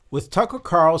With Tucker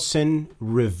Carlson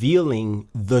revealing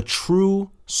the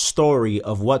true story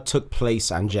of what took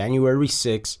place on January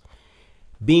 6th,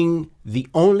 being the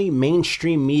only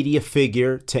mainstream media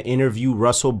figure to interview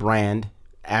Russell Brand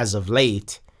as of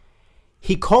late,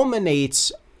 he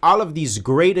culminates all of these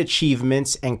great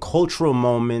achievements and cultural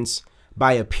moments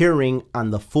by appearing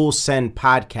on the Full Send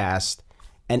podcast.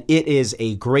 And it is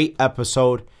a great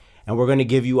episode, and we're going to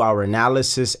give you our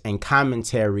analysis and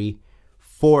commentary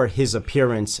for his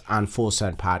appearance on Full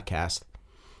Send podcast.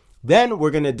 Then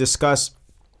we're going to discuss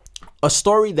a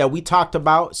story that we talked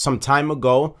about some time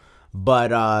ago, but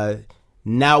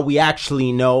now we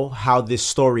actually know how this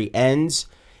story ends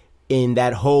in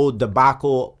that whole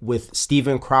debacle with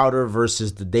Steven Crowder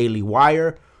versus the Daily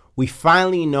Wire. We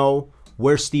finally know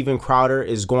where Steven Crowder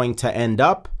is going to end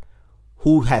up,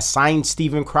 who has signed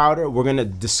Steven Crowder. We're going to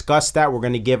discuss that. We're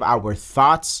going to give our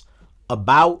thoughts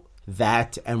about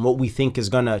that and what we think is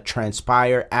going to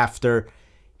transpire after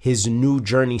his new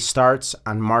journey starts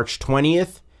on March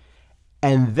 20th.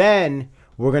 And then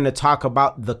we're going to talk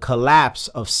about the collapse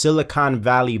of Silicon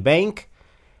Valley Bank,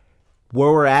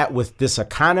 where we're at with this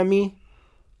economy,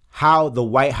 how the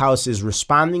White House is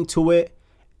responding to it,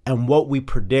 and what we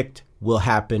predict will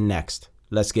happen next.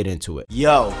 Let's get into it.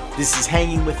 Yo, this is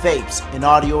Hanging with Apes, an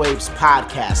Audio Apes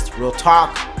podcast. Real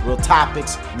talk, real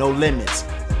topics, no limits.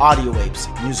 Audio Apes,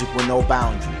 music with no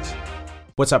boundaries.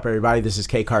 What's up, everybody? This is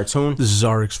K Cartoon. This is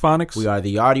RX Phonics. We are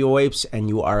the Audio Apes, and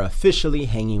you are officially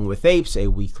Hanging with Apes, a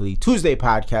weekly Tuesday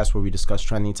podcast where we discuss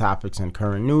trending topics and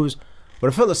current news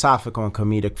with a philosophical and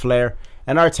comedic flair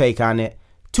and our take on it.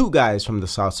 Two guys from the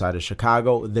south side of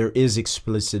Chicago. There is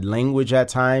explicit language at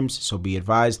times, so be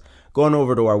advised. Going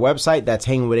over to our website, that's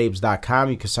hangingwithapes.com.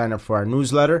 You can sign up for our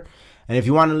newsletter. And if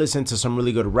you want to listen to some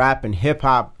really good rap and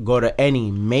hip-hop, go to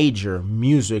any major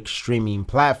music streaming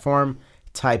platform,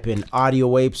 type in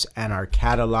Audio Apes, and our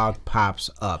catalog pops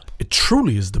up. It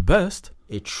truly is the best.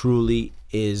 It truly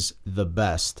is the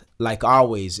best. Like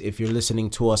always, if you're listening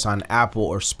to us on Apple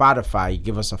or Spotify,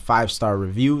 give us a 5-star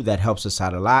review. That helps us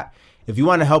out a lot. If you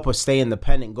want to help us stay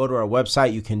independent, go to our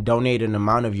website. You can donate an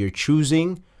amount of your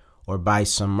choosing or buy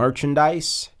some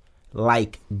merchandise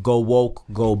like Go Woke,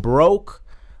 Go Broke.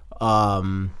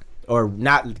 Or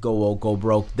not Go Woke, Go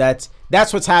Broke. That's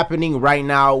what's happening right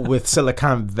now with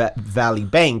Silicon Valley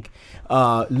Bank.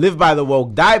 Live by the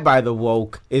woke, die by the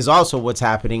woke is also what's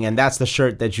happening, and that's the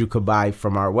shirt that you could buy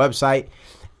from our website.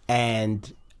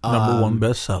 And number one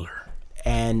bestseller.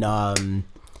 And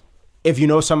if you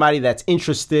know somebody that's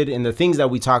interested in the things that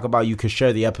we talk about, you could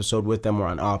share the episode with them. We're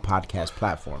on all podcast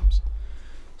platforms.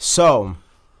 So,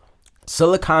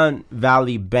 Silicon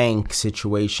Valley Bank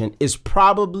situation is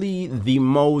probably the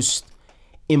most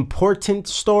important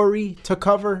story to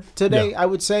cover today, I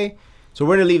would say. So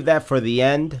we're going to leave that for the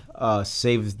end. I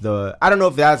don't know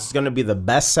if that's going to be the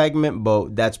best segment,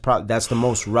 but that's the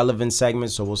most relevant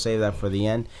segment, so we'll save that for the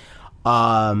end.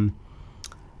 I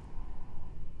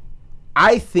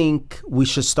think we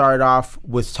should start off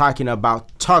with talking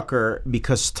about Tucker,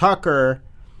 because Tucker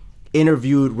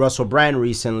interviewed Russell Brand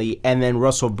recently, and then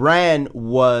Russell Brand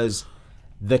was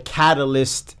the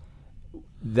catalyst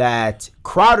that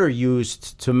Crowder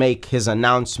used to make his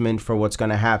announcement for what's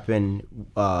going to happen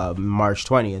March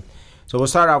 20th. So we'll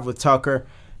start off with Tucker.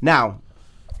 Now,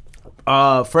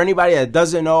 for anybody that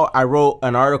doesn't know, I wrote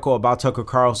an article about Tucker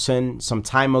Carlson some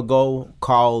time ago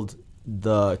called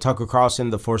the Tucker Carlson,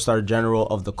 the 4-star general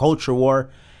of the culture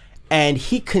war, and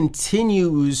he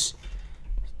continues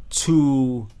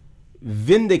to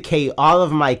vindicate all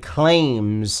of my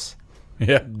claims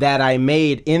that I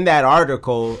made in that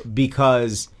article,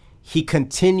 because he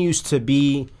continues to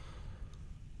be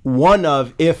one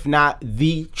of, if not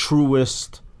the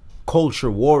truest culture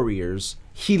warriors.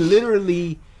 He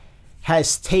literally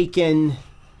has taken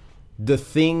the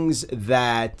things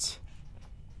that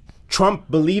Trump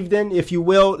believed in, if you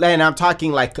will, and I'm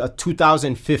talking like a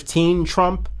 2015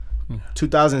 Trump,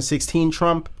 2016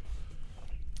 Trump,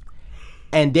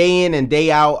 and day in and day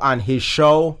out on his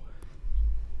show,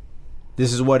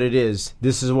 this is what it is.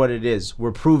 This is what it is.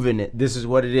 We're proving it. This is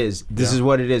what it is. This is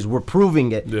what it is. We're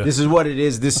proving it. Yeah. This is what it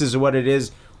is. This is what it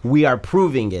is. We are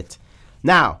proving it.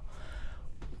 Now,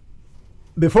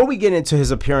 before we get into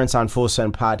his appearance on Full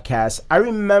Send podcast, I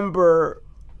remember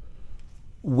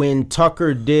when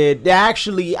Tucker did,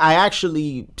 I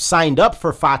actually signed up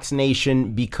for Fox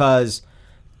Nation because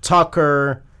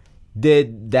Tucker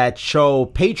did that show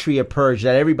Patriot Purge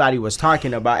that everybody was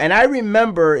talking about, and I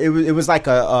remember it was like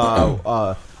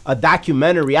a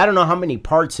documentary. I don't know how many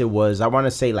parts it was. I want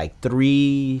to say like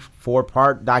 3-4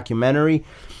 part documentary,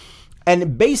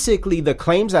 and basically the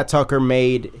claims that Tucker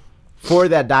made for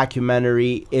that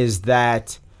documentary is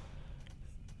that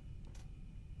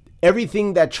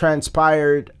everything that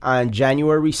transpired on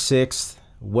January 6th,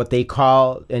 what they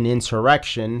call an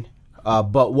insurrection,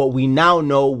 but what we now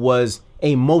know was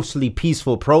a mostly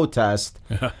peaceful protest,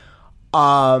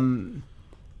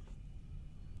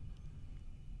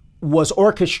 was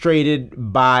orchestrated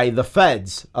by the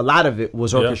feds. A lot of it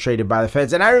was orchestrated by the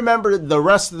feds. And I remember the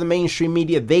rest of the mainstream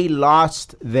media, they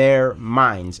lost their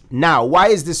minds. Now, why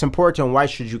is this important? Why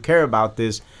should you care about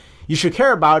this? You should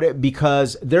care about it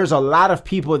because there's a lot of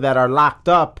people that are locked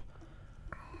up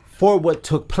for what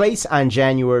took place on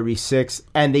January 6th,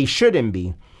 and they shouldn't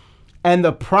be. And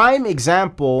the prime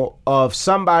example of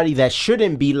somebody that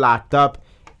shouldn't be locked up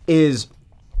is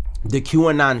the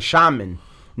QAnon shaman.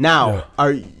 Now,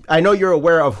 I know you're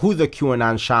aware of who the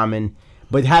QAnon shaman,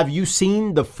 but have you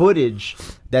seen the footage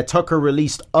that Tucker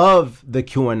released of the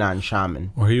QAnon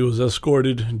shaman? Where he was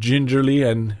escorted gingerly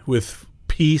and with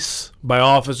peace by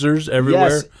officers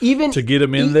everywhere to get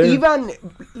him in there?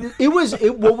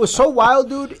 What was so wild,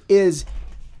 dude, is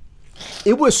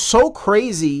it was so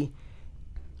crazy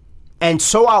and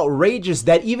so outrageous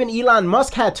that even Elon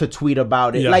Musk had to tweet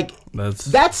about it. Yeah,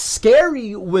 that's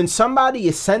scary when somebody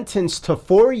is sentenced to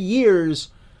 4 years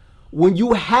when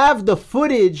you have the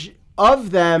footage of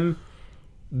them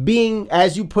being,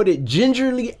 as you put it,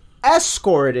 gingerly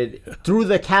escorted through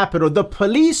the Capitol. The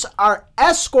police are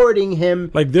escorting him.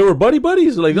 Like they were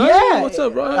buddies. Like, hey, what's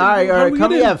up, bro? All right,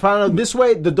 come here. Find out this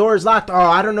way. The door is locked. Oh,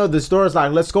 I don't know. This door is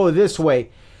locked. Let's go this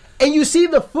way. And you see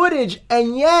the footage,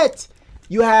 and yet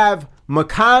you have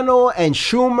McConnell and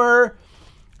Schumer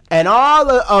and all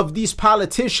of these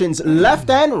politicians, left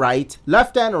and right,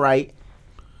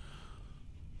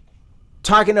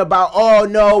 talking about, oh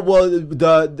no,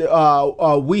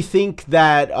 well we think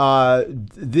that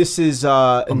this is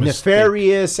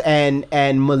nefarious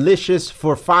and malicious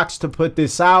for Fox to put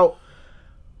this out.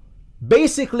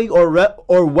 Basically,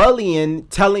 Orwellian,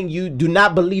 telling you, do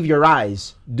not believe your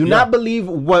eyes. Do not believe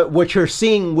what you're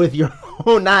seeing with your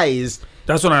own eyes.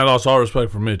 That's when I lost all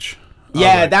respect for Mitch.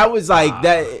 Yeah, that was like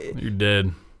that. You're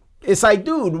dead. It's like,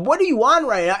 dude, what are you on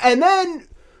right now? And then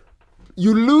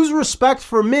you lose respect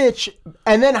for Mitch.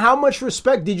 And then how much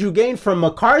respect did you gain from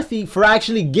McCarthy for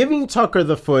actually giving Tucker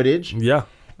the footage? Yeah.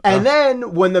 And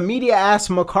then when the media asked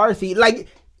McCarthy, like,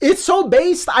 it's so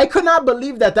based. I could not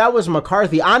believe that was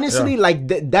McCarthy. Honestly, like,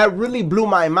 that really blew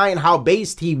my mind how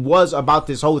based he was about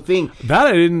this whole thing. That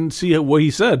I didn't see what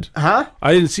he said. Huh?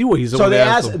 I didn't see what he said. So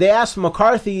they asked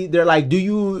McCarthy, they're like, do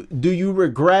you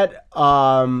regret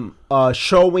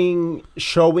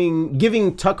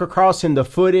giving Tucker Carlson the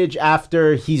footage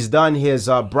after he's done his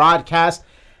broadcast?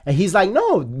 And he's like,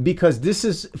 no, because this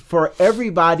is for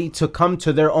everybody to come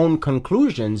to their own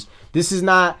conclusions. This is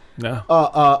not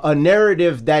a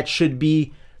narrative that should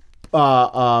be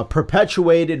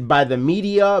perpetuated by the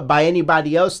media, by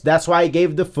anybody else. That's why I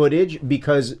gave the footage,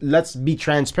 because let's be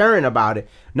transparent about it.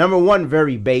 Number one,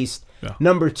 very based. Yeah.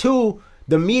 Number two,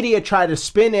 the media tried to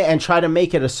spin it and try to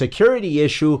make it a security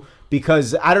issue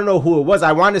because I don't know who it was.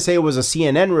 I want to say it was a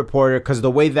CNN reporter because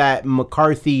the way that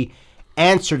McCarthy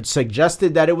answered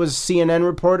suggested that it was a CNN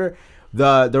reporter.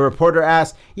 The reporter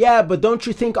asked, yeah, but don't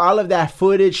you think all of that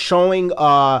footage showing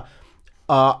all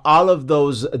of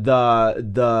those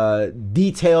the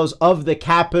details of the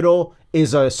Capitol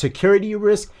is a security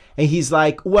risk? And he's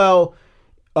like, well,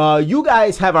 you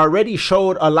guys have already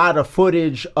showed a lot of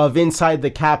footage of inside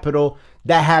the Capitol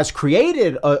that has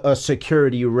created a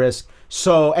security risk.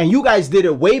 So, and you guys did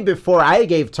it way before I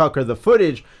gave Tucker the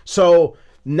footage. So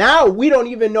now we don't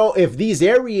even know if these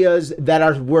areas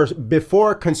that were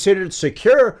before considered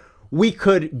secure, we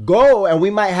could go and we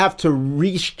might have to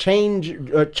change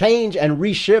and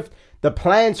reshift the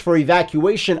plans for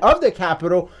evacuation of the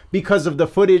Capitol because of the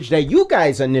footage that you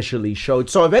guys initially showed.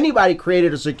 So if anybody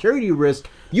created a security risk,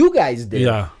 you guys did.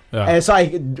 Yeah. And it's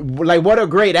like what a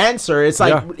great answer. It's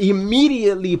like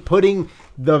immediately putting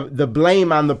the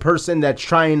blame on the person that's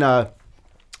trying to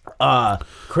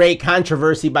create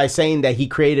controversy by saying that he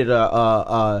created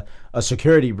a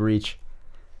security breach.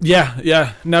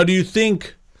 Yeah. Now, do you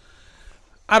think?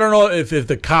 I don't know if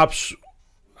the cops.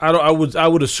 I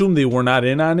would assume they were not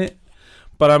in on it,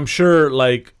 but I'm sure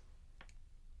like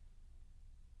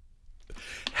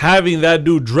having that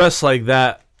dude dressed like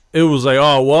that, it was like,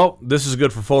 oh well, this is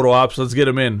good for photo ops. Let's get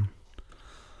him in.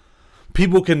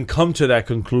 People can come to that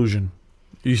conclusion.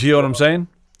 You see what I'm saying?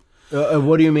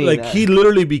 What do you mean? Like he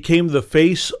literally became the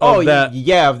face of that.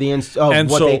 Yeah, of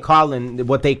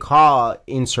what they call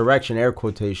insurrection, air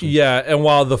quotation. Yeah, and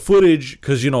while the footage,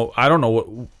 because I don't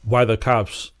know why the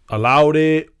cops allowed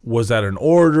it. Was that an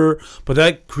order? But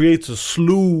that creates a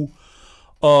slew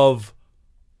of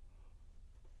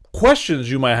questions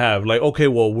you might have. Like, okay,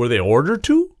 well, were they ordered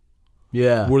to?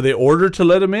 Yeah. Were they ordered to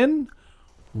let him in?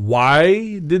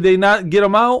 Why did they not get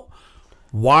him out?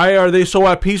 Why are they so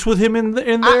at peace with him in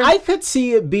there? I could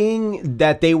see it being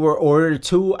that they were ordered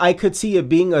to. I could see it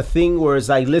being a thing where it's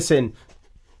like, listen,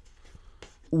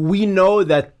 we know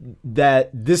that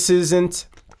this isn't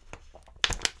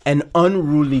an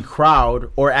unruly crowd,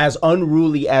 or as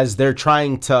unruly as they're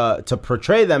trying to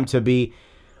portray them to be,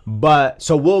 but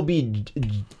so we'll be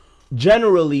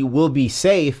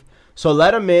safe. So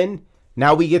let them in.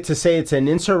 Now we get to say it's an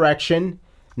insurrection.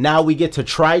 Now we get to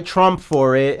try Trump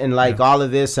for it, and all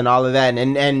of this and all of that,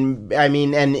 and I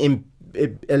mean, and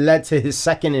it led to his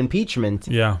second impeachment.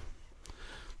 Yeah,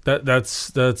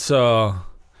 that's.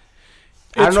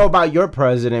 I don't know about your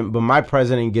president, but my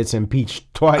president gets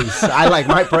impeached twice. I like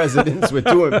my presidents with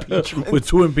 2 impeachments. With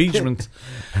 2 impeachments.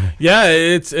 Yeah,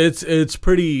 it's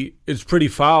pretty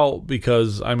foul,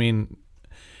 because I mean,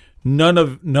 none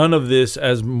of this,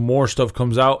 as more stuff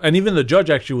comes out, and even the judge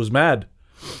actually was mad,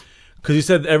 because he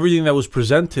said everything that was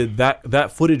presented,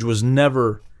 that footage was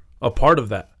never a part of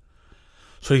that.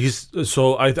 So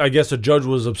I guess the judge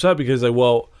was upset, because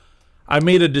well, I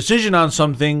made a decision on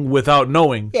something without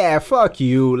knowing. Yeah, fuck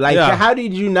you. How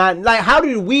did you not... how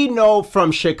did we know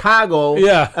from Chicago,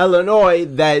 Illinois,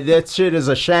 that shit is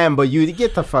a sham, but you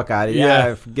get the fuck out of here.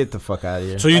 Yeah, get the fuck out of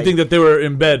here. So you think that they were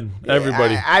in bed,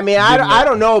 everybody? I mean, I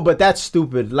don't know, but that's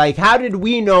stupid. How did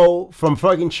we know from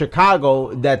fucking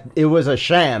Chicago that it was a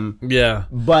sham? Yeah.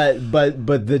 But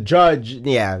the judge,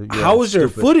 How is there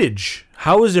footage?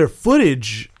 How is there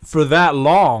footage for that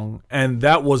long and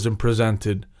that wasn't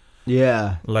presented?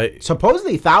 Yeah,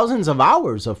 supposedly thousands of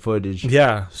hours of footage.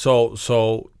 Yeah,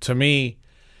 so to me,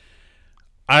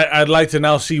 I'd like to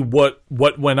now see what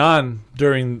went on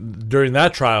during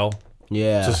that trial.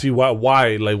 Yeah, to see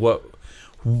why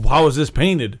how is this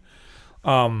painted?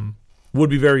 Would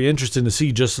be very interesting to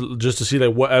see, just to see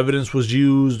what evidence was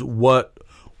used, what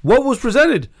was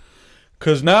presented.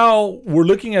 Because now we're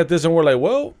looking at this and we're like,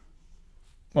 well,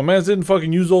 my man didn't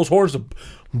fucking use those horns to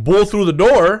bull through the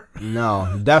door.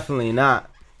 No, definitely not.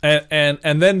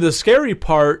 And then the scary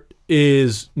part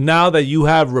is, now that you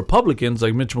have Republicans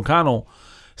like Mitch McConnell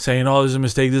saying, "Oh, this is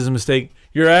a mistake,"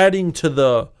 you're adding to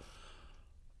the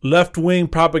left-wing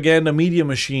propaganda media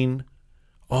machine.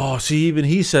 Oh, see, even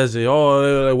he says it.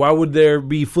 Oh, why would there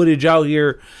be footage out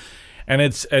here? And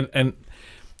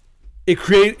it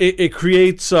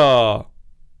creates I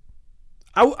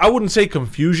wouldn't say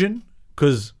confusion,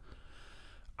 because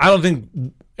I don't think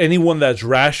anyone that's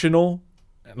rational,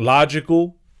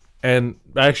 logical, and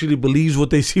actually believes what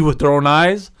they see with their own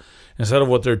eyes instead of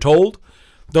what they're told,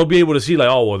 they'll be able to see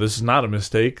oh, well, this is not a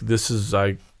mistake. This is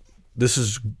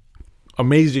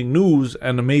amazing news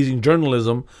and amazing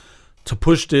journalism to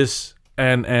push this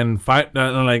and fight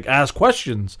and ask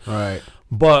questions. Right.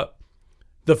 But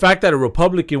the fact that a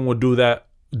Republican would do that,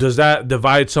 does that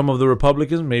divide some of the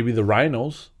Republicans? Maybe the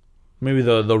rhinos. Maybe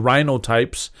the rhino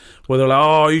types, where they're like,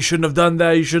 "Oh, you shouldn't have done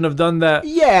that. You shouldn't have done that."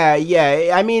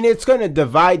 Yeah. I mean, it's going to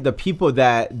divide the people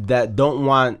that don't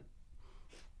want,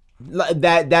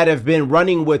 that have been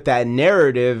running with that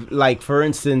narrative. Like, for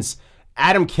instance,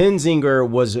 Adam Kinzinger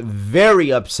was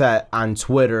very upset on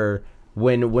Twitter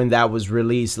when that was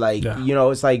released.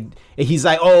 It's like he's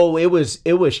like, "Oh, it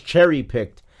was cherry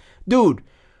picked," dude.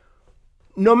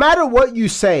 No matter what you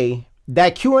say,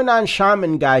 that QAnon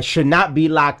shaman guy should not be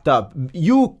locked up.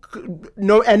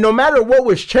 No matter what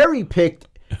was cherry picked,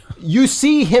 you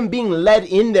see him being led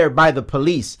in there by the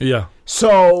police. Yeah.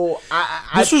 So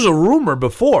this was a rumor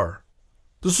before.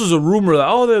 This was a rumor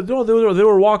that they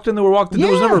were walked in. They were walked in. Yeah.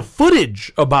 There was never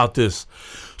footage about this.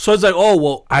 So it's like, oh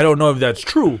well, I don't know if that's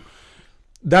true.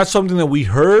 That's something that we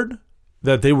heard,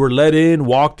 that they were let in,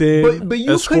 walked in, but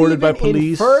you escorted by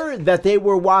police. Infer that they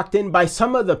were walked in by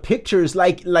some of the pictures,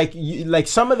 like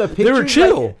some of the pictures. They were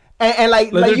chill. And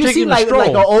you see like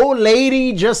an old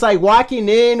lady just walking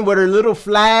in with her little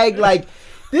flag,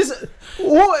 this.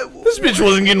 This bitch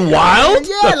wasn't getting wild.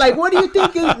 Yeah, what do you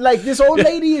think this old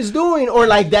lady is doing? Or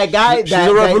that guy, she's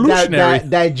a revolutionary.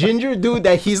 That ginger dude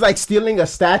that he's stealing a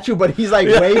statue, but he's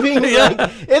waving.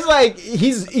 Yeah.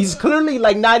 It's he's clearly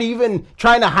not even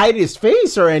trying to hide his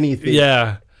face or anything.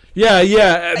 Yeah.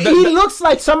 He looks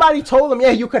like somebody told him,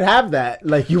 "Yeah, you could have that.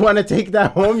 You want to take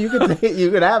that home? You could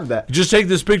have that. Just take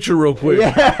this picture real quick."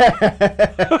 Yeah.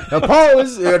 A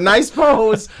pose, a nice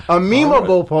pose, a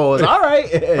memeable pose. All right,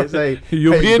 it's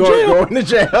you'll be in jail. Going to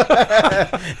jail.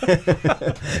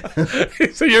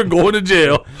 So you're going to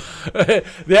jail.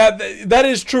 That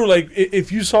is true.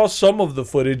 If you saw some of the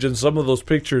footage and some of those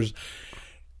pictures,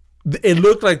 it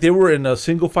looked like they were in a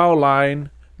single file line.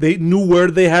 They knew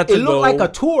where they had to go. It looked like a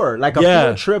tour, a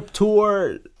field trip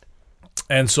tour.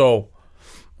 And so,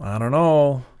 I don't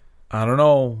know.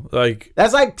 Like,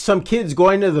 that's like some kids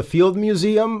going to the field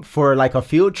museum for like a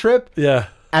field trip. Yeah.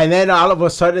 And then all of a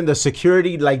sudden the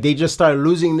security, like they just start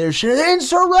losing their shit.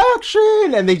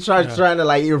 Insurrection! And they trying to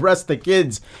like arrest the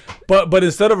kids. But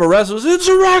instead of arrest, it was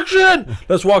insurrection!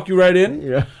 Let's walk you right in.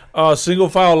 Yeah. Single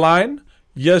file line.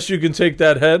 Yes, you can take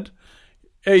that head.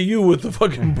 Hey, you with the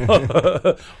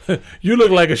fucking... you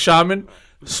look like a shaman.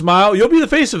 Smile. You'll be the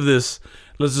face of this.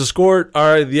 Let's escort.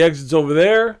 All right, the exit's over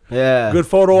there. Yeah. Good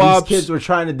photo ops. These kids were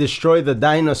trying to destroy the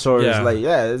dinosaurs. Yeah. Like,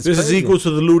 yeah, it's this crazy. is equal to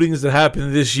the lootings that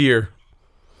happened this year.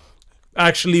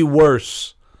 Actually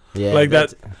worse. Yeah. Like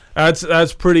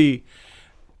that's pretty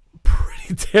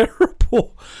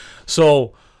terrible.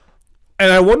 So,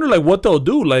 and I wonder like what they'll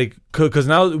do, like, because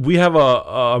now we have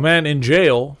a man in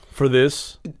jail for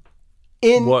this.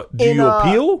 Do you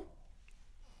appeal?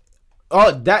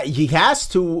 Oh, that he has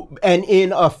to, and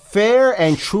in a fair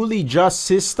and truly just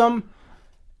system,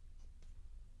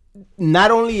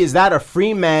 not only is that a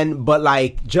free man, but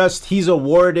like just he's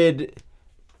awarded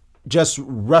just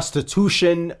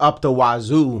restitution up the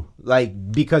wazoo,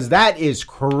 like, because that is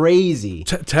crazy.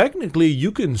 Technically,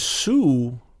 you can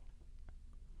sue.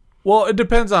 Well, it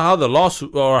depends on how the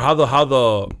lawsuit or how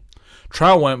the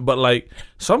trial went, but like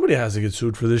somebody has to get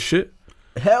sued for this shit.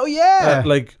 Hell yeah!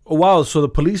 Like, wow. So the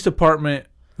police department,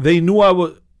 they knew I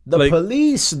was the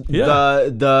police, the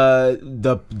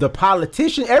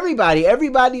politician,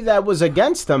 everybody that was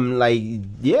against them. Like,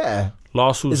 yeah,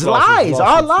 lawsuits, it's lies,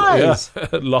 all lies, yeah.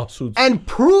 Lawsuits, and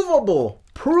provable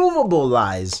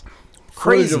lies.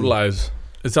 Crazy lies.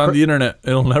 It's on the internet.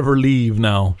 It'll never leave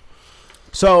now.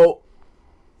 So.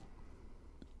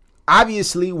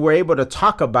 Obviously, we're able to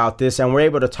talk about this, and we're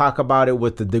able to talk about it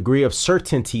with the degree of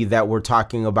certainty that we're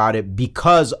talking about it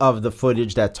because of the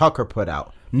footage that Tucker put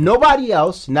out. Nobody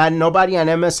else, nobody on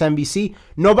MSNBC,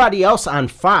 nobody else on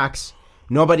Fox,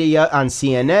 nobody on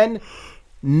CNN,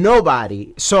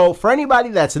 nobody. So for anybody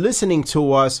that's listening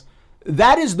to us,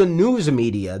 that is the news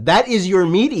media. That is your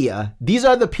media. These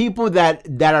are the people that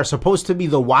are supposed to be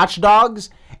the watchdogs,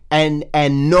 and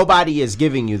nobody is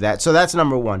giving you that. So that's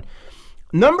number one.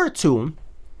 Number two,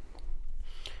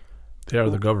 they are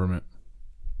the government.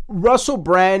 Russell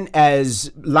Brand,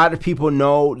 as a lot of people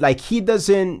know, like he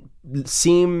doesn't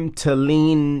seem to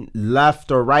lean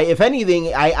left or right. If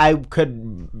anything, I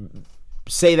could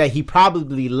say that he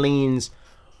probably leans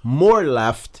more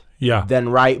left than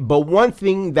right. But one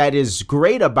thing that is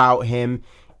great about him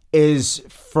is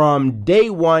from day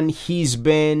one, he's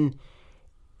been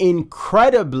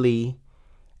incredibly,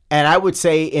 and I would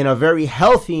say in a very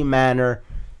healthy manner,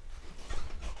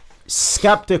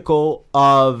 skeptical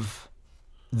of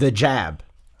the jab.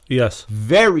 Yes.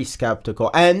 Very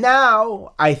skeptical. And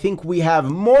now I think we have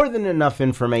more than enough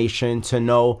information to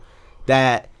know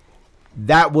that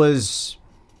that was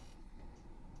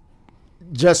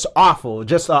just awful.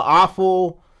 Just an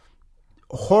awful,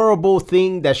 horrible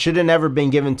thing that should have never been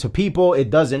given to people. It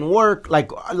doesn't work.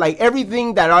 Like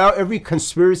everything that every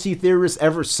conspiracy theorist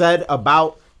ever said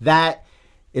about that,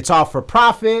 it's all for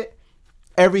profit.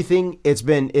 Everything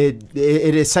it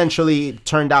essentially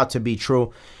turned out to be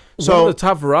true. So one of the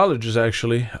top virologists,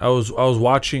 actually, I was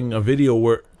watching a video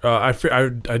where I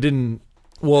didn't.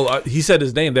 Well, he said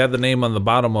his name. They had the name on the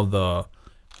bottom of the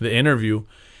interview.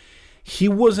 He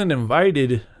wasn't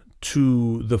invited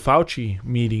to the Fauci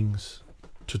meetings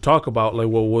to talk about like,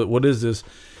 well, what is this?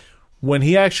 When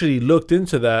he actually looked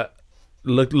into that,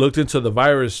 looked into the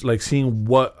virus, like seeing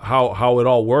how it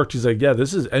all worked, he's like, yeah,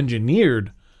 this is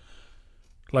engineered.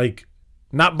 Like,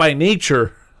 not by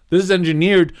nature. This is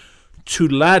engineered to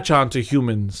latch onto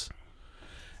humans.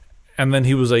 And then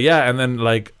he was like, yeah. And then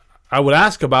like I would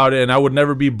ask about it, and I would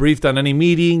never be briefed on any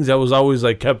meetings. I was always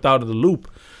like kept out of the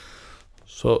loop.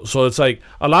 So it's like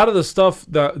a lot of the stuff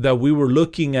that we were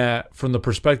looking at from the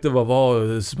perspective of, oh,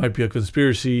 this might be a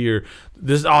conspiracy, or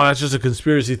this, oh, that's just a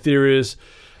conspiracy theorist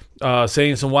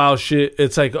saying some wild shit.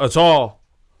 It's like it's all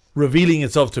revealing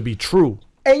itself to be true.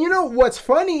 And you know what's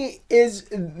funny is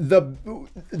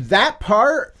that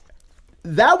part,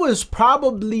 that was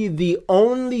probably the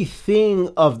only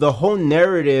thing of the whole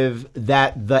narrative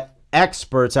that the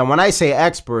experts, and when I say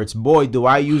experts, boy, do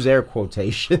I use air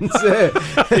quotations.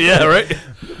 Yeah, right.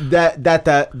 That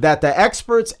the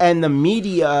experts and the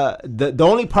media, the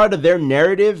only part of their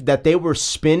narrative that they were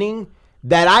spinning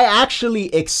that I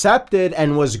actually accepted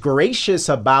and was gracious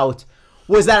about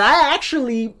was that I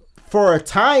actually, for a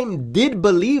time, did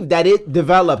believe that it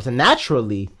developed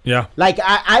naturally. Yeah. Like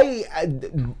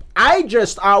I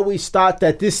just always thought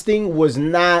that this thing was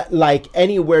not like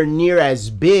anywhere near as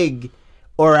big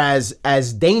or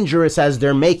as dangerous as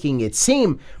they're making it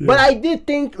seem. Yeah. But I did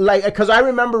think, like, because I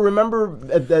remember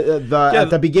at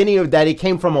the beginning of that, it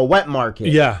came from a wet market.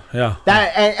 Yeah.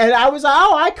 That and I was like,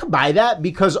 oh, I could buy that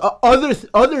because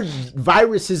other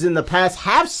viruses in the past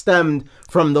have stemmed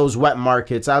from those wet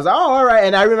markets. I was like, oh, all right.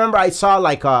 And I remember I saw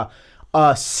like a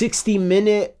 60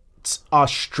 Minutes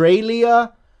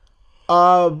Australia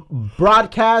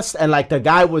broadcast, and like the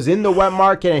guy was in the wet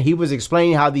market and he was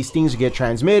explaining how these things get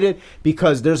transmitted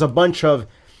because there's a bunch of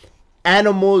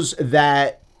animals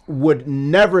that would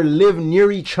never live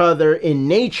near each other in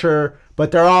nature,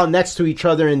 but they're all next to each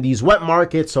other in these wet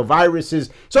markets. So viruses.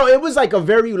 So it was like a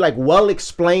very like well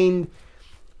explained,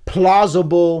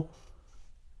 plausible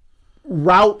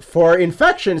route for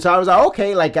infection. So I was like,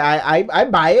 okay, like I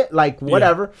buy it, like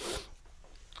whatever. Yeah.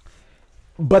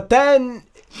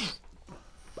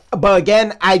 But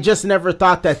again, I just never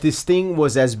thought that this thing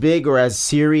was as big or as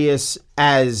serious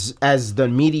as the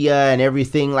media and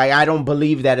everything. Like, I don't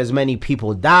believe that as many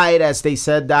people died as they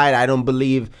said died. I don't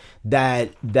believe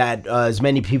that as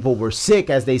many people were sick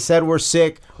as they said were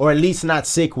sick, or at least not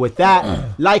sick with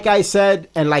that. Like I said,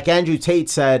 and like Andrew Tate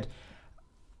said,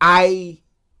 I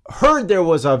heard there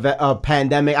was a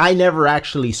pandemic. I never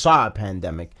actually saw a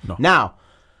pandemic. No. Now,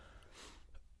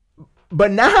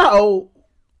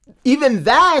 even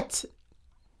that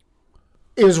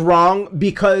is wrong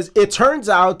because it turns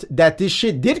out that this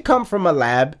shit did come from a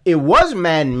lab. It was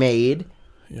man-made.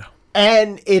 Yeah.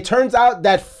 And it turns out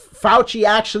that Fauci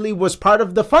actually was part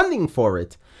of the funding for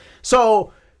it.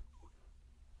 So,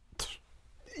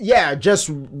 yeah, just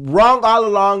wrong all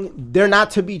along. They're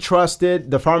not to be trusted.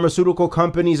 The pharmaceutical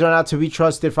companies are not to be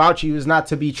trusted. Fauci was not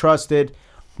to be trusted.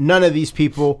 None of these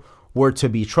people were to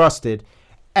be trusted.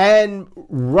 And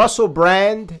Russell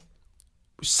Brand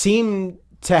seemed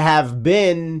to have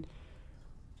been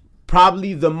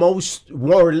probably the most,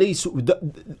 or at least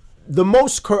the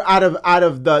most out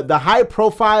of the high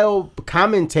profile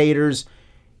commentators.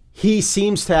 He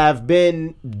seems to have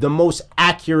been the most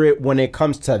accurate when it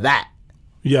comes to that.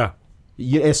 Yeah,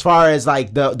 as far as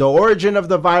like the origin of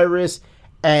the virus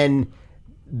and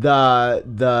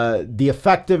the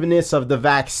effectiveness of the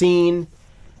vaccine.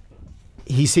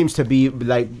 He seems to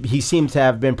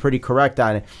have been pretty correct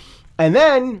on it. And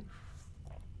then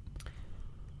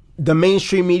the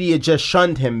mainstream media just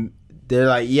shunned him. They're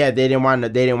like, yeah, they didn't want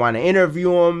to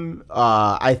interview him.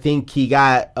 I think he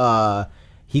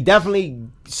definitely,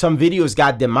 some videos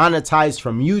got demonetized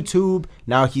from YouTube.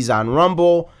 Now he's on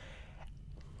Rumble.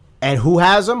 And who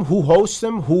has him? Who hosts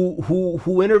him?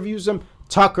 Who interviews him?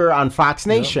 Tucker on Fox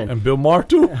Nation. And Bill Maher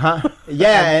too.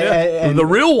 Yeah, and the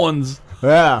real ones.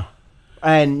 Yeah.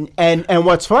 And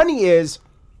what's funny is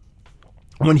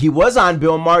when he was on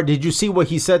Bill Maher, did you see what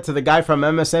he said to the guy from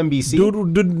MSNBC?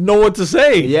 Dude didn't know what to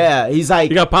say. Yeah, he's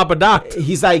like, he got Papa Doc.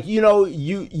 He's like,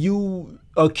 you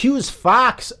accuse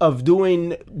Fox of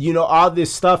doing, all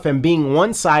this stuff and being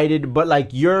one-sided, but like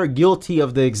you're guilty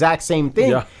of the exact same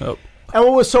thing. Yeah. Yep. And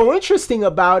what was so interesting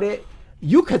about it,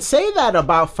 you could say that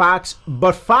about Fox,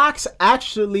 but Fox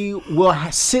actually will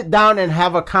sit down and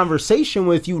have a conversation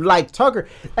with you like Tucker.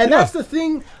 And that's the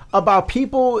thing about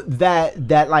people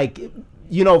that like,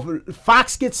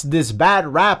 Fox gets this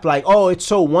bad rap, like, oh, it's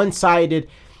so one-sided.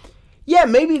 Yeah,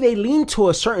 maybe they lean to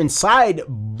a certain side,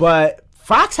 but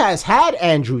Fox has had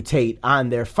Andrew Tate on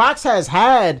there. Fox has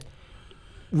had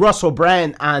Russell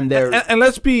Brand on there. And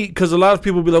let's be, because a lot of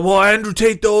people be like, well, Andrew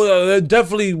Tate, though,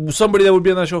 definitely somebody that would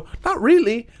be on that show. Not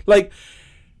really. Like,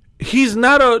 he's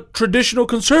not a traditional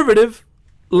conservative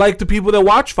like the people that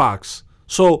watch Fox.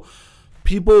 So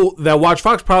people that watch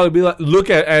Fox probably be like, look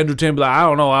at Andrew Tate and be like, I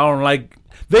don't know, I don't like.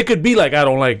 They could be like, I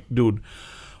don't like, dude.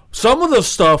 Some of the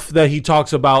stuff that he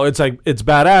talks about, it's like, it's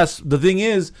badass. The thing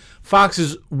is, Fox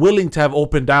is willing to have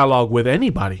open dialogue with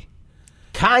anybody.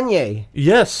 Kanye.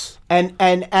 Yes. And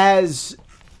as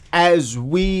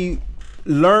we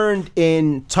learned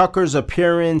in Tucker's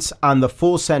appearance on the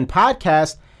Full Send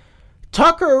podcast,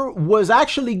 Tucker was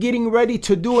actually getting ready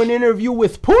to do an interview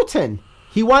with Putin.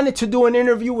 He wanted to do an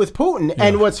interview with Putin. Yeah.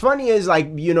 And what's funny is,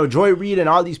 like, Joy Reid and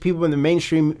all these people in the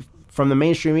mainstream, from the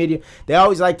mainstream media, they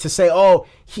always like to say, oh,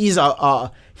 he's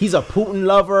a Putin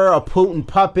lover, a Putin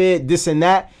puppet, this and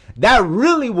that. That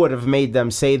really would have made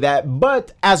them say that.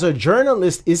 But as a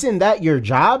journalist, isn't that your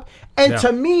job? And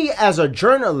to me, as a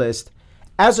journalist,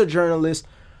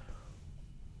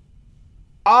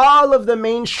 all of the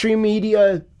mainstream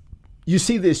media, you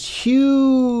see this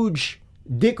huge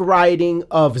dick riding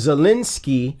of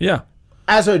Zelensky. Yeah.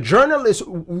 As a journalist,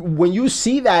 when you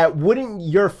see that, wouldn't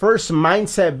your first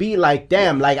mindset be like,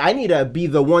 damn, like, I need to be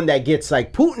the one that gets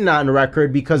like Putin on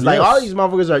record because like all these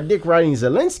motherfuckers are dick riding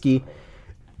Zelensky?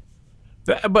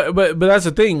 But that's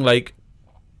the thing. Like,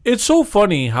 it's so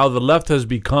funny how the left has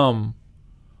become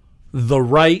the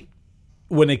right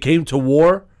when it came to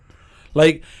war.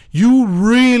 Like, you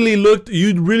really looked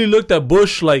at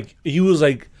Bush like he was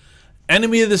like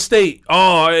enemy of the state.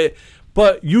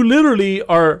 But you literally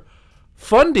are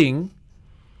funding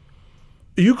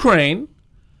Ukraine.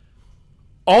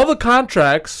 All the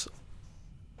contracts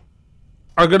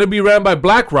are going to be ran by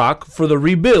BlackRock for the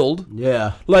rebuild.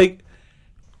 Yeah. Like,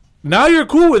 now you're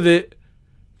cool with it.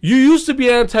 You used to be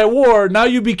anti-war. Now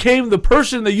you became the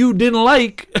person that you didn't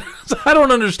like. So I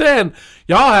don't understand.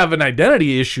 Y'all have an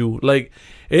identity issue. Like,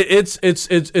 it's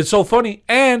so funny.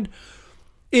 And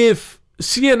if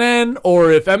CNN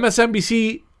or if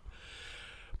MSNBC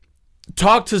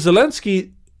talked to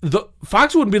Zelensky, the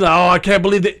Fox wouldn't be like, "Oh, I can't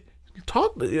believe it."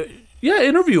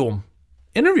 Interview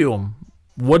him.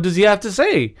 What does he have to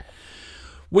say?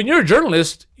 When you're a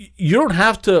journalist, you don't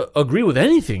have to agree with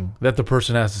anything that the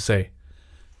person has to say.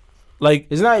 Like,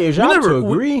 it's not your job to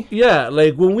agree.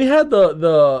 Like when we had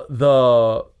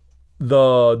the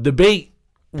debate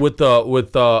with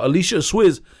Alicia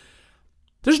Swizz,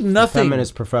 there's nothing.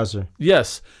 Feminist professor.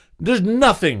 Yes, there's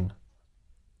nothing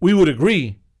we would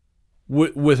agree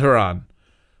with her on,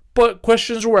 but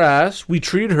questions were asked. We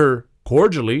treated her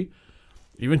cordially.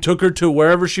 Even took her to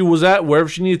wherever she was at, wherever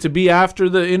she needed to be after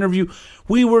the interview.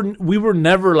 We were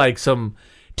never like some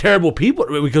terrible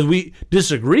people because we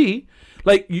disagree.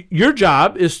 Like, your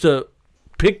job is to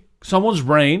pick someone's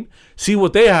brain, see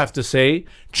what they have to say,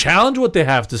 challenge what they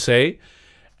have to say,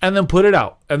 and then put it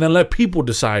out. And then let people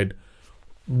decide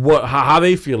how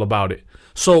they feel about it.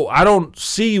 So I don't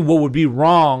see what would be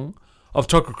wrong of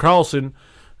Tucker Carlson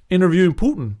interviewing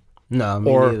Putin. No,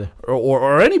 me neither.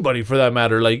 Or anybody for that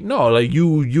matter. Like, no, like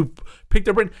you pick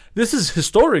their brain. This is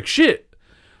historic shit.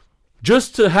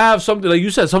 Just to have something, like you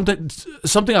said,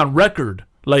 something on record.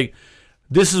 Like,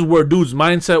 this is where dude's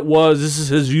mindset was. This is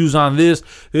his views on this.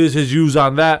 This is his views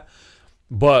on that.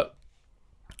 But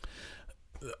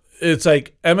it's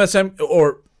like MSM,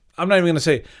 or I'm not even going to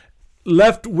say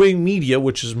left-wing media,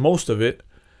 which is most of it.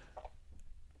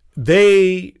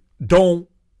 They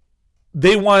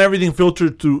want everything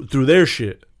filtered through their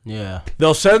shit. Yeah.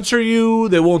 They'll censor you.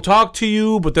 They won't talk to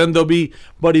you, but then they'll be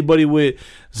buddy with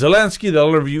Zelensky. They'll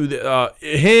interview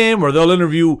him, or they'll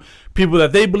interview people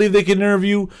that they believe they can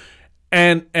interview.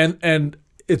 And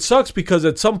it sucks because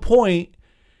at some point,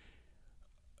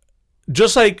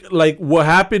 just like what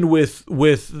happened with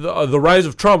the rise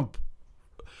of Trump,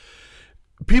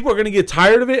 people are going to get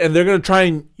tired of it, and they're going to try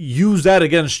and use that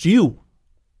against you.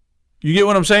 You get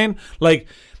what I'm saying? Like,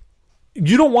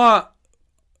 you don't want,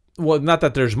 well, not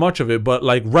that there's much of it, but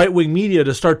like right-wing media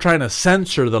to start trying to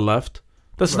censor the left.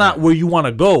 That's not where you want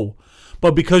to go.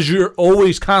 But because you're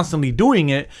always constantly doing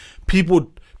it,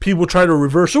 people try to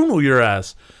reverse uno your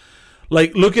ass.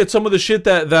 Like, look at some of the shit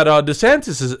that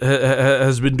DeSantis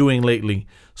has been doing lately.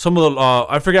 Some of the,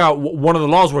 I forgot one of the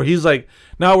laws where he's like,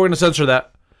 now we're going to censor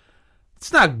that.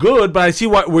 It's not good, but I see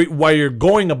why you're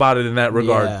going about it in that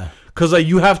regard. Because like,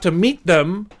 you have to meet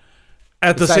them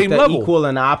at the same level. Equal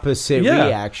and opposite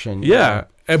reaction. Yeah.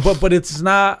 But it's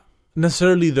not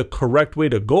necessarily the correct way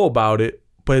to go about it.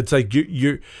 But it's like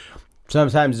you're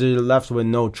sometimes you're left with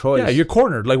no choice. Yeah, you're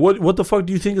cornered. Like, what the fuck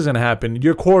do you think is going to happen?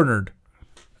 You're cornered.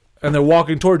 And they're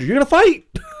walking towards you. You're going to fight.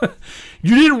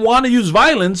 You didn't want to use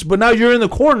violence, but now you're in the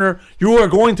corner. You are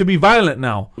going to be violent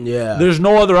now. Yeah. There's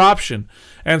no other option.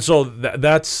 And so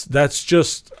that's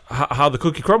just how the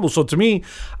cookie crumbles. So to me,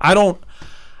 I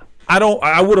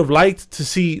would have liked to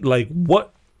see like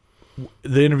what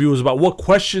the interview was about, what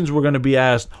questions were going to be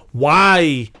asked,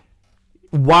 why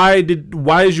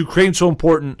is Ukraine so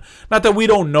important? Not that we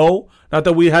don't know, not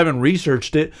that we haven't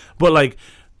researched it, but like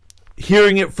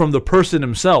hearing it from the person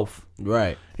himself.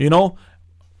 Right. You know?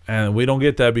 And we don't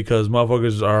get that because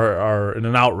motherfuckers are in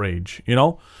an outrage, you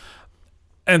know?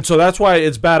 And so that's why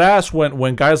it's badass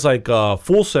when guys like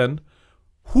Full Send,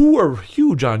 who are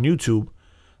huge on YouTube,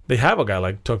 they have a guy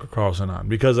like Tucker Carlson on,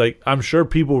 because like I'm sure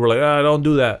people were like, don't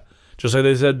do that. Just like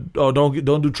they said, don't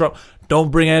do Trump, don't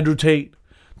bring Andrew Tate,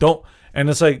 don't. And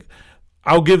it's like,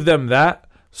 I'll give them that.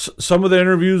 Some of the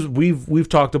interviews we've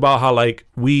talked about how like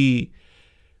we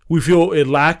feel it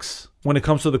lacks when it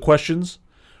comes to the questions,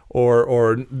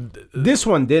 or this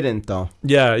one didn't though.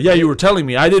 Yeah, you were telling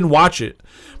me. I didn't watch it,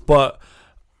 but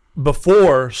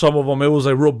before some of them it was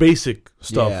like real basic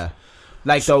stuff. Yeah,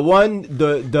 like the one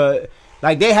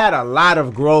like they had a lot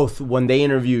of growth when they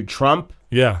interviewed Trump.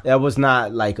 Yeah, that was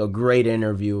not like a great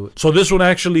interview. So this one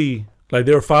actually, like,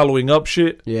 they were following up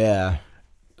shit. Yeah.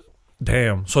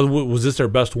 Damn. So was this their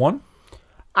best one?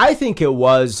 I think it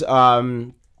was.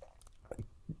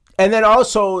 And then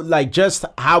also, like, just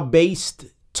how based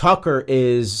Tucker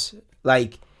is,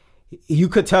 like, you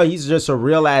could tell he's just a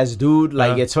real ass dude.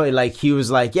 Like, it's like he was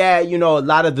like, yeah, you know, a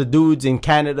lot of the dudes in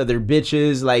Canada, they're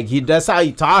bitches. Like, that's how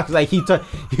he talks. Like, he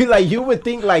like, you would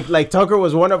think like Tucker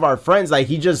was one of our friends. Like,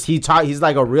 he's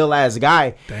like a real ass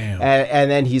guy. Damn.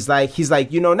 And then he's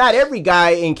like, you know, not every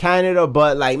guy in Canada,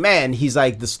 but like, man, he's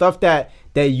like, the stuff that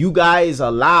you guys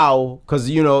allow, because,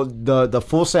 you know, the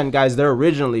Full Send guys, they're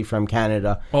originally from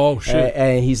Canada. Oh, shit.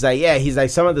 And he's like,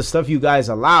 some of the stuff you guys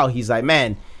allow, he's like,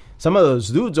 man, some of those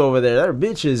dudes over there, they're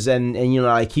bitches. And you know,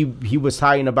 like, he was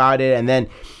talking about it. And then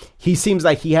he seems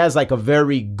like he has like a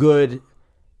very good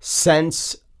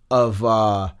sense of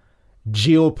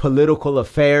geopolitical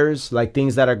affairs, like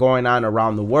things that are going on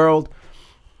around the world.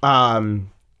 They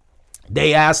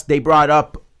brought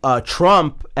up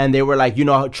Trump, and they were like, you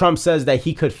know, Trump says that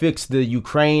he could fix the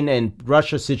Ukraine and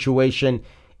Russia situation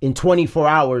in 24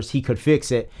 hours. He could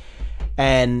fix it.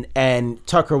 And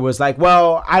Tucker was like,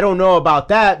 well, I don't know about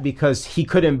that, because he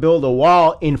couldn't build a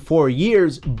wall in 4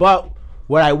 years. But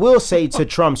what I will say to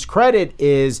Trump's credit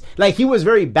is, like, he was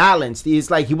very balanced.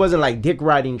 He's like, he wasn't like dick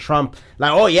riding Trump,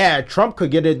 like, oh yeah, Trump could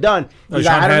get it done. He's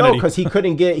like, I don't know, because he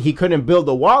couldn't build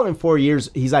a wall in 4 years.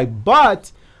 He's like,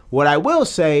 but what I will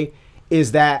say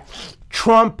is that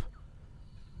Trump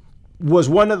was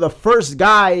one of the first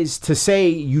guys to say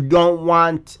you don't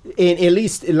want, at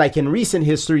least like in recent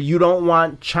history, you don't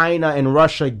want China and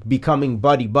Russia becoming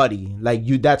buddy. Like,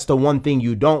 that's the one thing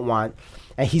you don't want.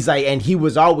 And he's like, and he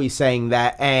was always saying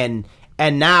that. And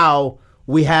now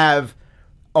we have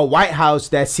a White House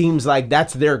that seems like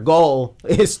that's their goal,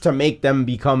 is to make them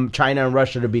become, China and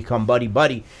Russia to become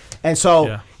buddy. And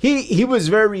so he's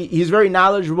very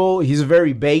knowledgeable. He's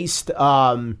very based.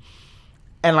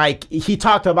 And like, he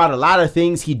talked about a lot of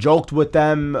things. He joked with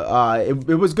them.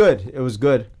 It was good. It was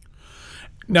good.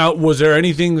 Now, was there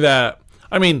anything that,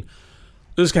 I mean,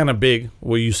 this is kind of big,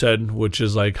 what you said, which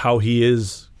is like how he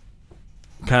is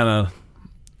kind of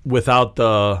without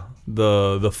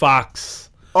the Fox.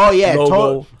 Oh yeah,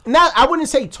 logo. I wouldn't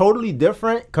say totally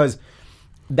different, because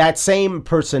that same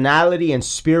personality and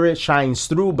spirit shines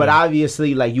through, but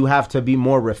obviously, like, you have to be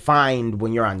more refined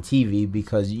when you're on TV,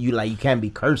 because you can't be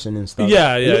cursing and stuff.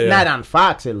 Yeah. Not on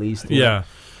Fox, at least. Yeah.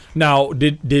 Know? Now,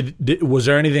 did was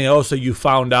there anything else that you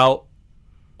found out,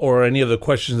 or any of the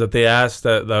questions that they asked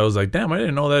that was like, damn, I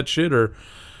didn't know that shit, or?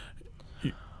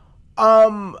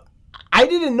 I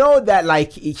didn't know that,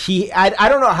 like, I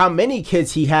don't know how many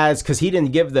kids he has, because he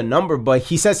didn't give the number, but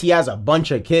he says he has a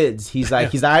bunch of kids. He's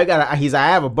like, I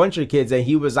have a bunch of kids, and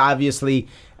he was obviously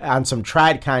on some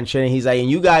TradCon shit, and he's like, and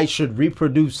you guys should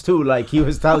reproduce too. Like, he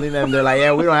was telling them, they're like,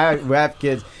 yeah, we have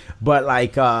kids, but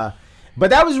like, but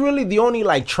that was really the only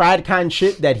like TradCon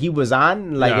shit that he was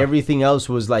on. Like, everything else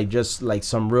was like just like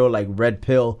some real like red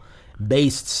pill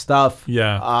based stuff.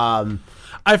 Yeah.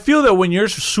 I feel that when you're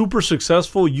super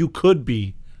successful, you could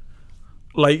be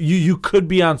like you could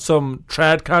be on some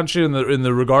trad shit in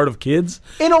the regard of kids.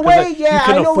 In a way, like, yeah,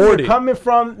 I know where you're coming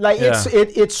from. Like,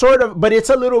 it's sort of, but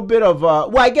it's a little bit of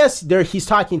well, I guess he's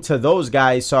talking to those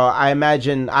guys, so I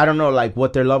imagine, I don't know like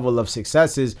what their level of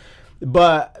success is,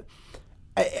 but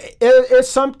it's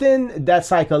something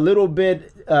that's like a little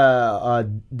bit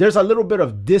there's a little bit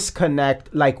of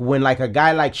disconnect, like when like a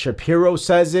guy like Shapiro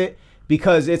says it,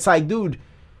 because it's like, dude,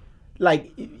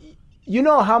 like, you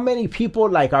know how many people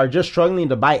like are just struggling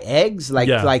to buy eggs,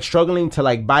 like struggling to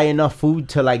like buy enough food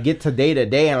to like get to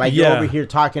day, and like you're over here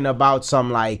talking about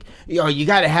some like, you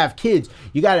gotta have kids,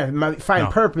 you gotta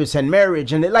find purpose and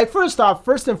marriage, and like, first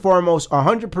and foremost,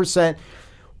 100%,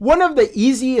 one of the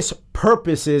easiest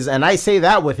purposes, and I say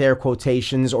that with air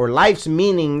quotations, or life's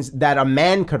meanings that a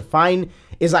man could find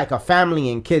is like a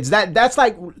family and kids. That's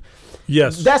like.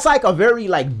 Yes, that's like a very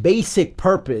like basic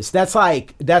purpose. That's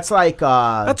like that's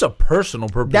a personal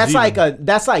purpose.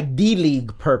 That's like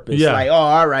D-League purpose. Yeah. Like, oh,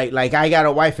 all right, like I got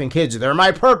a wife and kids. They're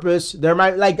my purpose. They're my,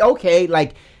 like, okay,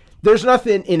 like there's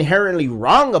nothing inherently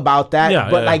wrong about that. Yeah,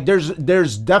 but like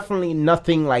there's definitely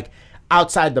nothing like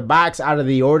outside the box, out of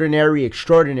the ordinary,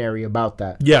 extraordinary about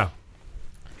that. Yeah.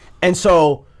 And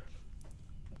so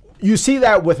you see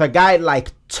that with a guy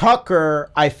like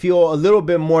Tucker, I feel a little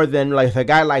bit more than like a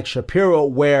guy like Shapiro,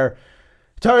 where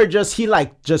Tucker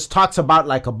just talks about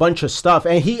like a bunch of stuff,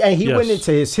 and he went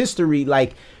into his history,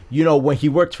 like, you know, when he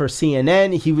worked for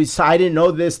CNN, I didn't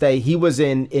know this, that he was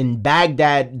in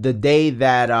Baghdad the day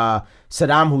that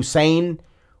Saddam Hussein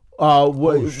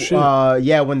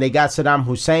when they got Saddam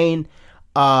Hussein,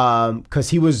 because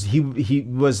he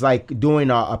was like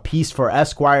doing a piece for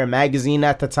Esquire magazine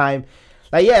at the time.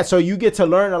 Like, yeah, so you get to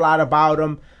learn a lot about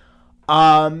him.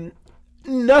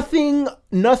 Nothing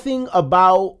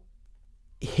about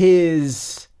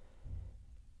his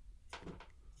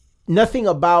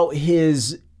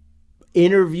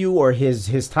interview or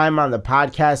his time on the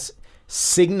podcast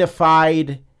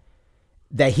signified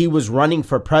that he was running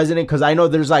for president, because I know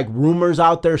there's like rumors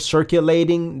out there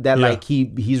circulating that like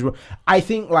he's I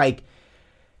think like,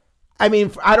 I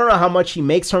mean, I don't know how much he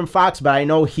makes from Fox, but I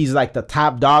know he's like the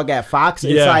top dog at Fox.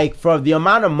 It's like, for the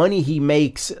amount of money he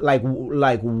makes, like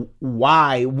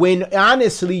why? When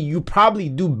honestly, you probably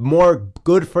do more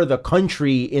good for the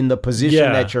country in the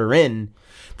position that you're in.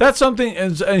 That's something,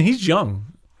 and he's young.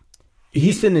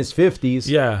 He's in his 50s.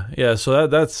 Yeah. So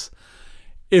that's,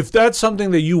 if that's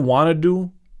something that you want to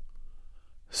do,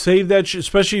 save that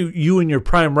especially you in your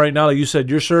prime right now. Like you said,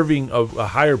 you're serving a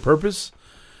higher purpose.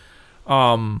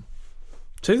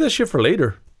 Save that shit for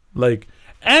later. Like,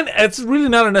 and it's really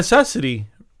not a necessity,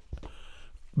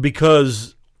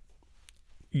 because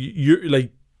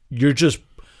you're just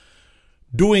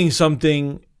doing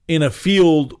something in a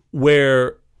field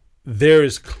where there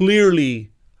is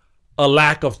clearly a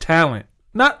lack of talent.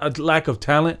 Not a lack of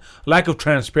talent, lack of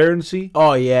transparency.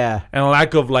 Oh, yeah. And a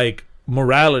lack of, like,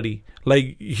 morality.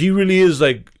 Like, he really is,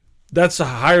 like, that's a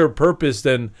higher purpose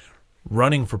than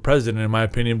running for president, in my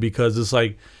opinion, because it's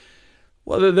like,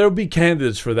 well, there'll be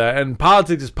candidates for that. And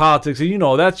politics is politics. And, you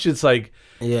know, that's just like...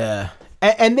 Yeah.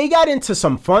 And they got into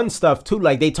some fun stuff, too.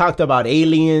 Like, they talked about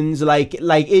aliens.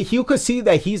 You could see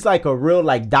that he's, like, a real,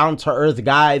 like, down-to-earth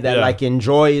guy that, like,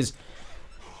 enjoys,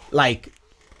 like,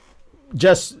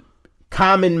 just...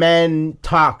 common man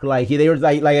talk. Like they were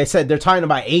like I said, they're talking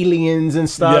about aliens and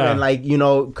stuff, and like, you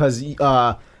know, because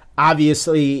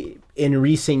obviously in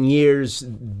recent years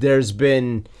there's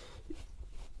been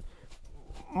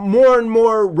more and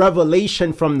more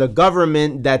revelation from the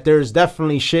government that there's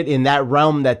definitely shit in that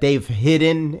realm that they've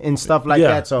hidden and stuff like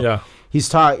that. So he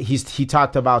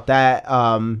talked about that.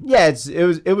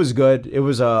 It was good. It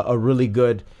was a really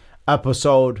good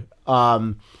episode.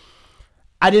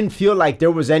 I didn't feel like there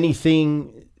was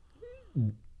anything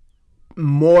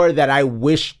more that I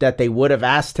wish that they would have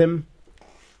asked him.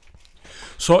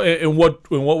 So in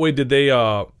what way did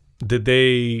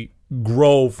they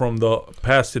grow from the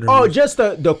past interviews? Oh, just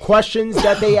the questions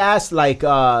that they asked, like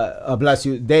bless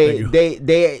you. They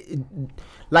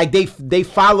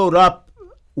followed up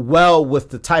well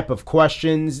with the type of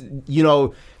questions, you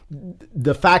know,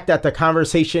 the fact that the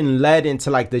conversation led into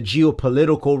like the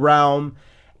geopolitical realm,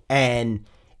 and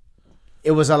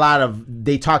it was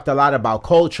they talked a lot about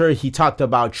culture. He talked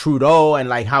about Trudeau and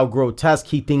like how grotesque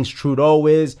he thinks Trudeau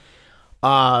is.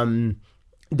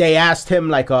 They asked him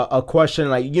like a question,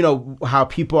 like, you know, how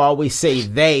people always say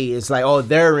they. It's like, oh,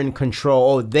 they're in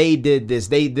control. Oh, they did this.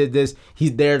 They did this.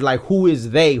 They're like, who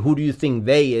is they? Who do you think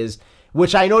they is?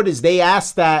 Which I noticed they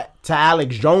asked that to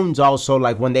Alex Jones also,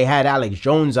 like when they had Alex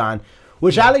Jones on.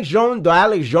 Which the Alex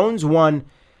Jones one,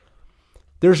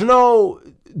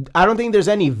 I don't think there's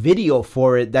any video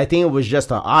for it. I think it was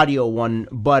just an audio one.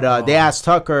 But they asked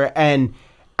Tucker, and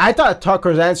I thought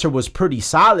Tucker's answer was pretty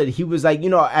solid. He was like, you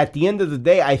know, at the end of the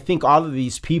day, I think all of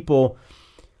these people,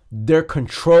 they're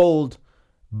controlled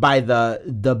by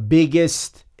the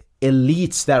biggest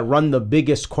elites that run the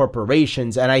biggest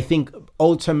corporations. And I think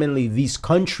ultimately these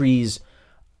countries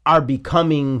are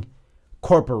becoming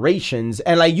corporations.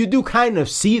 And like, you do kind of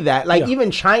see that. Like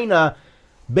even China...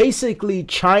 Basically,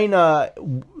 China,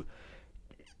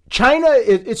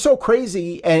 it's so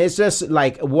crazy, and it's just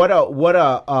like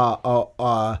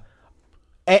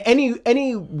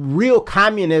any real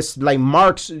communist like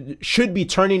Marx should be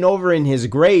turning over in his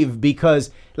grave,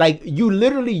 because like you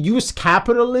literally use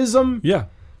capitalism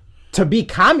to be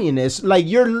communist. Like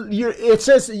they're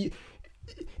the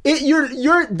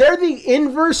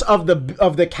inverse of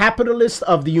the capitalists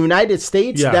of the United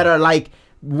States that are like,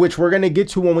 which we're going to get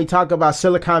to when we talk about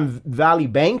Silicon Valley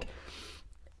Bank,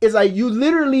 is like you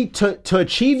literally, to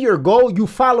achieve your goal, you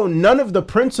follow none of the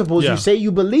principles you say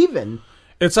you believe in.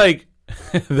 It's like,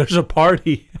 there's a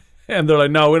party, and they're like,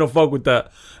 no, we don't fuck with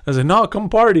that. I said, no, come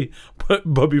party.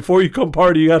 But before you come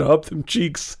party, you got to up them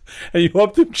cheeks. And you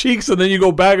up them cheeks, and then you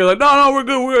go back and like, no, we're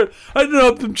good. I didn't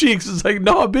up them cheeks. It's like,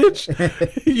 no, bitch.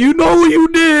 You know what you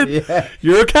did. Yeah.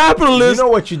 You're a capitalist. You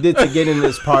know what you did to get in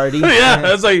this party.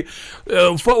 It's like,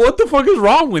 what the fuck is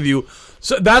wrong with you?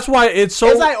 So that's why it's so.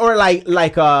 It's like, or like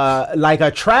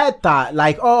a trad thought.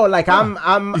 Like, oh, like I'm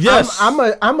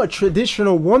a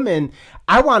traditional woman.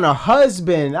 I want a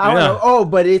husband.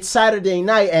 But it's Saturday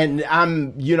night and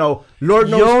I'm, you know, Lord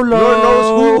knows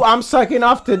who I'm sucking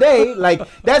off today. Like,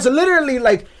 that's literally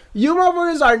like, you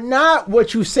motherfuckers are not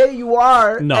what you say you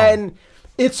are. No. And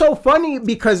it's so funny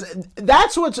because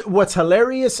that's what's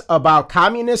hilarious about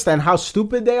communists and how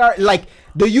stupid they are. Like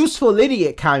the useful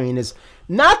idiot communists,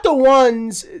 not the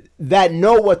ones that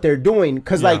know what they're doing.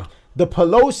 Because like the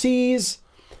Pelosi's,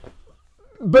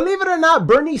 believe it or not,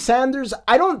 Bernie Sanders,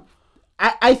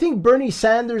 I think Bernie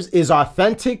Sanders is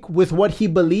authentic with what he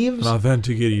believes. An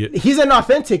authentic idiot. He's an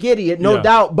authentic idiot, no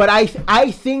doubt. But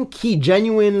I think he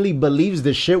genuinely believes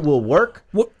the shit will work.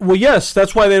 Well, yes,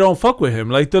 that's why they don't fuck with him.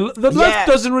 Like the left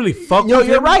doesn't really fuck with him.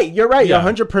 You're right. You're right.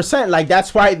 100%. Like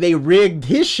that's why they rigged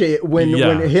his shit when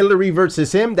Hillary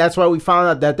versus him. That's why we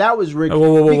found out that was rigged.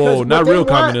 Whoa. Not real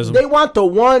communism. They want the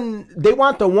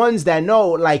ones that know,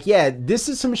 like, this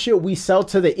is some shit we sell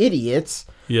to the idiots.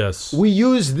 Yes. We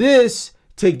use this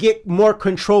to get more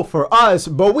control for us,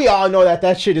 but we all know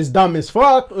that shit is dumb as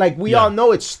fuck. Like, we all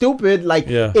know it's stupid. Like,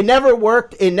 it never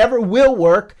worked. It never will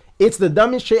work. It's the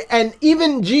dumbest shit. And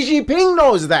even Xi Jinping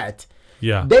knows that.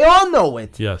 Yeah. They all know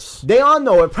it. Yes. They all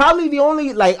know it. Probably the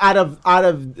only, like, out of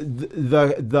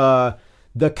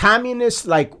the communist,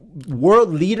 like,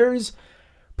 world leaders,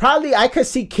 probably I could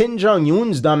see Kim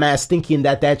Jong-un's dumbass thinking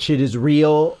that shit is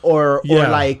real, or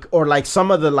like some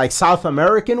of the like South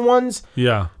American ones.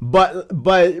 Yeah. But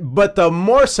the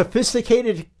more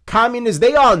sophisticated communists,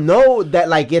 they all know that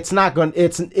like it's not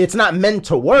meant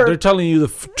to work. They're telling you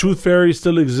the tooth fairy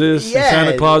still exists. Yeah,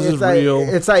 Santa Claus is real.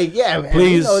 It's like, man,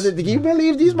 please. Do you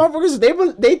believe these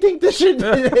motherfuckers? They think this shit.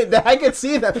 I could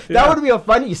see that. That would be a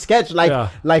funny sketch, like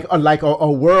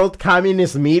a world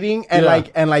communist meeting, and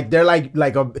they're like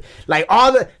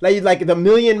all the like the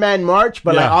Million Man March,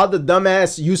 but like all the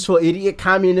dumbass useful idiot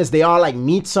communists, they all like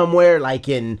meet somewhere like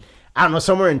in, I don't know,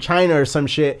 somewhere in China or some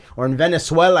shit, or in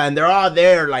Venezuela, and they're all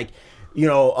there, like, you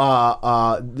know,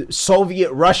 the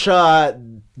Soviet Russia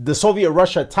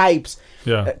types,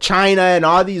 China and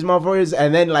all these motherfuckers,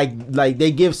 and then like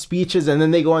they give speeches, and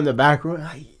then they go in the back room,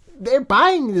 like, they're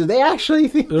buying this. They actually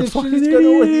think this shit is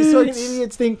gonna work. These fucking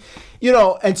idiots think, you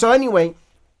know. And so anyway,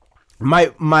 my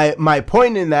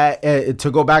point in that,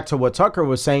 to go back to what Tucker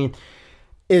was saying,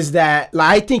 is that,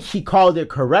 like, I think he called it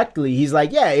correctly. He's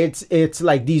like, it's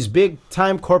like these big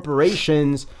time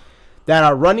corporations that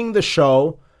are running the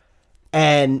show,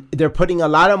 and they're putting a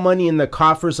lot of money in the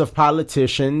coffers of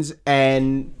politicians,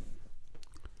 and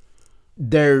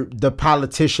the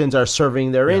politicians are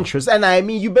serving their interests. And I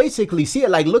mean, you basically see it.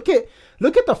 Like, look at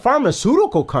the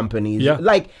pharmaceutical companies. Yeah.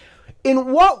 Like,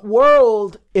 in what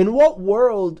world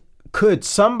could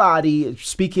somebody,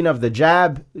 speaking of the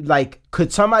jab, like,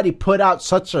 could somebody put out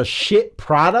such a shit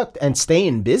product and stay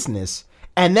in business?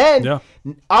 And then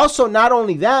also, not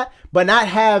only that, but not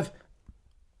have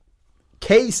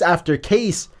case after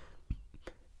case,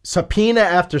 subpoena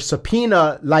after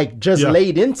subpoena, like, just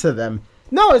laid into them.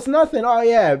 No, it's nothing. Oh,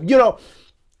 yeah. You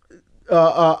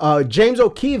know, James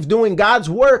O'Keefe, doing God's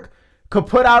work, could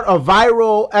put out a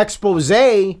viral expose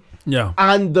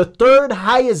on the third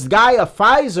highest guy of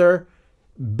Pfizer,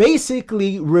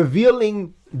 basically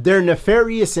revealing their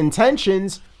nefarious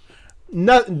intentions.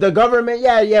 The government,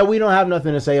 we don't have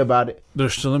nothing to say about it. They're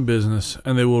still in business,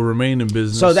 and they will remain in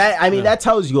business. So that, I mean, that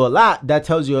tells you a lot.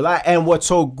 And what's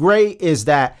so great is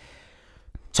that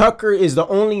Tucker is the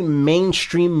only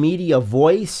mainstream media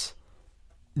voice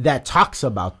that talks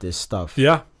about this stuff.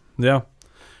 Yeah. And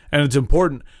it's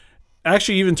important.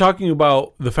 Actually, even talking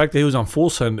about the fact that he was on Full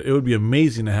Send, it would be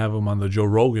amazing to have him on the Joe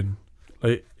Rogan.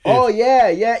 Like,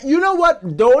 You know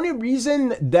what? The only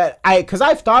reason that because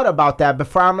I've thought about that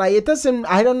before, I'm like,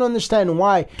 I don't understand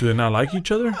why. Do they not like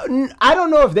each other? I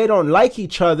don't know if they don't like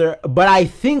each other, but I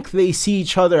think they see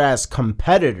each other as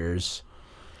competitors.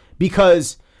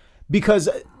 Because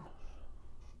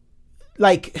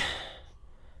like,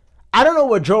 I don't know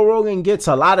what Joe Rogan gets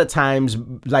a lot of times,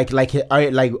 like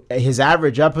his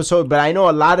average episode, but I know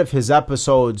a lot of his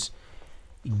episodes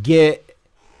get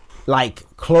like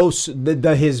close,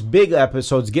 his big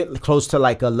episodes get close to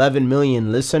like 11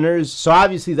 million listeners. So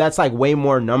obviously that's like way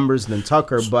more numbers than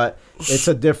Tucker, but it's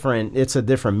a different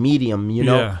medium, you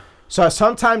know? Yeah. So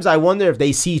sometimes I wonder if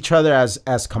they see each other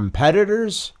as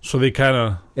competitors. So they kind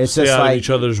of stay out of each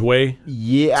other's way.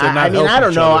 Yeah, I mean, I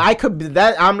don't know. I could be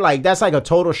that. I'm like, that's like a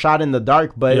total shot in the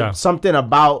dark. But something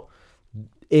about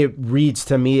it reads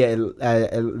to me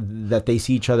that they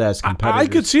see each other as competitors. I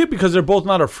could see it because they're both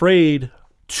not afraid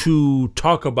to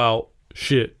talk about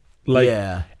shit, like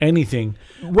anything.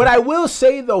 What I will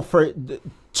say though, for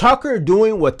Tucker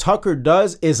doing what Tucker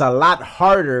does is a lot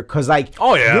harder because, like,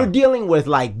 you're dealing with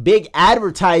like big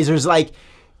advertisers, like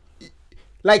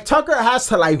Tucker has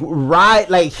to like ride,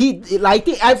 like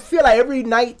I feel like every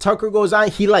night Tucker goes on,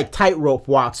 he like tightrope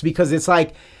walks, because it's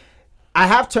like, I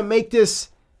have to make this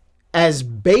as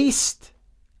based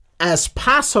as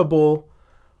possible,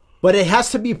 but it has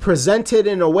to be presented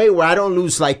in a way where I don't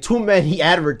lose like too many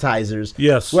advertisers.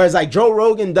 Yes. Whereas like Joe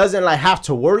Rogan doesn't like have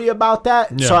to worry about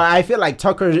that. Yeah. So I feel like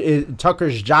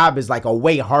Tucker's job is like a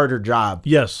way harder job.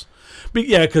 Yes. But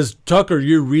yeah, because Tucker,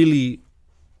 you're really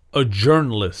a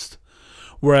journalist,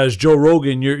 whereas Joe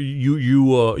Rogan,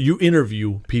 you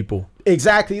interview people.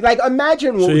 Exactly. Like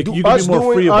imagine so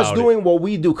us doing what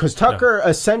we do, because Tucker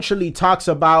essentially talks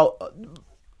about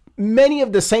many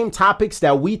of the same topics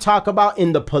that we talk about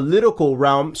in the political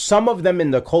realm, some of them in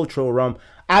the cultural realm.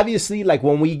 Obviously, like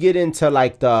when we get into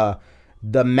like the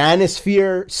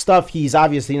manosphere stuff, he's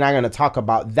obviously not going to talk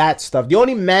about that stuff. The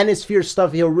only manosphere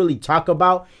stuff he'll really talk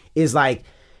about is like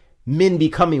men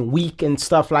becoming weak and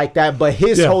stuff like that. But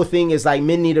his whole thing is like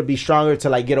men need to be stronger to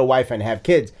like get a wife and have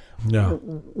kids. Yeah.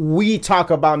 We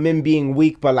talk about men being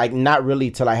weak, but like not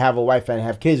really to like have a wife and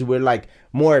have kids. We're like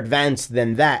more advanced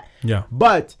than that. Yeah.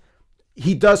 But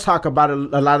he does talk about a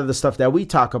lot of the stuff that we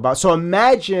talk about. So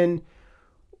imagine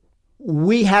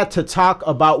we had to talk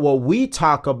about what we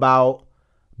talk about,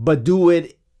 but do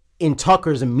it in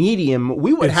Tucker's medium.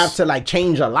 We would have to like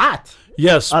change a lot.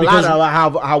 Yes, a lot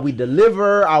of how we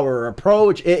deliver, our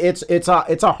approach. It's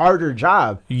a harder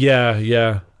job.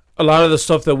 Yeah. A lot of the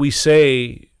stuff that we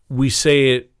say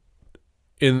it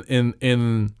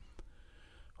in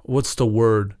what's the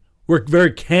word? We're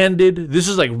very candid. This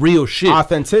is like real shit.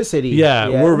 Authenticity. Yeah.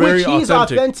 We're very authentic. He's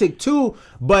authentic too,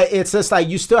 but it's just like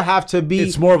you still have to be.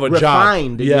 It's more of a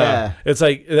refined. Job. Yeah. It's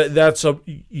like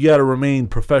you got to remain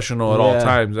professional at all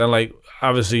times, and like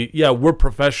obviously, we're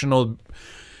professional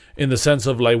in the sense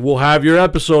of like we'll have your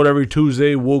episode every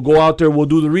Tuesday. We'll go out there. We'll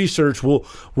do the research.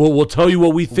 We'll tell you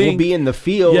what we think. We'll be in the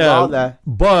field. All that.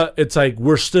 But it's like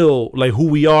we're still like who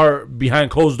we are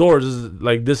behind closed doors. Is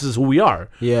like this is who we are.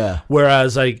 Yeah.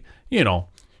 Whereas like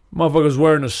motherfuckers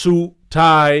wearing a suit,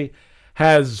 tie,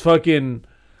 has fucking,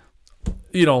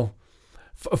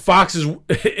 Fox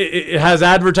it has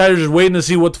advertisers waiting to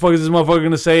see what the fuck is this motherfucker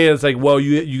going to say. And it's like, well,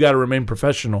 you got to remain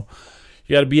professional.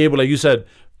 You got to be able, like you said,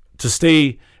 to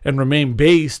stay and remain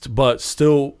based, but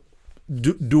still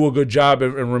do a good job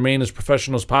and remain as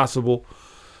professional as possible.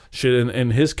 Shit,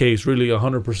 in his case, really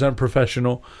 100%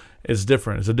 professional. It's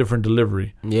different. It's a different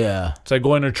delivery. Yeah. It's like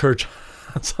going to church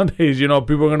on Sundays,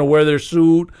 people are going to wear their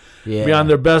suit, be on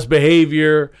their best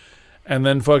behavior, and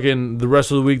then fucking the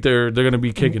rest of the week they're going to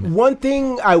be kicking. One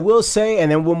thing I will say, and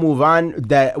then we'll move on,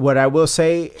 what I will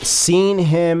say, seeing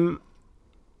him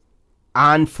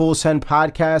on Full Send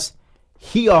Podcast,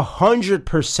 he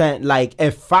 100%, like,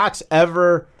 if Fox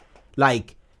ever,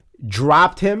 like,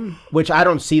 dropped him, which I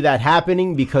don't see that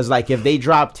happening, because, like, if they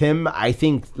dropped him, I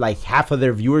think, like, half of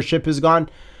their viewership is gone.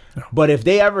 Yeah. But if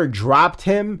they ever dropped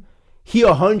him, he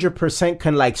 100%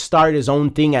 can like start his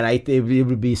own thing, and it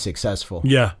would be successful.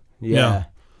 Yeah,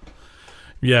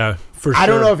 for sure. I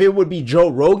don't know if it would be Joe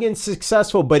Rogan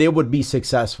successful, but it would be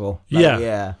successful.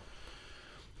 Yeah.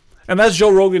 And that's Joe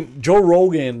Rogan. Joe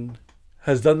Rogan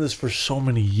has done this for so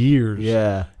many years.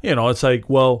 Yeah. It's like,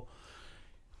 well,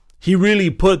 he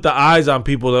really put the eyes on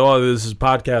people that, oh, this is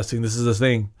podcasting, this is the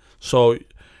thing. So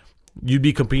you'd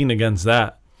be competing against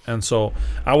that. And so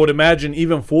I would imagine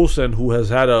even Full Send, who has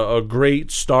had a great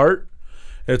start,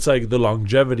 it's like the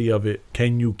longevity of it.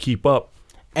 Can you keep up?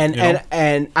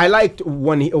 And I liked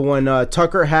when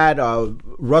Tucker had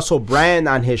Russell Brand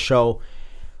on his show,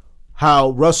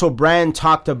 how Russell Brand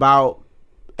talked about,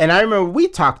 and I remember we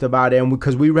talked about it, and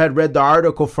because we read the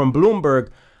article from Bloomberg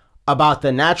about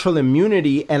the natural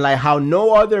immunity, and like how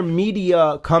no other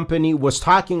media company was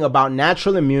talking about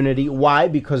natural immunity. Why?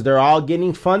 Because they're all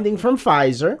getting funding from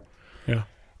Pfizer. Yeah.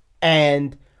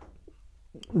 And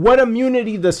what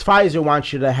immunity does Pfizer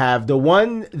want you to have? The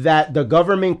one that the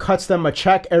government cuts them a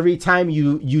check every time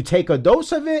you take a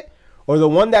dose of it, or the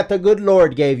one that the good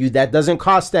Lord gave you that doesn't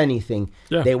cost anything?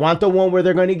 Yeah. They want the one where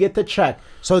they're going to get the check.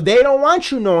 So they don't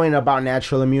want you knowing about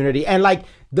natural immunity. And like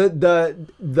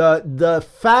the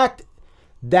fact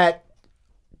that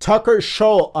Tucker's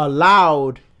show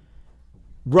allowed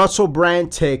Russell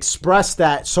Brand to express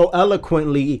that so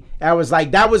eloquently, that was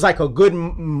like a good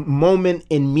moment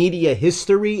in media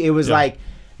history. It was like,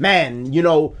 man,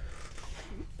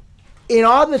 in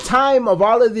all the time of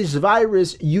all of this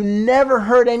virus, you never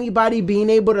heard anybody being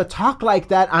able to talk like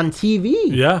that on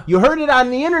TV. Yeah. You heard it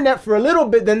on the internet for a little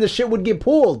bit, then the shit would get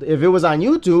pulled. If it was on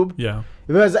YouTube. Yeah.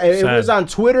 If it was on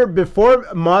Twitter before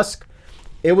Musk,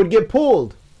 it would get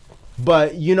pulled.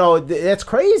 But, that's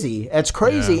crazy. That's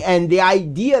crazy. Yeah. And the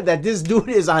idea that this dude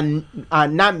is on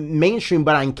not mainstream,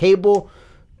 but on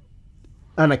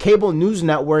a cable news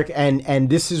network, and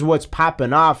this is what's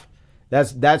popping off,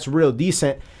 that's real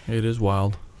decent. It is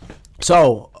wild.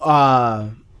 So,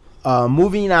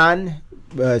 moving on.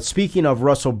 Speaking of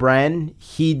Russell Brand,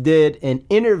 he did an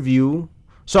interview.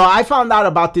 So I found out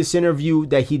about this interview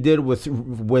that he did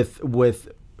with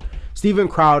Steven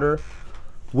Crowder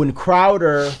when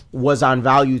Crowder was on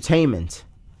Valuetainment.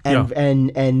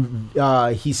 And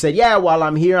he said, yeah, while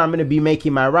I'm here, I'm going to be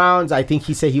making my rounds. I think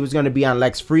he said he was going to be on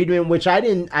Lex Friedman, which I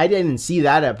didn't see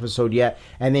that episode yet.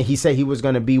 And then he said he was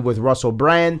going to be with Russell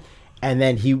Brand. And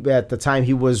then at the time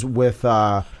he was with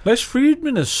Lex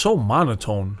Friedman is so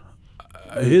monotone.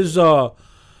 His I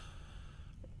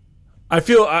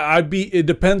feel it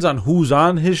depends on who's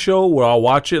on his show where I'll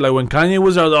watch it. Like when Kanye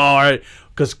was there, I was like, all right,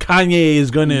 because Kanye is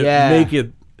gonna make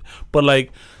it. But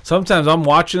like sometimes I'm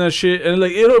watching that shit and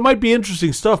like it might be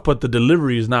interesting stuff, but the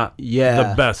delivery is not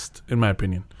the best in my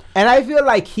opinion. And I feel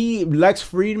like Lex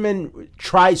Friedman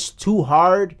tries too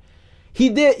hard.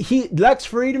 Lex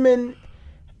Friedman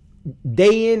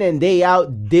day in and day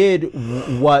out did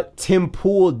what Tim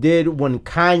Pool did when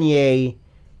Kanye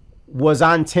was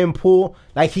on Tim Pool.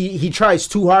 Like he tries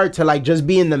too hard to like just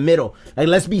be in the middle. Like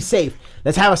let's be safe.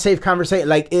 Let's have a safe conversation.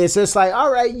 Like it's just like, all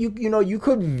right, you know you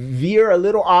could veer a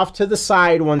little off to the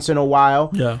side once in a while.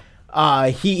 Yeah.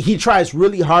 He tries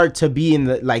really hard to be in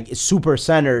the like super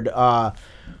centered,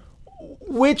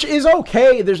 which is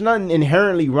okay. There's nothing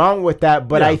inherently wrong with that,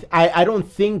 but I don't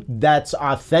think that's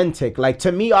authentic. Like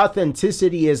to me,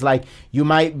 authenticity is like you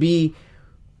might be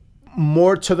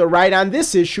more to the right on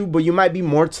this issue, but you might be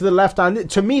more to the left on it.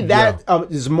 To me, that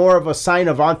is more of a sign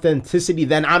of authenticity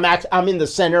than I'm in the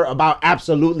center about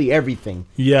absolutely everything.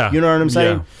 Yeah, you know what I'm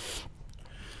saying?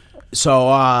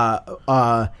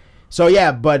 Yeah. So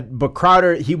yeah, but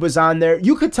Crowder, he was on there.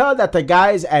 You could tell that the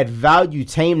guys at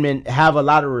Valuetainment have a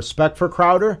lot of respect for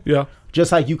Crowder. Yeah.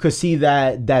 Just like you could see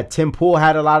that Tim Pool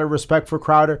had a lot of respect for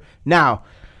Crowder. Now,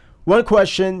 one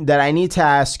question that I need to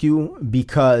ask you,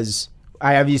 because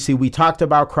we talked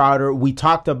about Crowder. We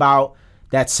talked about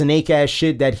that snake ass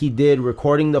shit that he did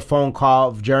recording the phone call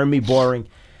of Jeremy Boring.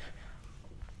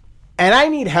 And I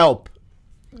need help,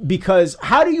 because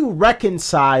how do you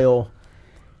reconcile?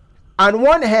 On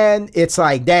one hand, it's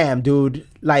like, damn, dude,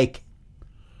 like,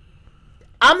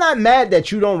 I'm not mad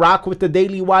that you don't rock with the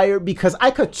Daily Wire, because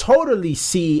I could totally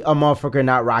see a motherfucker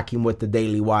not rocking with the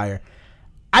Daily Wire.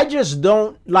 I just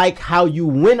don't like how you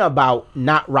went about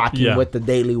not rocking with the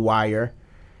Daily Wire.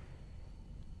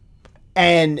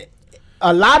 And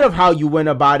a lot of how you went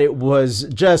about it was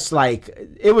just like,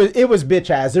 it was bitch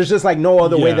ass. There's just like no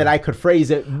other way that I could phrase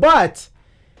it. But...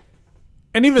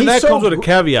 And even that comes with a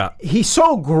caveat. He's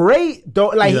so great, though,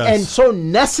 like, and so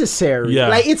necessary. Yeah.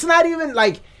 Like, it's not even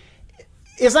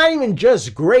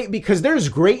just great, because there's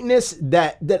greatness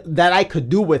that I could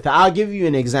do with it. I'll give you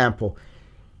an example.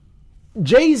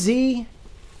 Jay-Z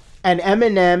and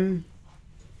Eminem,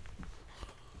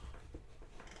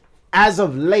 as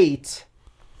of late,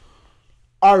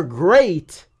 are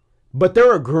great, but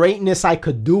they're a greatness I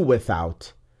could do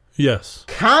without. Yes.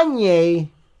 Kanye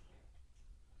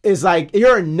is like,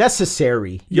 you're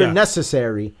necessary. You're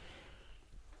necessary.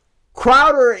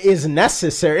 Crowder is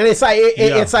necessary. And it's like,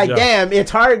 it's like, damn,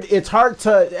 it's hard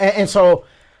to, and so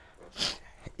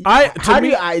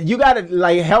you gotta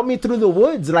like help me through the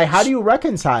woods. Like, how do you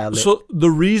reconcile it? So the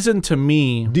reason to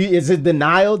me, is it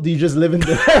denial? Do you just live in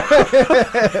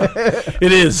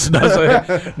It is.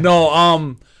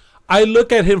 No, I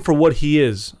look at him for what he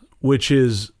is, which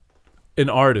is an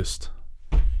artist.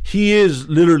 He is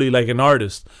literally like an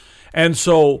artist. And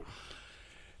so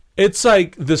it's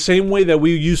like the same way that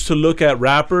we used to look at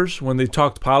rappers when they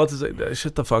talked politics, like,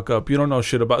 shut the fuck up. You don't know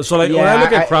shit about it. So like when I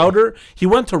look at Crowder, he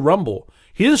went to Rumble.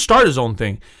 He didn't start his own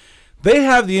thing. They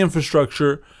have the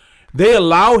infrastructure. They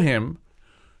allow him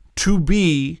to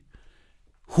be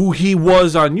who he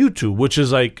was on YouTube, which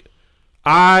is like,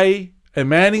 I am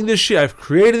manning this shit. I've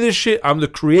created this shit. I'm the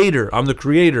creator.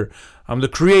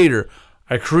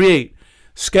 I create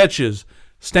sketches,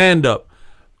 stand up,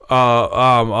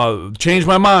 change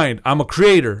my mind. I'm a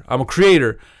creator.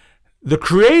 The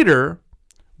creator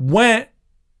went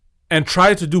and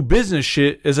tried to do business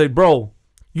shit. Is like, bro,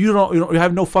 you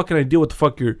have no fucking idea what the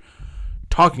fuck you're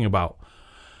talking about,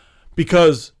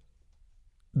 because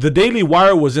the Daily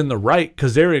Wire was in the right,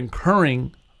 because they're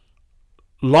incurring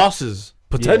losses,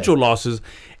 potential losses,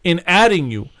 in adding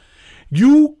you.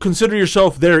 You consider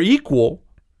yourself their equal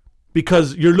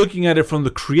because you're looking at it from the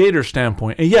creator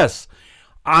standpoint. And yes,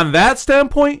 on that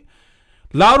standpoint,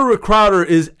 Louder with Crowder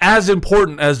is as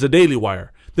important as the Daily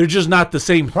Wire. They're just not the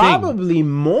same thing. Probably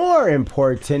more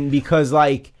important, because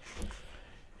like,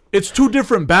 it's two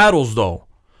different battles though.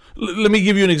 Let me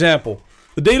give you an example.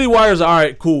 The Daily Wire is all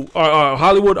right, cool.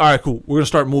 Hollywood, all right, cool. We're gonna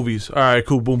start movies. All right,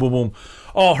 cool. Boom, boom, boom.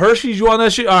 Oh, Hershey's, you want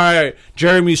that shit? All right,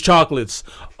 Jeremy's chocolates.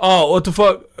 Oh, what the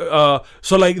fuck?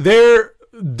 So like the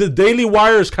Daily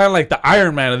Wire is kind of like the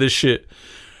Iron Man of this shit.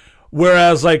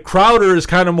 Whereas like Crowder is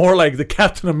kind of more like the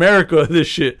Captain America of this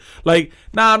shit. Like,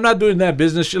 nah, I'm not doing that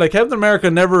business shit. Like Captain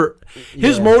America never,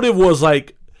 his motive was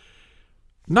like,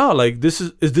 no, like this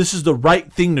is the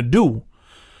right thing to do.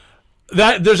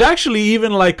 That there's actually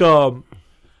even like a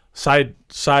side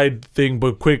thing,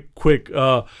 but quick.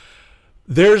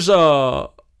 There's a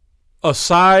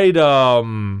side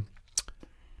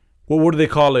what do they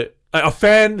call it? A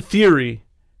fan theory.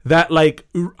 That, like,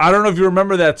 I don't know if you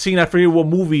remember that scene, I forget what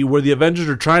movie, where the Avengers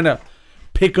are trying to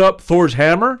pick up Thor's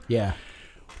hammer. Yeah.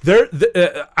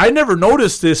 I never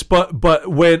noticed this, but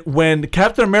when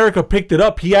Captain America picked it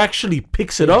up, he actually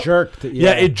picks it up. Jerked.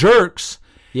 Yeah, it jerks.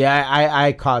 Yeah,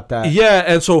 I caught that. Yeah,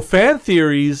 and so fan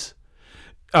theories,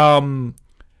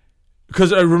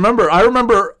 because I remember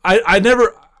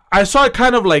I saw it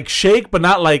kind of like shake, but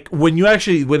not like when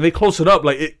they close it up,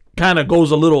 like it kind of goes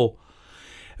a little.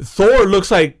 Thor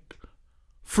looks like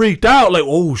freaked out, like,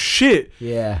 oh shit.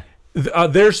 Yeah.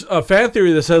 There's a fan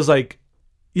theory that says like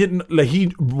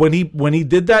when he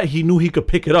did that, he knew he could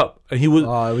pick it up, and he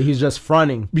was just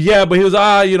fronting. Yeah, but he was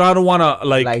I don't want to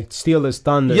like steal his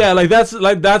thunder. Yeah, that's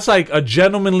like a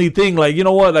gentlemanly thing. Like, you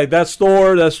know what? Like that's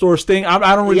Thor's thing.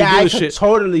 I don't really do this shit. I could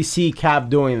totally see Cap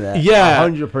doing that. Yeah,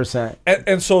 100%.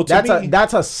 And so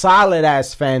that's a solid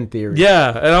ass fan theory.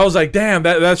 Yeah, and I was like, damn,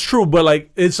 that's true. But like,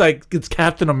 it's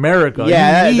Captain America.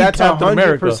 Yeah, that's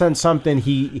 100% something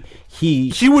he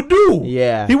would do.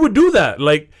 Yeah, he would do that.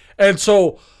 Like. And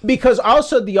so, because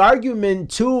also the argument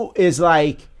too is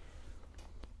like,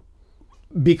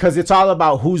 because it's all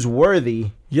about who's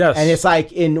worthy. Yes. And it's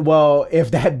like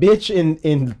if that bitch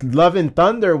in Love and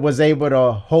Thunder was able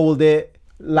to hold it,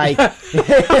 like, bitch.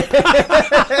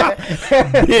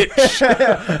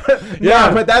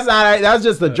 Yeah, but that was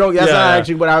just a joke. That's not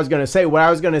actually what I was gonna say. What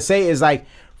I was gonna say is like,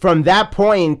 from that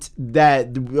point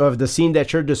of the scene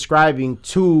that you're describing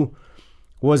to.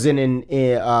 Was it in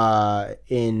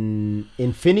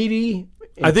Infinity?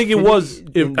 I think it was.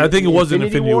 I think it was in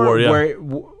Infinity War. Yeah.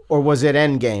 Or was it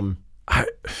Endgame?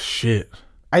 Shit.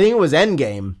 I think it was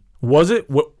Endgame. Was it?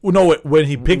 No, when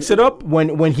he picks it up.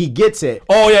 When he gets it.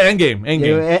 Oh yeah, Endgame.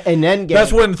 Yeah, in Endgame.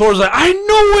 That's when Thor's like, I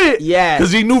knew it. Yeah.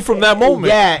 Because he knew from that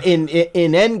moment. Yeah. In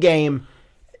Endgame.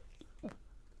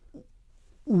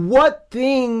 What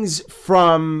things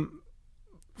from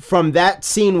that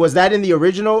scene, was that in the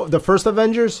original, the first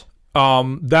Avengers?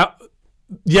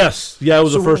 Yes, yeah, it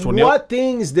was the first one. What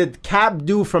things did Cap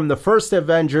do from the first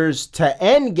Avengers to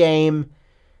Endgame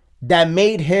that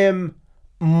made him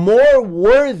more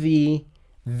worthy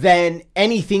than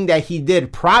anything that he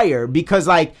did prior? Because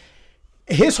like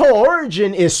his whole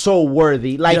origin is so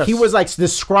worthy. Like he was like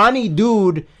this scrawny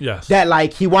dude that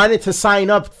like he wanted to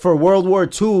sign up for World War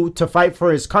II to fight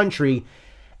for his country.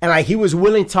 And like he was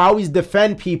willing to always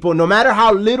defend people, no matter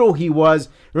how little he was.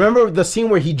 Remember the scene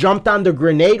where he jumped on the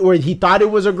grenade, where he thought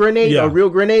it was a grenade, a real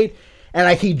grenade, and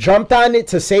like he jumped on it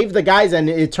to save the guys, and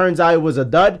it turns out it was a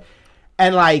dud.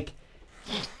 And like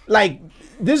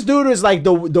this dude is like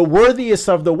the worthiest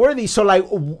of the worthy. So like,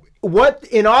 what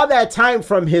in all that time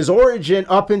from his origin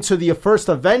up into the first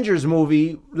Avengers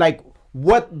movie, like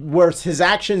what were his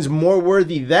actions more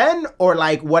worthy then, or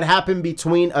like what happened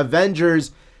between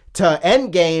Avengers to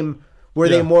Endgame, were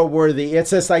they more worthy?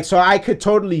 It's just like, so I could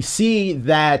totally see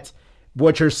that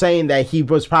what you're saying, that he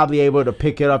was probably able to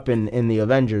pick it up in the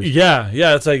Avengers. Yeah,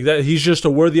 it's like that. He's just a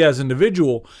worthy as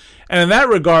individual. And in that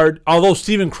regard, although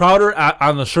Steven Crowder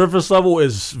on the surface level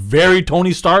is very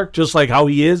Tony Stark, just like how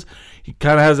he is, he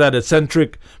kind of has that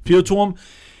eccentric feel to him.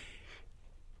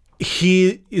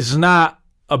 He is not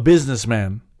a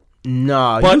businessman.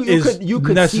 No, but you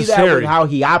could see that with how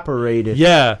he operated.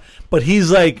 Yeah, but he's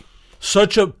like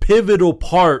such a pivotal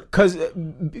part.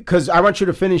 Because I want you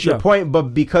to finish your point,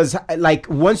 but because like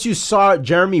once you saw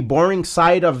Jeremy Boring's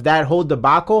side of that whole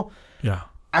debacle,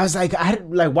 I was like,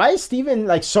 why is Steven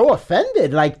like so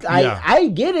offended? Like I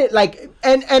get it, like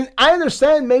and I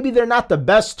understand maybe they're not the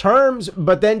best terms,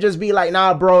 but then just be like,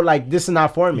 nah, bro, like this is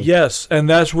not for me. Yes, and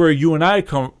that's where you and I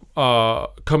come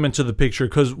into the picture,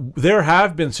 because there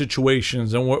have been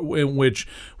situations in which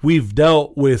we've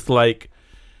dealt with like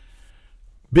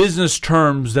business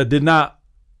terms that did not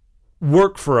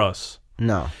work for us.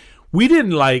 No, we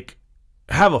didn't like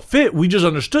have a fit. We just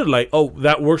understood like, oh,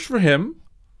 that works for him,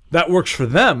 that works for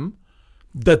them.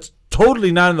 That's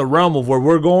totally not in the realm of where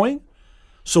we're going,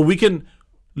 so we can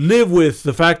live with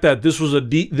the fact that this was a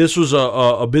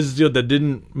business deal that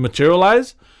didn't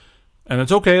materialize, and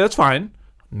it's okay. That's fine.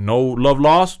 No love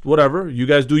lost, whatever. You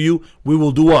guys do you. We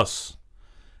will do us.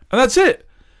 And that's it.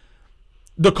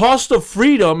 The cost of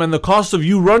freedom and the cost of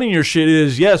you running your shit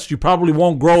is, yes, you probably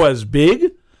won't grow as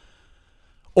big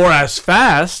or as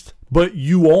fast, but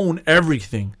you own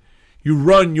everything. You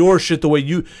run your shit the way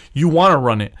you want to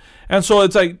run it. And so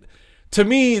it's like, to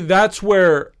me, that's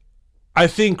where I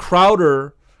think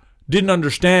Crowder didn't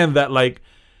understand that, like,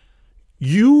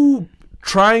 you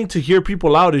trying to hear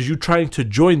people out is you trying to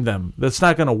join them. That's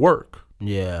not going to work.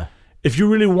 Yeah. If you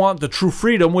really want the true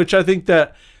freedom, which I think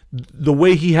that the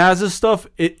way he has his stuff,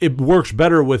 it works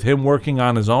better with him working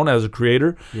on his own as a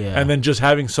creator, and then just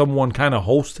having someone kind of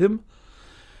host him.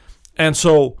 And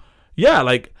so, yeah,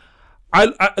 like,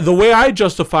 I the way I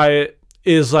justify it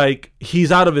is like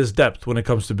he's out of his depth when it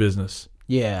comes to business.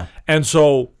 Yeah. And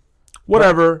so,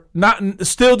 whatever,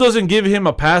 still doesn't give him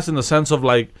a pass in the sense of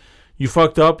like, you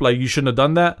fucked up, like you shouldn't have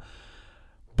done that.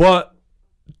 But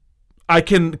I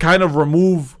can kind of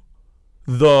remove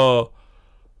the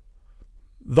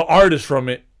artist from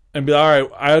it and be like, all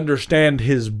right, I understand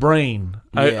his brain.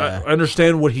 I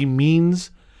understand what he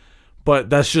means, but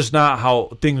that's just not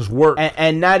how things work.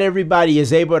 And not everybody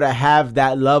is able to have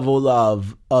that level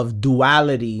of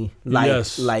duality,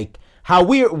 like how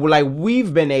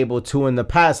we've been able to in the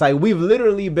past. Like, we've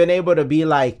literally been able to be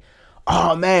like,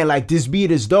 oh man, like, this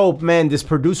beat is dope, man, this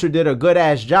producer did a good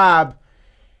ass job,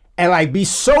 and like be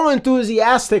so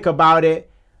enthusiastic about it.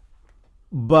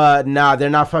 But nah, they're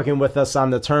not fucking with us on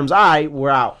the terms. All right, we're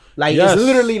out. Like, it's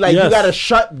literally like you gotta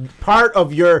shut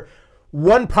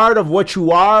one part of what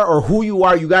you are or who you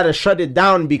are. You gotta shut it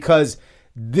down because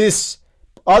this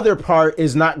other part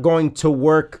is not going to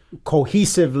work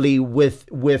cohesively with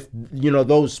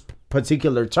those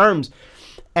particular terms.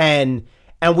 And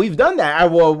we've done that.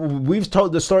 We've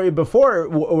told the story before.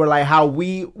 Or like how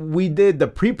we did the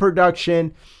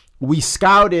pre-production. We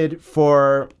scouted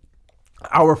for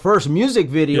our first music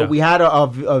video. We had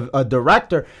a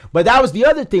director, but that was the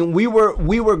other thing. We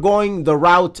were going the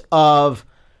route of,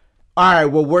 all right,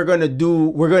 well, we're gonna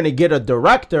get a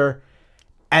director,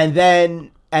 and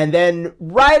then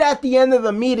right at the end of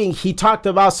the meeting, he talked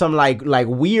about some like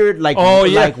weird like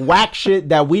whack shit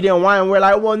that we didn't want, and we're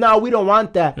like, well, no, we don't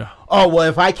want that. Yeah. Oh, well,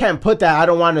 if I can't put that, I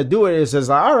don't want to do it. It's just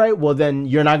like, all right, well, then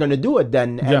you're not going to do it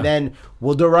then. And then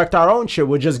we'll direct our own shit.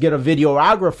 We'll just get a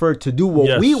videographer to do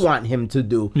what we want him to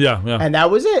do. Yeah. And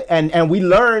that was it. And we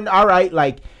learned, all right,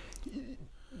 like,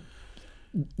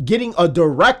 getting a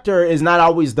director is not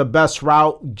always the best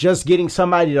route. Just getting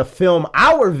somebody to film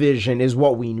our vision is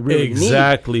what we really need.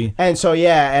 Exactly. And so,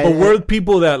 yeah. But we're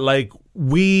people that, like,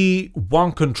 we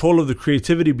want control of the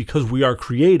creativity because we are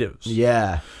creatives.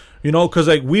 Yeah. You know, because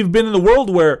like we've been in the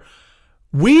world where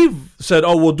we've said,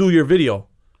 "Oh, we'll do your video,"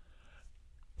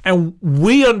 and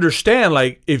we understand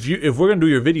like if we're gonna do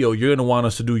your video, you're gonna want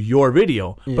us to do your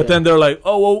video. Yeah. But then they're like,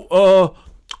 "Oh,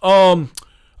 well,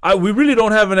 we really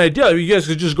don't have an idea. You guys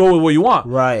could just go with what you want,"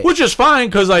 right? Which is fine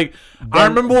because like I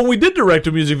remember when we did direct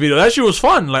a music video, that shit was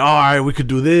fun. Like, all right, we could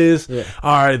do this. Yeah.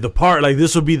 All right, the part like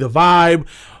this would be the vibe.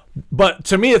 But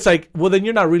to me, it's like, well, then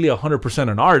you're not really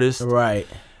 100% an artist, right?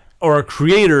 Or a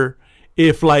creator,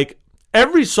 if like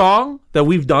every song that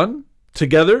we've done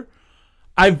together,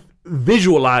 I've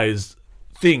visualized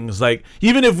things. Like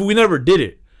even if we never did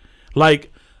it, like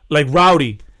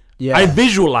Rowdy, I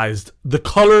visualized the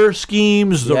color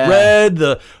schemes, the red,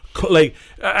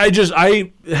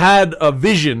 I had a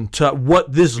vision to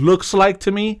what this looks like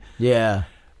to me. Yeah.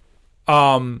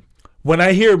 When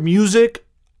I hear music,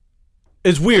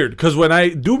 it's weird because when I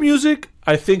do music,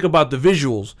 I think about the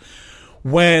visuals.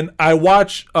 When I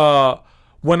watch,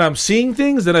 when I'm seeing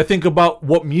things, then I think about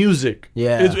what music.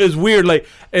 Yeah, it's weird. Like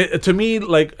to me,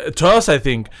 like to us, I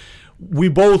think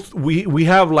we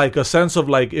have like a sense of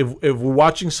like if we're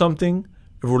watching something,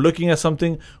 if we're looking at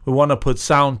something, we want to put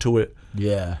sound to it.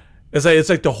 Yeah, it's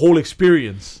like the whole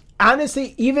experience.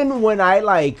 Honestly, even when I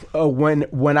like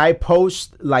when I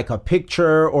post like a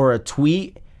picture or a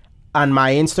tweet on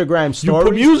my Instagram story, you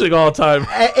put music all the time,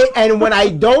 and when I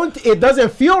don't, it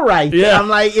doesn't feel right. Yeah, I'm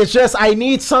like, it's just I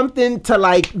need something to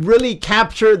like really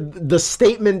capture the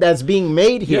statement that's being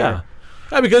made here.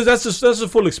 Yeah, because that's a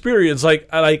full experience. Like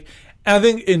I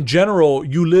think in general,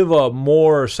 you live a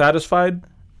more satisfied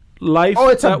life. Oh,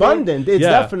 it's abundant. Way. It's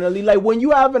definitely like when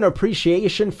you have an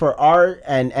appreciation for art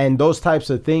and those types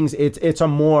of things. It's a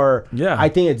more. Yeah, I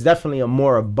think it's definitely a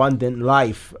more abundant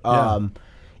life.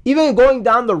 Even going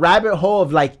down the rabbit hole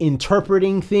of like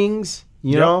interpreting things,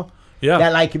 you know,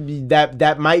 that like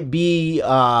that might be,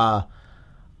 kind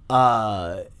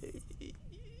of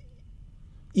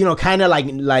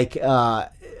like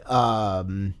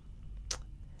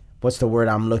what's the word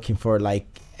I'm looking for? Like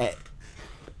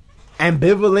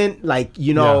ambivalent, like,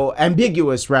 you know,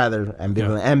 ambiguous rather,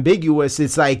 ambivalent, ambiguous.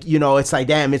 It's like, you know, it's like,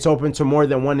 damn, it's open to more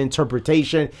than one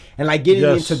interpretation, and like getting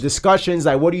into discussions,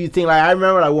 like, what do you think? Like, I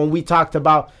remember like when we talked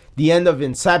about the end of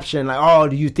Inception, like, oh,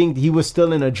 do you think he was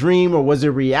still in a dream or was it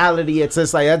reality? It's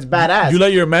just like, that's badass. You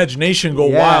let your imagination go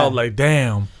wild, like,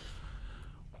 damn.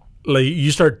 Like, you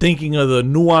start thinking of the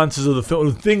nuances of the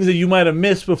film, things that you might have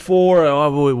missed before.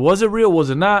 Oh, was it real?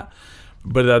 Was it not?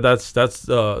 But that's what's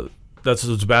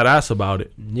badass about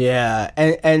it. Yeah,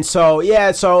 and so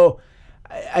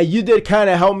you did kind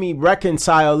of help me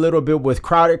reconcile a little bit with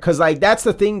Crowder, because like that's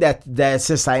the thing that's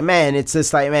just like, man, it's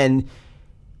just like, man,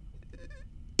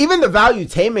 even the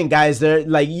valuetainment guys, they're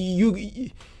like,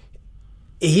 he's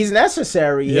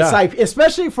necessary. Yeah. It's like,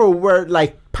 especially for where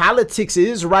like politics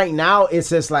is right now, it's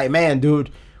just like, man, dude,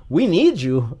 we need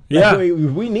you. Yeah,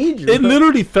 we need you. It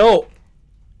literally felt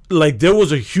like there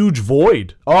was a huge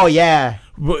void. Oh yeah,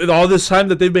 all this time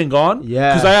that they've been gone.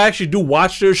 Yeah, because I actually do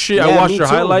watch their shit. I watch their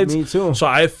highlights. Me too. So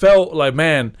I felt like,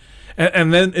 man,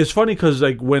 and then it's funny because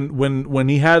like when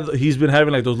he's been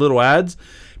having like those little ads,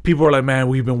 people are like, man,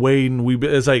 we've been waiting.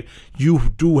 It's like,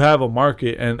 you do have a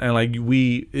market, and like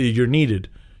you're needed.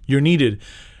 You're needed.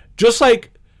 Just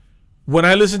like when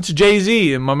I listen to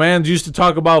Jay-Z and my man used to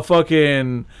talk about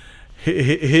fucking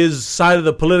his side of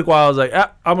the political, I was like,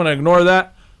 I'm gonna ignore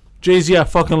that. Jay-Z, I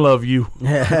fucking love you.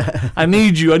 I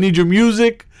need you. I need your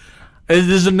music.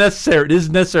 This is necessary. This is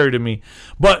necessary to me.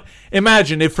 But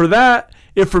imagine if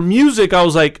for music, I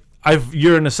was like,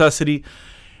 you're a necessity.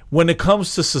 When it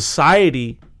comes to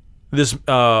society, this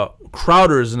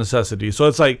Crowder is a necessity. So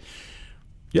it's like,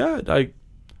 yeah,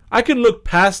 I can look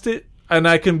past it and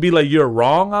I can be like, you're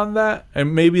wrong on that,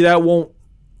 and maybe that won't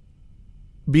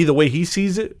be the way he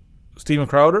sees it, Steven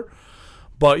Crowder.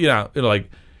 But like,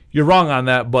 you're wrong on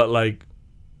that, but like,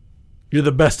 you're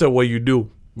the best at what you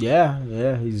do.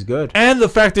 Yeah, he's good. And the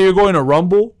fact that you're going to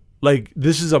Rumble, like,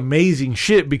 this is amazing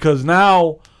shit, because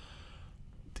now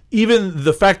even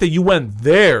the fact that you went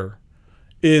there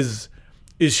is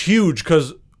huge,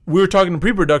 because we were talking in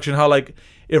pre-production how, like,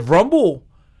 if Rumble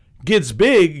gets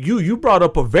big, you brought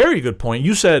up a very good point.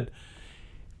 You said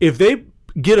if they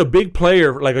get a big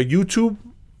player like a YouTube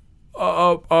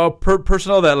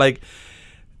personnel that like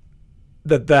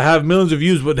that have millions of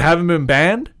views but haven't been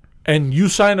banned, and you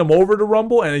sign them over to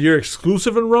Rumble and you're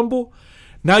exclusive in Rumble,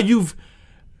 now you've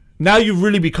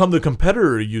really become the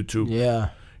competitor to YouTube. Yeah.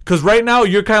 Because right now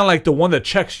you're kind of like the one that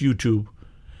checks YouTube.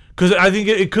 Because I think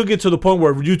it could get to the point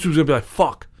where YouTube's gonna be like,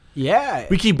 fuck. Yeah.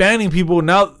 We keep banning people.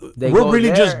 Now we're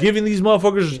really just giving these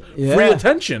motherfuckers free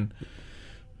attention.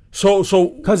 So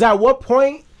because at what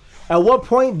point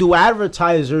do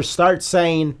advertisers start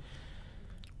saying,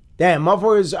 damn,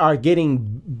 motherfuckers are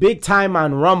getting big time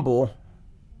on Rumble,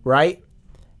 right?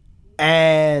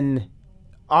 And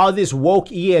all this woke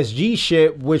ESG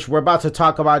shit, which we're about to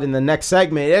talk about in the next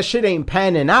segment, that shit ain't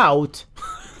panning out.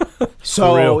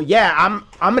 So yeah, I'm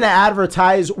gonna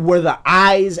advertise where the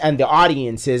eyes and the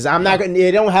audience is. I'm not gonna.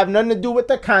 It don't have nothing to do with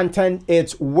the content.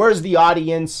 It's where's the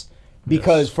audience,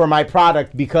 because for my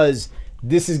product, because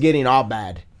this is getting all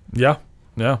bad. Yeah.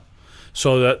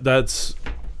 So that's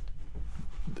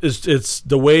it's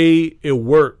the way it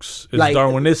works. It's like,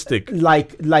 Darwinistic.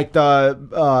 Like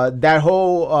the that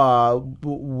whole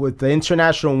with the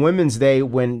International Women's Day,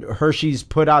 when Hershey's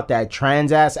put out that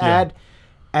trans ass ad.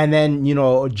 And then,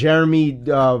 Jeremy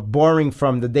Boring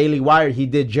from the Daily Wire, he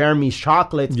did Jeremy's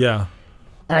Chocolate. Yeah.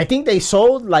 And I think they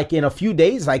sold, like, in a few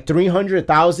days, like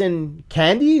 300,000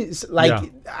 candies.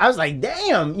 Like, I was like,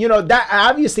 damn. That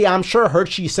obviously, I'm sure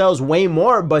Hershey sells way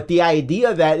more. But the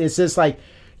idea that it's just like,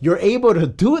 you're able to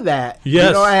do that.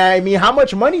 Yes. I mean, how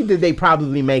much money did they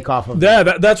probably make off of that?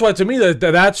 Yeah, that's why, to me,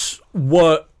 that's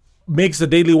what makes the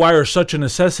Daily Wire such a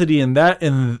necessity in that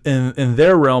in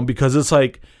their realm. Because it's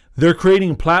like, they're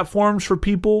creating platforms for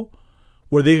people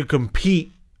where they can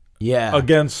compete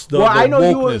against the I know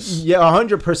wokeness.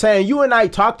 100%. You and I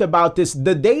talked about this.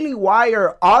 The Daily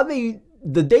Wire,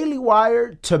 the Daily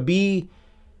Wire to be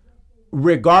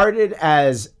regarded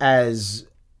as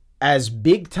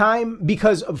big time?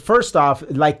 Because first off,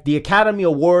 like the Academy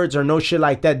Awards or no shit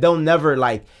like that, they'll never,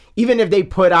 like, even if they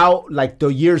put out like the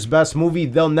year's best movie,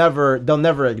 they'll never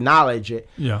acknowledge it.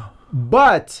 Yeah.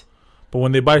 But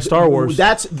when they buy Star Wars,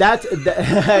 that's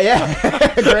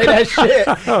yeah, great ass shit.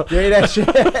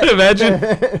 Imagine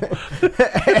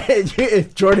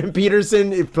Jordan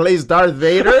Peterson plays Darth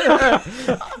Vader.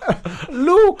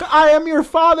 Luke, I am your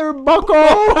father, Bucko.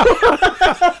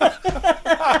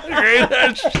 Great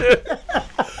ass shit.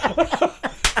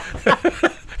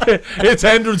 It's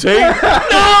Andrew Tate. No!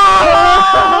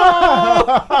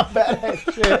 Bad ass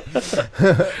shit.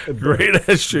 Great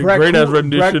ass shit. Great ass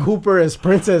rendition. Brett Cooper is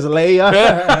Princess Leia.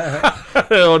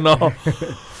 Hell no.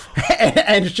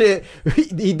 and shit,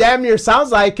 he damn near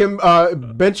sounds like him.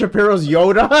 Ben Shapiro's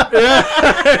Yoda.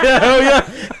 Hell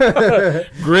yeah.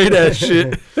 Great ass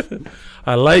shit.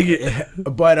 I like it.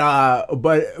 But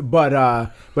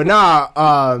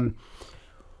nah.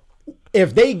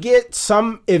 If they get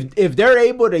if they're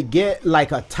able to get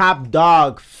like a top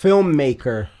dog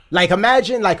filmmaker, like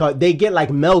imagine like they get like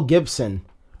Mel Gibson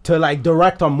to like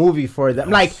direct a movie for them.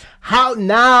 Like how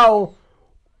now?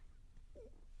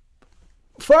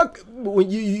 Fuck when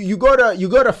you go to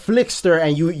Flickster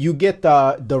and you get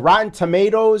the Rotten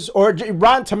Tomatoes or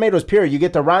Rotten Tomatoes period. You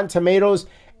get the Rotten Tomatoes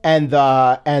and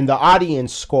the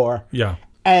audience score. Yeah.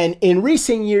 And in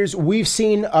recent years, we've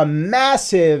seen a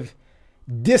massive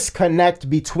disconnect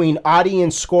between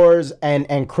audience scores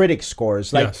and critic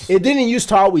scores. Like it didn't used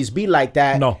to always be like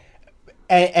that. No.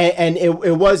 And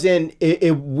it wasn't.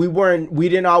 We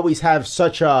didn't always have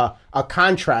such a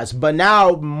contrast. But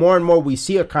now more and more we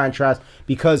see a contrast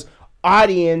because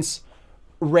audience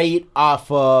rate off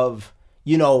of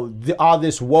all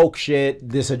this woke shit,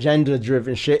 this agenda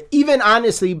driven shit. Even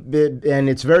honestly, and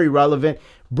it's very relevant.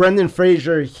 Brendan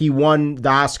Fraser, he won the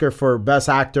Oscar for Best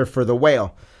Actor for The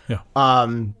Whale. Yeah.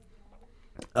 I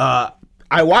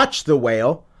watched The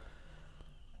Whale,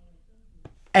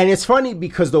 and it's funny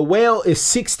because The Whale is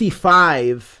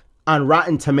 65 on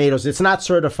Rotten Tomatoes. It's not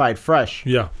certified fresh.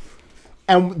 Yeah.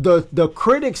 And the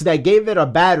critics that gave it a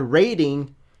bad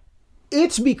rating,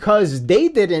 it's because they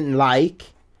didn't like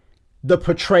the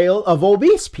portrayal of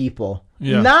obese people.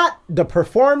 Yeah. Not the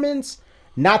performance,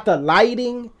 not the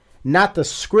lighting, not the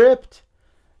script,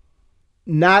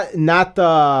 not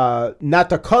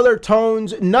the color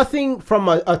tones, nothing from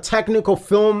a technical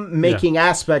filmmaking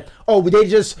aspect. Oh, they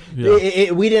just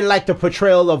we didn't like the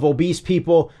portrayal of obese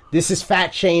people. This is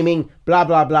fat shaming, blah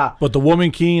blah blah. But the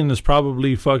Woman King is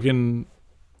probably fucking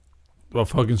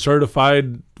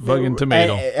certified fucking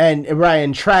tomato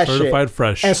and trash certified shit.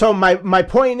 Fresh. And so my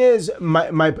point is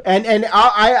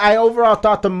I overall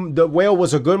thought the Whale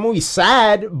was a good movie.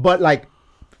 Sad, but like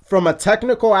from a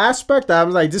technical aspect, I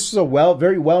was like, this is a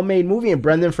very well made movie, and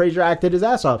Brendan Fraser acted his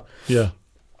ass off. Yeah.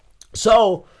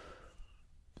 So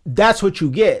that's what you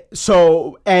get.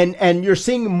 So and you're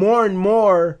seeing more and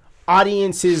more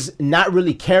audiences not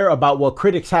really care about what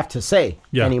critics have to say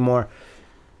anymore.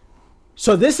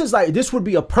 So this would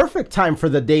be a perfect time for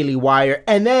the Daily Wire.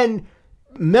 And then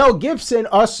Mel Gibson,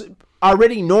 us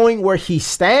already knowing where he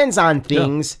stands on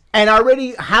things, and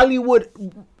already Hollywood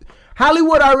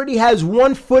already has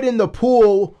 1 foot in the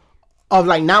pool of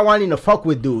like not wanting to fuck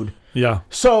with dude. Yeah.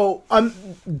 So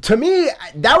to me,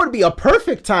 that would be a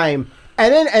perfect time.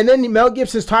 And then Mel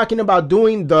Gibson's talking about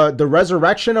doing the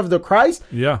resurrection of the Christ.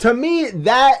 Yeah. To me,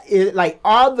 that is like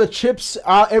all the chips,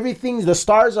 everything, the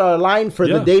stars are aligned for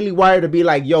the Daily Wire to be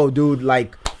like, yo, dude,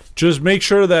 like. Just make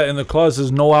sure that in the clause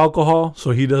is no alcohol, so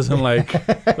he doesn't like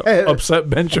upset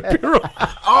Ben Shapiro.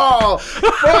 Oh,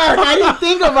 fuck! I didn't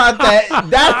think about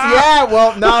that.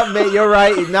 Well, no, man, you're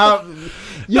right. No,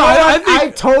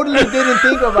 I totally didn't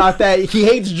think about that. He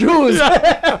hates Jews.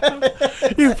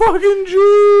 You fucking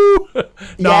Jew.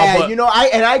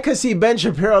 I could see Ben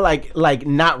Shapiro like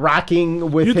not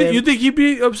rocking with him. You think he'd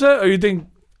be upset, or you think?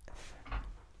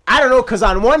 I don't know, because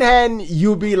on one hand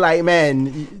you'd be like,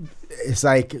 man. It's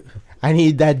like, I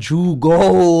need that Jew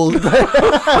gold.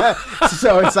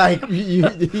 So it's like, you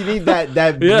need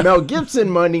that Mel Gibson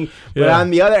money. But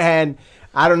on the other hand,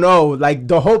 I don't know. Like,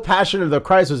 the whole Passion of the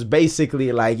Christ was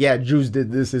basically like, Jews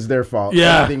did this. It's their fault.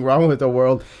 Nothing wrong with the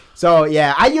world. So,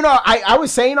 I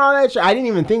was saying all that shit. I didn't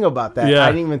even think about that. I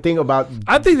didn't even think about.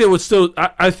 I think they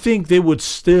would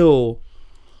still,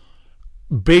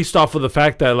 based off of the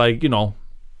fact that, like,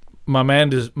 my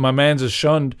man's is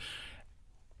shunned.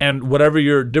 And whatever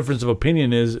your difference of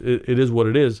opinion is, it is what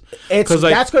it is.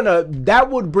 That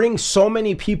would bring so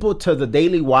many people to the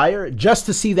Daily Wire just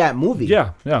to see that movie.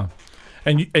 Yeah.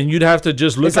 And you'd have to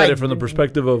just look at it from the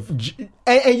perspective of,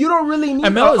 and you don't really need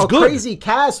a crazy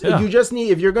cast. You just need,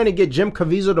 if you're going to get Jim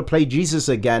Caviezel to play Jesus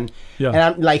again.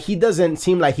 Yeah. And he doesn't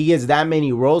seem like he gets that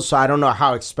many roles, so I don't know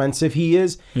how expensive he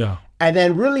is. Yeah. And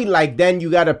then really, then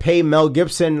you got to pay Mel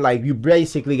Gibson. You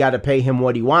basically got to pay him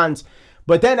what he wants.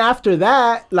 But then after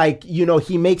that,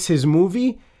 he makes his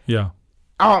movie. Yeah.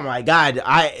 Oh my God!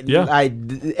 I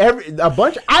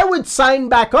would sign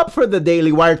back up for the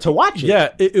Daily Wire to watch it. Yeah,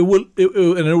 it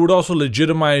would also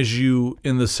legitimize you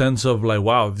in the sense of like,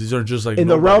 wow, these are just like in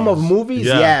the realm of movies.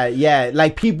 Yeah.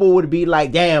 Like people would be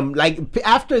like, damn. Like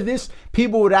after this,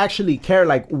 people would actually care.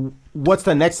 Like, what's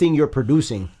the next thing you're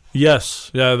producing?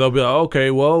 Yes, yeah, they'll be like,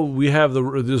 okay. Well, we have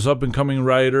this up and coming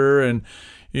writer, and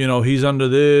he's under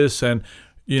this, and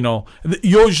you'll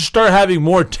just start having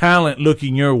more talent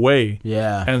looking your way.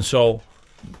 Yeah, and so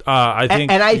I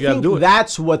think, and I think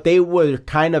that's what they were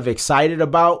kind of excited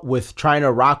about with trying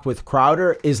to rock with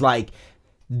Crowder is like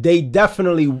they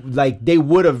definitely they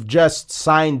would have just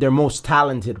signed their most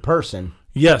talented person.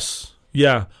 Yes,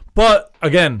 yeah, but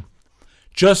again,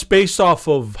 just based off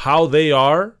of how they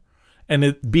are. And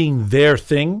it being their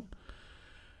thing,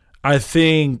 I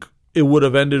think it would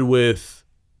have ended with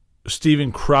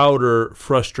Steven Crowder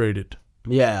frustrated.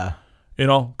 Yeah.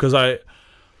 Because I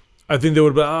think they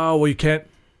would be, oh, well, you can't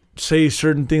say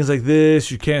certain things like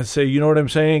this. You can't say, you know what I'm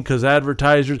saying? Because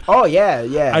advertisers. Oh, yeah,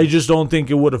 yeah. I just don't think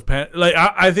it would have.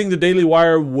 I think the Daily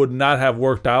Wire would not have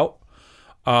worked out.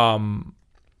 It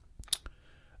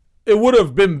would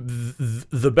have been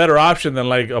the better option than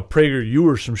like a PragerU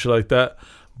or some shit like that.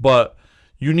 But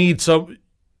you need some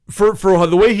for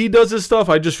the way he does his stuff.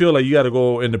 I just feel like you got to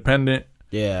go independent.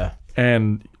 Yeah,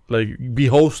 and be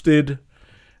hosted,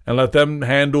 and let them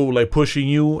handle pushing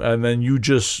you, and then you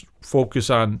just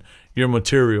focus on your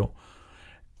material.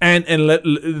 And let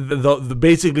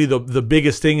basically the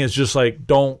biggest thing is just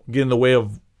don't get in the way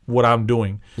of what I'm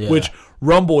doing. Yeah. Which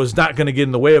Rumble is not going to get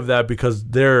in the way of that because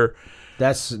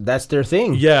that's their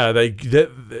thing. Yeah,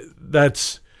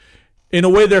 that's. In a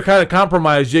way, they're kind of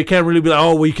compromised. You can't really be like,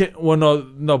 oh, well, you can't. Well,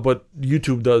 no, but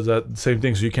YouTube does that same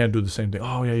thing, so you can't do the same thing.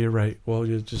 Oh, yeah, you're right. Well,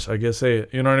 you just, I guess, say it.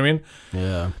 You know what I mean?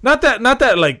 Yeah. Not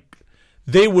that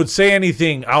they would say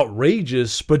anything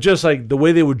outrageous, but just the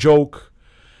way they would joke.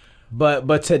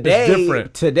 But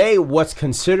today, what's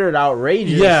considered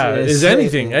outrageous? Yeah, is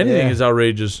anything. Anything is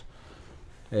outrageous.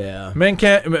 Yeah. Men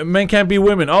can't be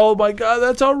women. Oh my God,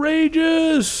 that's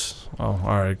outrageous. Oh,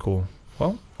 all right, cool.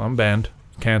 Well, I'm banned,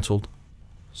 canceled.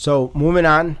 So, moving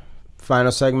on, final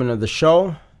segment of the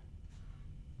show.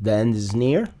 The end is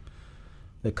near.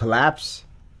 The collapse,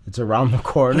 it's around the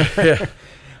corner.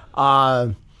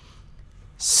 Yeah.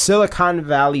 Silicon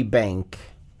Valley Bank,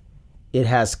 it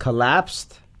has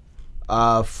collapsed.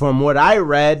 From what I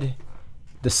read,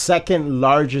 the second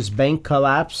largest bank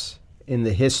collapse in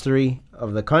the history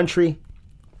of the country.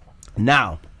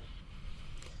 Now,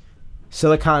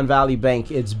 Silicon Valley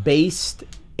Bank, it's based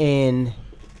in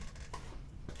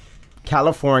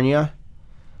California.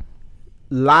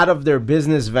 A lot of their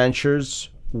business ventures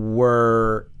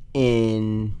were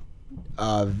in,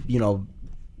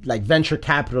 venture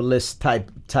capitalist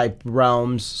type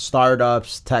realms,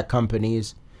 startups, tech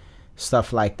companies,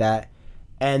 stuff like that.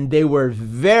 And they were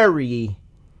they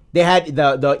had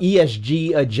the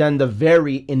ESG agenda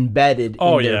very embedded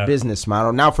in their business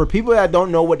model. Now, for people that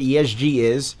don't know what ESG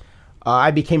is,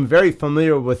 I became very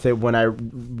familiar with it when I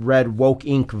read Woke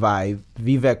Inc. by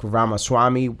Vivek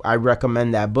Ramaswamy. I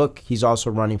recommend that book. He's also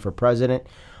running for president.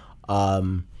 I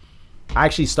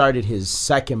actually started his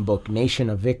second book,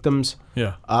 Nation of Victims.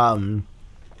 Yeah.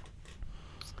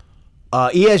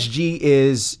 ESG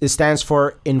it stands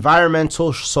for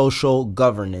Environmental Social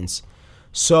Governance.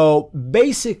 So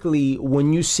basically,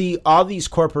 when you see all these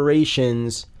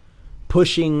corporations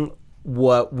pushing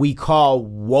what we call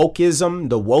wokeism,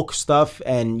 the woke stuff,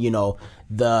 and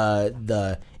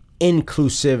the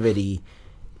inclusivity,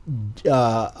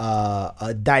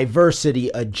 diversity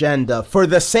agenda for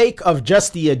the sake of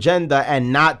just the agenda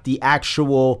and not the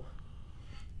actual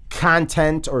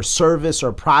content or service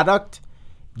or product,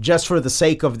 just for the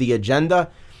sake of the agenda,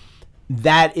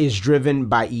 that is driven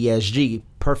by ESG.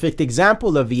 Perfect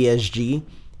example of ESG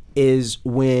is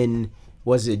when,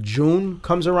 was it June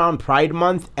comes around, Pride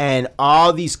Month, and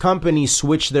all these companies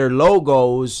switch their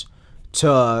logos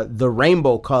to the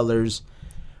rainbow colors.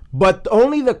 But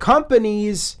only the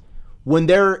companies when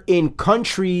they're in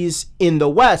countries in the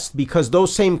West, because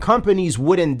those same companies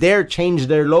wouldn't dare change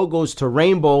their logos to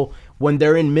rainbow when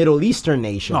they're in Middle Eastern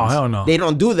nations. Oh, hell no. They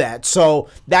don't do that. So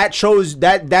that shows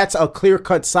that's a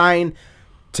clear-cut sign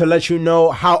to let you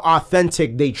know how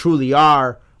authentic they truly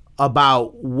are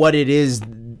about what it is,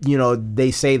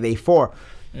 they say they for.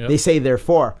 Yep. They say they're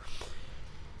for.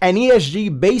 And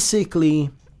ESG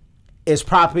basically is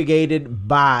propagated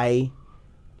by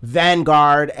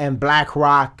Vanguard and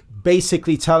BlackRock,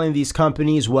 basically telling these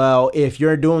companies, well, if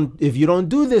you don't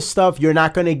do this stuff, you're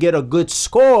not going to get a good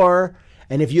score.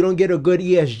 And if you don't get a good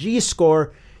ESG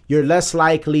score, you're less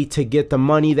likely to get the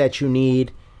money that you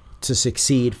need to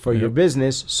succeed for your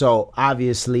business. So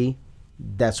obviously,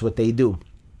 that's what they do.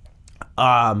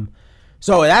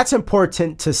 So that's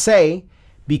important to say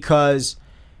because,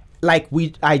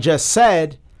 I just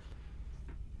said,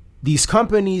 these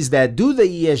companies that do the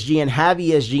ESG and have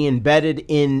ESG embedded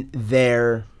in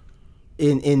their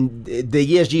in the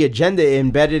ESG agenda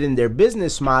embedded in their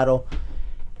business model,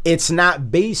 it's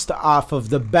not based off of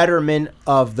the betterment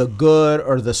of the good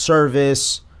or the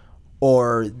service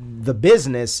or the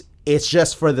business. It's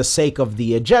just for the sake of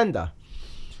the agenda.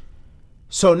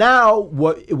 So now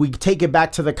what we take it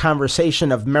back to the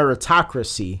conversation of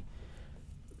meritocracy.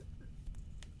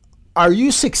 Are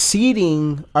you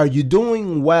succeeding? Are you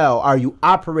doing well? Are you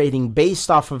operating based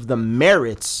off of the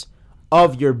merits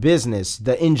of your business,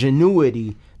 the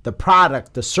ingenuity, the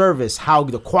product, the service, how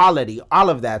the quality, all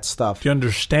of that stuff? The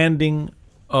understanding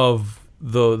of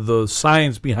the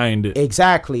science behind it.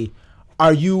 Exactly.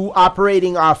 Are you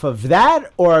operating off of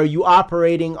that, or are you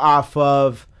operating off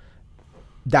of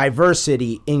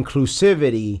diversity,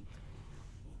 inclusivity?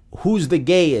 Who's the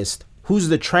gayest? Who's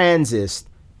the transist?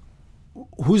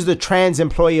 Who's the trans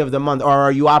employee of the month? Or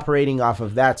are you operating off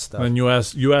of that stuff? And you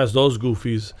ask those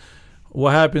goofies,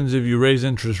 what happens if you raise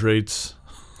interest rates?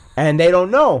 And they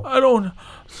don't know.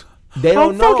 They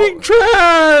don't know. I'm fucking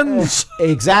trans.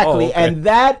 Exactly. Oh, okay. And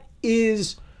that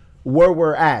is where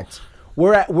we're at.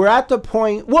 We're at the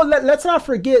point. Well, let's not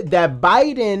forget that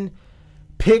Biden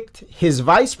picked his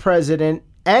vice president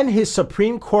and his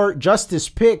Supreme Court justice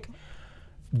pick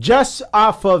just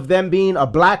off of them being a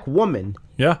black woman.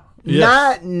 Yeah.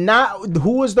 Yes. Not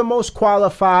who was the most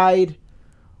qualified.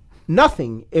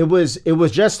 Nothing. It was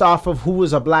just off of who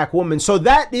was a black woman. So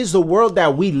that is the world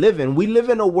that we live in. We live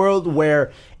in a world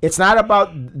where it's not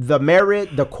about the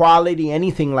merit, the quality,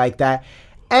 anything like that.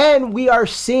 And we are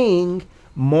seeing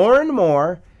more and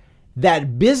more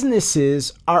that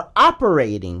businesses are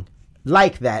operating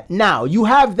like that. Now, you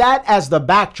have that as the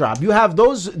backdrop. You have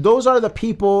those are the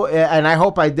people, and I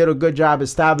hope I did a good job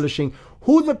establishing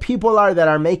who the people are that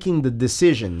are making the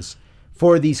decisions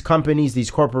for these companies, these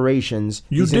corporations,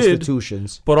 these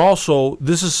institutions. But also,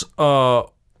 this is a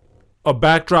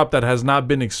backdrop that has not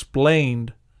been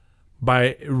explained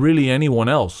by really anyone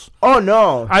else. Oh,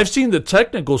 no. I've seen the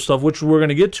technical stuff, which we're going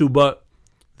to get to, but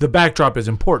the backdrop is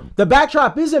important. The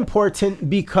backdrop is important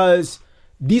because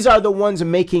these are the ones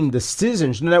making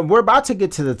decisions. Now, we're about to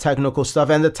get to the technical stuff,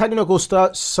 and the technical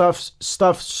stuff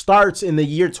starts in the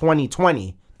year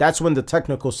 2020. That's when the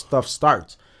technical stuff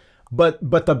starts.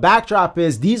 But the backdrop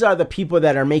is these are the people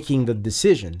that are making the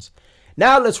decisions.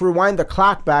 Now let's rewind the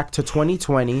clock back to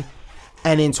 2020.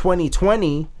 And in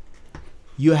 2020,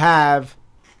 you have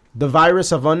the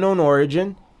virus of unknown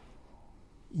origin.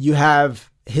 You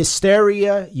have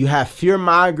hysteria. You have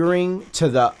fear-mongering to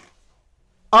the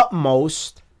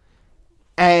utmost.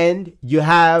 And you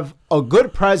have a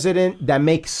good president that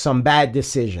makes some bad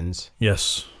decisions.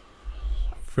 Yes.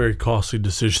 Very costly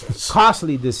decisions.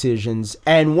 Costly decisions.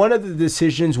 And one of the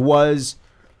decisions was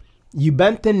you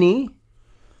bent the knee,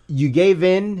 you gave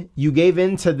in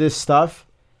to this stuff,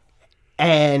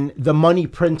 and the money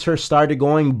printer started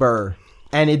going burr.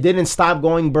 And it didn't stop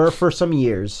going burr for some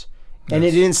years. And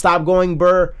It didn't stop going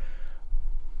burr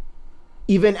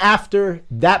even after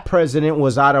that president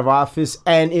was out of office.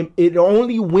 And it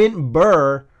only went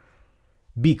burr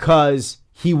because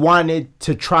he wanted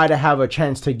to try to have a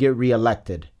chance to get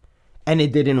reelected, and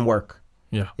it didn't work.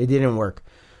 Yeah, it didn't work.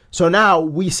 So now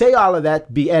we say all of that,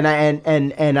 and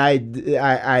I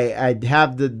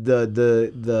have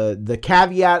the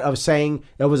caveat of saying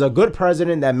there was a good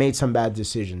president that made some bad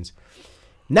decisions.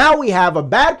 Now we have a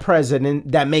bad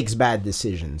president that makes bad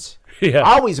decisions. Yeah,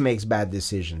 always makes bad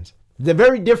decisions. The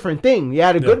very different thing. You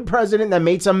had a good president that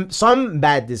made some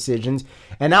bad decisions,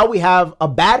 and now we have a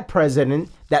bad president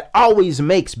that always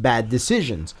makes bad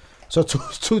decisions. So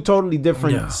two totally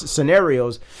different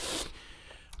scenarios.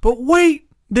 But wait,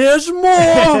 there's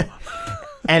more.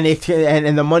 and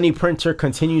the money printer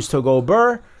continues to go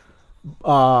burr.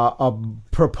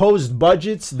 Proposed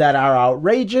budgets that are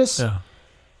outrageous. Yeah.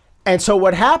 And so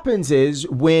what happens is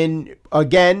when,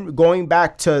 again, going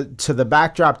back to the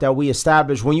backdrop that we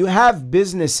established, when you have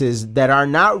businesses that are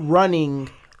not running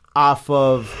off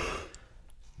of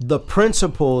the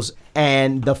principles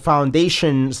and the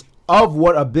foundations of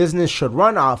what a business should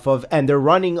run off of, and they're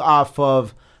running off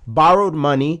of borrowed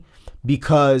money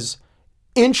because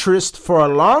interest for a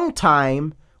long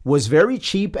time was very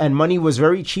cheap and money was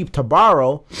very cheap to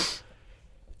borrow,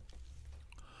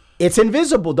 it's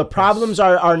invisible. The problems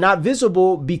are not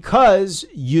visible because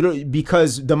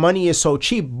the money is so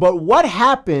cheap. But what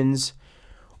happens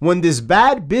when this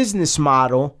bad business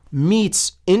model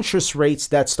meets interest rates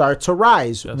that start to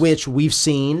rise, which we've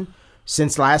seen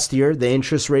since last year? The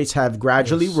interest rates have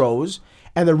gradually rose.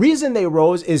 And the reason they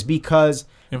rose is because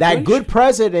that good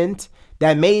president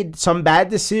that made some bad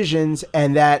decisions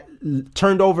and that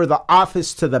turned over the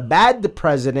office to the bad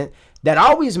president that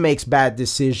always makes bad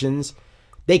decisions,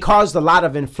 they caused a lot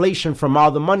of inflation from all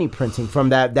the money printing, from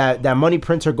that money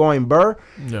printer going burr.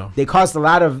 Yeah. They caused a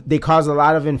lot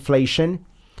of inflation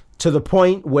to the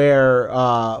point where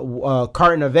a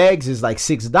carton of eggs is like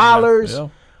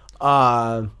 $6.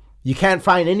 Yeah. You can't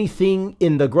find anything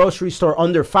in the grocery store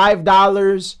under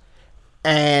 $5,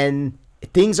 and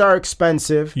things are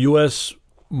expensive. U.S.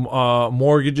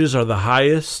 Mortgages are the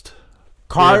highest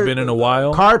they've been in a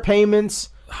while. Car payments,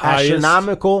 Highest.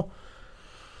 astronomical.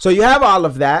 So you have all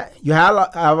of that.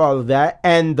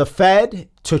 And the Fed,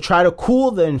 to try to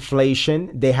cool the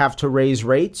inflation, they have to raise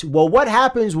rates. Well, what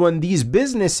happens when these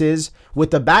businesses, with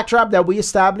the backdrop that we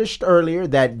established earlier,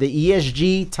 that the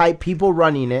ESG type people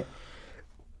running it,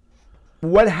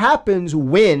 what happens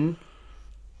when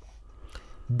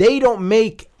they don't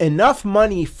make enough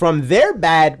money from their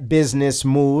bad business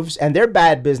moves and their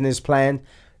bad business plan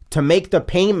to make the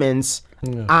payments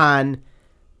on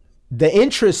the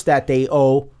interest that they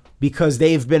owe, because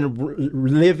they've been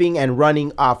living and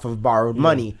running off of borrowed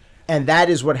money. And that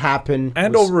is what happened.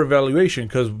 And overvaluation,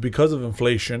 because of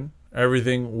inflation,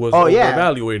 everything was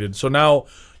overvaluated. So now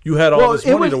you had all this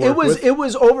money to work with. It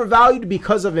was overvalued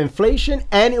because of inflation,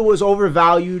 and it was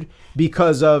overvalued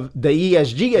because of the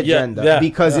ESG agenda.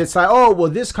 It's like, oh, well,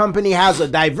 this company has a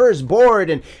diverse board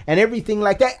and everything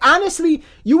like that. Honestly,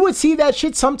 you would see that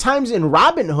shit sometimes in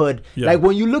Robinhood. Yeah. Like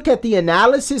when you look at the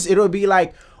analysis, it'll be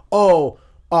like, oh,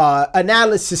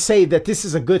 analysis say that this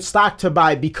is a good stock to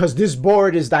buy because this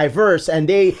board is diverse and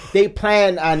they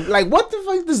plan on, like, what the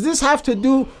fuck does this have to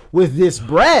do with this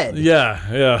bread?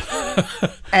 Yeah.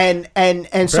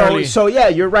 And so yeah,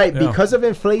 you're right. Yeah. Because of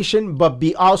inflation, but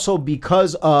also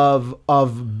because of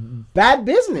bad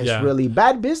business, really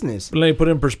bad business. Let me put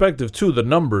in perspective too. The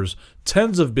numbers,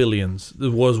 tens of billions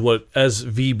was what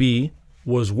SVB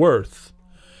was worth.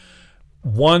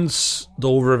 Once the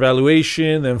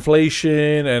overvaluation, the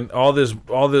inflation, and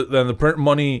the print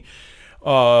money,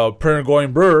 printer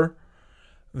going burr,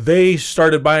 they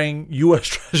started buying U.S.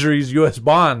 Treasuries, U.S.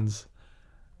 bonds,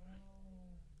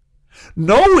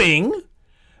 knowing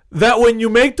that when you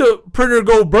make the printer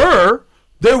go burr,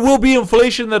 there will be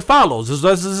inflation that follows.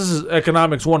 This is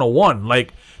economics 101.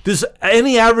 Like this,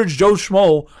 any average Joe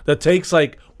Schmo that takes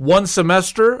like one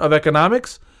semester of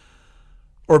economics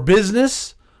or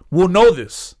business will know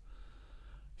this.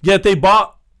 Yet they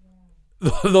bought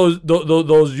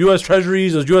those U.S.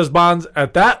 Treasuries, those U.S. bonds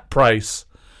at that price.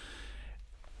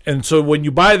 And so when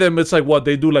you buy them, it's like what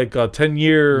they do, like a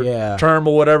 10-year term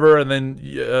or whatever, and then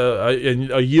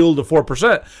a yield of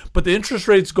 4%. But the interest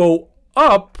rates go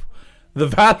up, the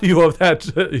value of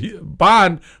that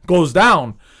bond goes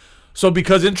down. So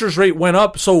because interest rate went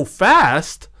up so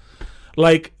fast,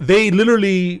 like they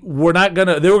literally were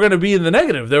gonna be in the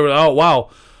negative. They were, oh wow.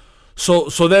 So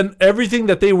then everything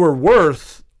that they were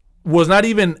worth was not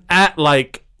even at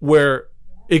like where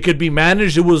it could be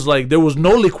managed. It was like there was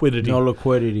no liquidity.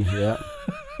 Yeah.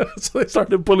 So they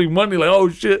started pulling money like, oh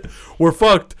shit, we're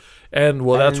fucked. And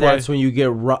that's when you get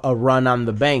a run on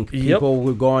the bank. People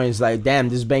were going, it's like, damn,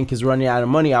 this bank is running out of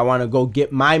money. I want to go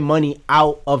get my money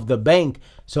out of the bank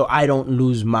so I don't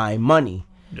lose my money.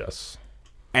 Yes.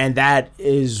 And that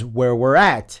is where we're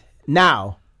at.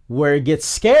 Now, where it gets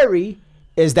scary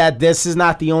is that this is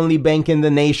not the only bank in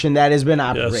the nation that has been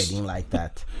operating like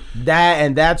that.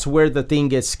 That's where the thing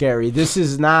gets scary. This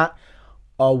is not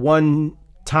a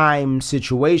one-time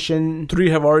situation. 3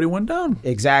 have already went down.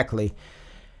 Exactly.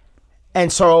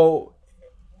 And so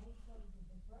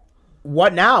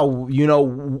what now? You know,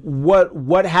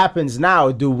 what happens now?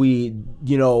 Is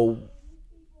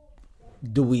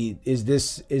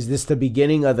this the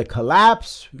beginning of the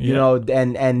collapse? You know,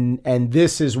 and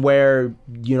this is where,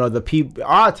 you know, the people,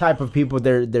 our type of people,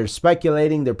 they're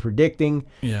speculating, they're predicting.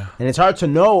 Yeah. And it's hard to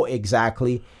know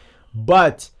exactly,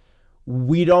 but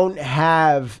we don't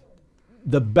have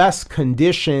the best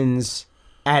conditions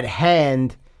at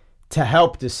hand to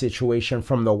help the situation,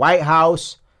 from the White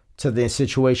House to the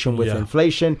situation with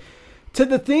inflation to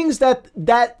the things that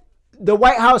the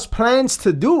White House plans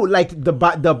to do, like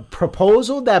the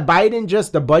proposal that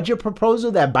the budget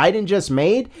proposal that Biden just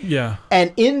made. Yeah.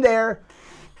 And in there,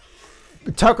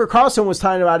 Tucker Carlson was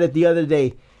talking about it the other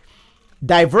day.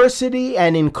 Diversity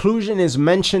and inclusion is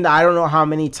mentioned I don't know how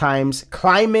many times.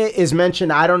 Climate is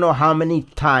mentioned I don't know how many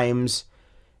times.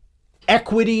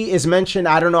 Equity is mentioned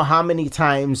I don't know how many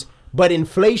times. But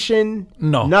inflation,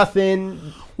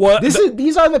 nothing. Well,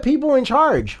 these are the people in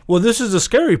charge. Well, this is the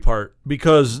scary part,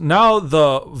 because now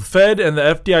the Fed and the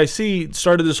FDIC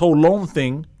started this whole loan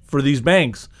thing for these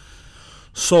banks.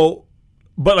 So,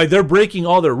 but like they're breaking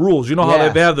all their rules. You know how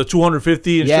they have the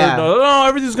 250 and shit. Oh,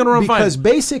 everything's gonna run fine. Because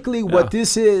basically, what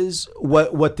this is,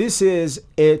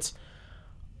 it's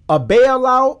a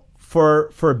bailout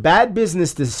for bad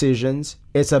business decisions.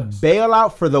 It's a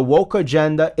bailout for the woke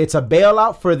agenda. It's a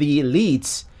bailout for the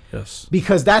elites. Yes.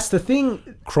 Because that's the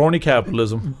thing. Crony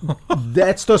capitalism.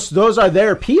 Those are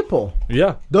their people.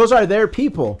 Yeah. Those are their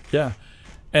people. Yeah.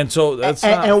 And so that's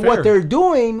and what they're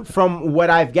doing, from what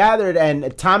I've gathered,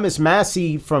 and Thomas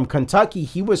Massey from Kentucky,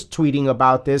 he was tweeting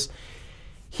about this.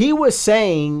 He was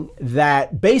saying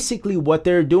that basically what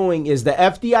they're doing is the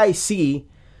FDIC,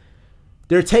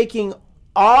 they're taking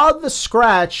all the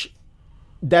scratch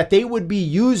that they would be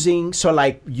using. So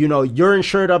like, you know, you're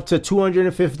insured up to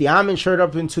 250. I'm insured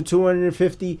up into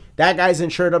 250. That guy's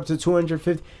insured up to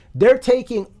 250. They're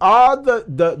taking all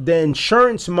the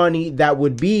insurance money that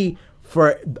would be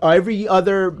for every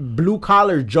other blue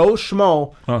collar Joe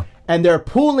Schmo, and they're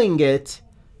pooling it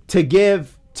to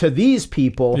give to these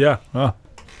people. Yeah.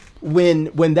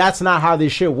 When that's not how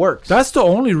this shit works. That's the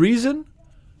only reason.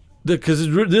 Because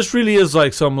this really is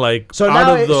like some like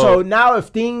so now if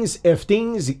things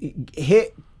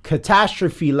hit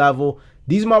catastrophe level,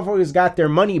 these motherfuckers got their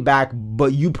money back,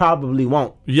 but you probably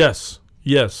won't. Yes,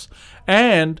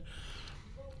 and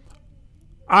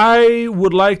I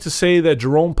would like to say that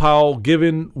Jerome Powell,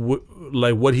 given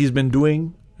what he's been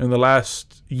doing in the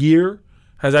last year,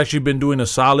 has actually been doing a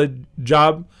solid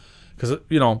job. Because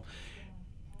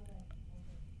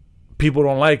people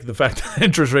don't like the fact that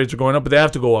interest rates are going up, but they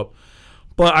have to go up.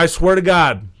 But I swear to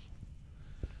God,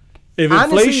 if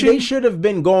honestly, inflation, they should have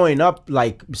been going up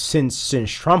like since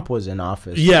Trump was in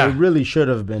office. Yeah, they really should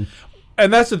have been.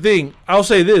 And that's the thing. I'll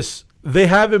say this: they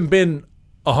haven't been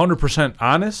 100%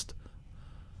 honest.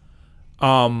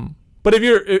 But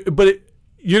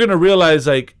you're gonna realize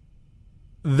like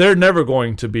they're never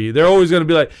going to be. They're always going to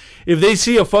be like, if they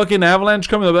see a fucking avalanche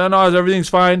coming, they'll be like, no, everything's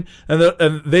fine. And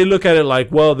they look at it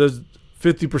like, well, there's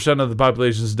 50% of the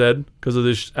population is dead because of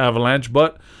this avalanche,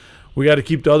 but we got to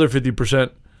keep the other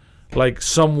 50% like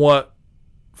somewhat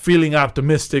feeling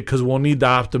optimistic because we'll need the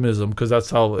optimism because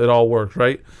that's how it all works,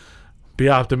 right? Be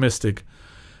optimistic.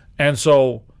 And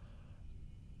so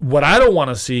what I don't want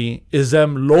to see is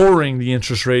them lowering the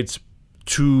interest rates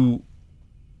to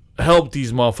help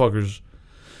these motherfuckers.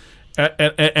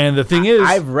 And the thing is,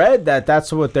 I've read that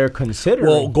that's what they're considering.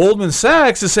 Well, Goldman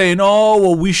Sachs is saying, "Oh,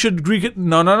 well, we should agree."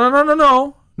 No.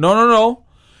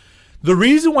 The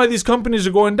reason why these companies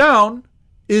are going down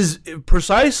is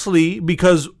precisely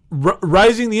because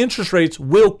rising the interest rates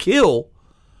will kill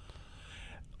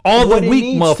all the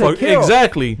weak motherfuckers.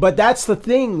 Exactly. But that's the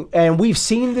thing, and we've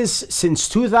seen this since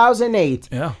 2008.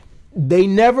 Yeah. They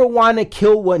never want to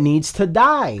kill what needs to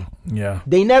die. Yeah.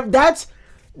 They never.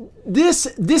 This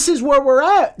is where we're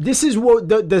at. This is what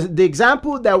the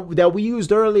example that we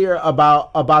used earlier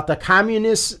about the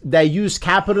communists that use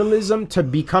capitalism to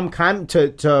become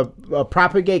to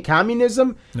propagate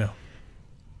communism. No.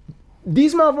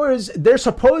 These motherfuckers, they're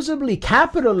supposedly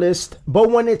capitalist,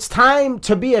 but when it's time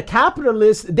to be a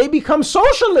capitalist, they become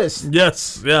socialist.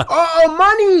 Yes. Yeah.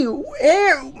 Money.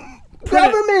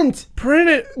 Government. Print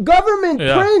it. Government.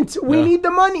 Yeah. Print. We need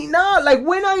the money. Nah, like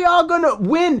when are y'all gonna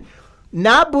win?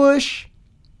 Not Bush,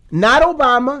 not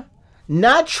Obama,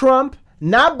 not Trump,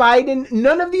 not Biden.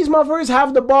 None of these motherfuckers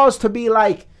have the balls to be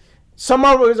like, some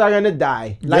motherfuckers are gonna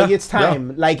die. Like it's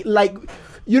time. Yeah. Like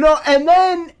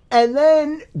and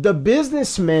then the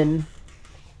businessmen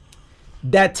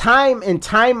that time and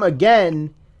time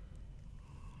again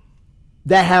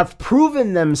that have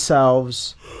proven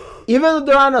themselves, even though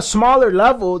they're on a smaller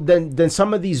level than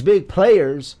some of these big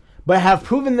players, but have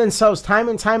proven themselves time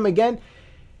and time again.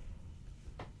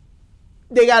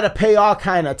 They got to pay all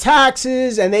kind of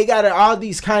taxes, and they got all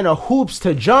these kind of hoops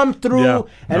to jump through,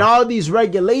 and all these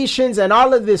regulations and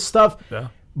all of this stuff. Yeah.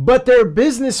 But they're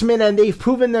businessmen, and they've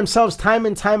proven themselves time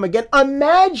and time again.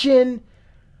 Imagine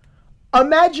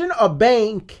a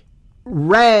bank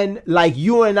ran like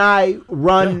you and I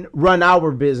run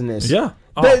our business. Yeah.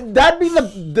 That'd be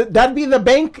the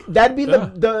bank. That'd be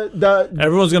the.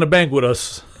 Everyone's gonna bank with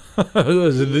us.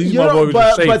 These motherfuckers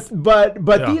are safe.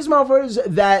 But these motherfuckers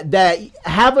that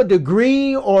have a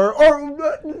degree or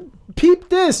peep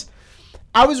this.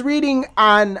 I was reading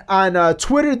on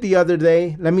Twitter the other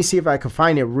day. Let me see if I can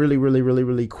find it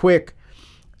really quick.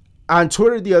 On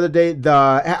Twitter the other day,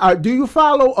 do you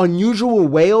follow Unusual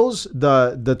Whales?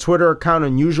 The Twitter account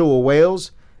Unusual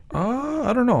Whales.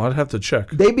 I don't know. I'd have to check.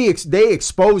 They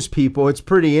expose people. It's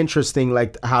pretty interesting,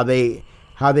 like how they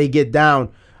get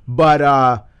down. But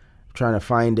I'm trying to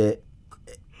find it.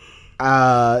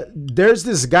 There's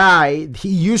this guy. He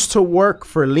used to work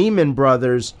for Lehman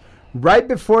Brothers right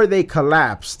before they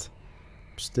collapsed.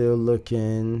 Still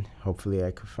looking. Hopefully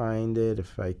I can find it.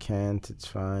 If I can't, it's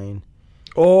fine.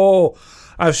 Oh,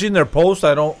 I've seen their posts.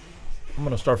 I'm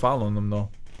gonna start following them though.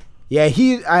 Yeah,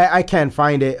 I can't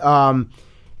find it.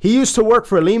 He used to work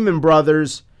for Lehman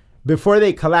Brothers before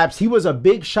they collapsed. He was a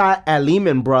big shot at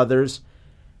Lehman Brothers.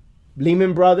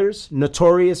 Lehman Brothers,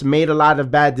 notorious, made a lot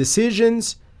of bad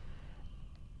decisions.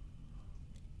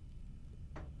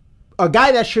 A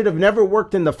guy that should have never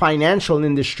worked in the financial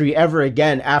industry ever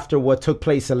again after what took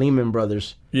place at Lehman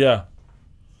Brothers. Yeah.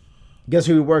 Guess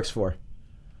who he works for?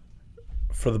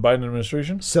 For the Biden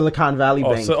administration? Silicon Valley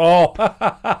Bank. Well,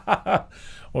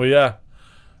 yeah.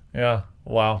 Yeah.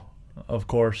 Wow. Of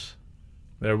course.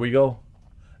 There we go.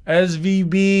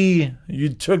 SVB. You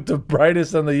took the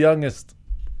brightest and the youngest.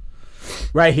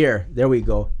 Right here. There we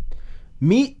go.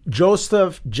 Meet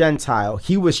Joseph Gentile.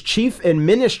 He was chief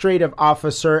administrative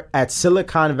officer at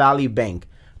Silicon Valley Bank.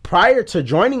 Prior to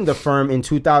joining the firm in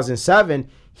 2007,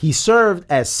 he served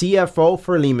as CFO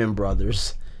for Lehman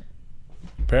Brothers.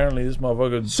 Apparently, this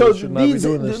motherfucker should not be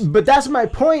doing this. But that's my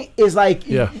point. Is like,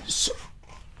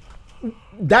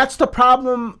 that's the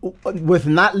problem with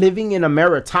not living in a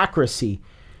meritocracy.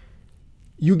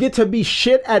 You get to be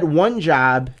shit at one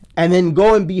job and then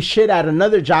go and be shit at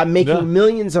another job, making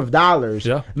millions of dollars.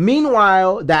 Yeah.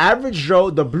 Meanwhile, the average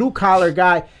Joe, the blue collar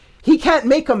guy, he can't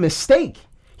make a mistake.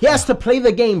 He has to play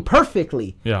the game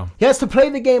perfectly. Yeah. He has to play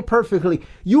the game perfectly.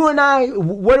 You and I,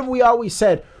 what have we always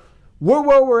said? We're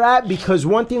where we're at because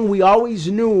one thing we always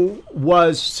knew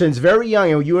was, since very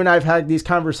young, and you and I have had these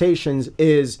conversations,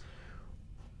 is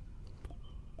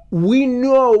we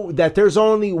know that there's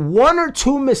only one or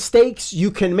two mistakes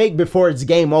you can make before it's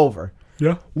game over.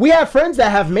 Yeah. We have friends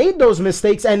that have made those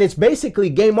mistakes and it's basically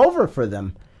game over for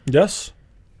them. Yes.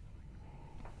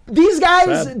 These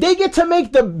guys, they get to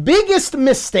make the biggest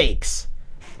mistakes.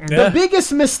 Yeah. The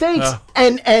biggest mistakes,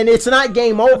 and it's not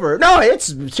game over. No, it's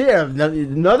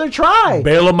another try.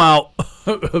 Bail them out.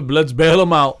 Let's bail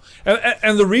them out.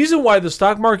 And the reason why the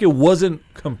stock market wasn't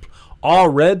all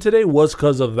red today was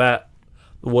because of that.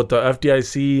 What the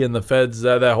FDIC and the feds,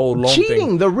 that whole loan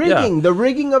cheating, thing. the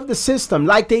rigging of the system,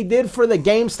 like they did for the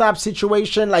GameStop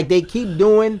situation, like they keep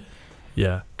doing.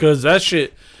 Yeah, because that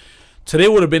shit today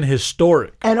would have been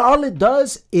historic. And all it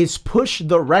does is push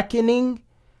the reckoning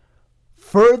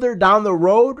further down the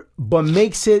road, but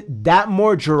makes it that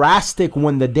more drastic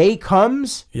when the day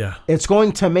comes. Yeah, it's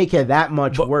going to make it that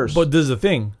much worse. But this is the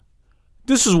thing.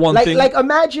 This is one thing. Like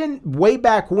imagine way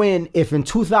back when, if in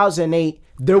 2008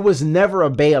 there was never a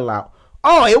bailout.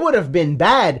 Oh, it would have been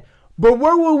bad. But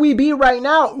where would we be right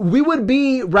now? We would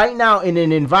be right now in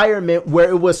an environment where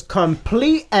it was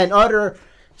complete and utter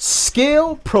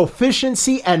skill,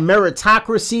 proficiency, and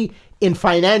meritocracy in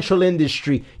financial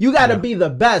industry. You got to be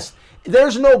the best.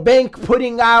 There's no bank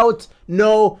putting out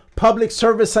no public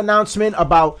service announcement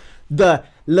about the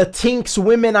Latinx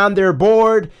women on their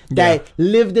board that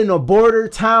lived in a border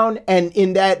town, and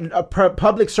in that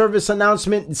public service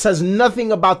announcement, it says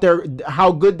nothing about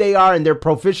how good they are and their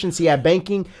proficiency at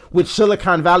banking, which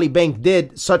Silicon Valley Bank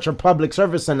did such a public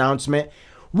service announcement.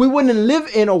 We wouldn't live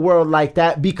in a world like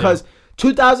that because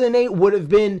 2008 would have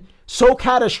been so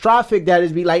catastrophic that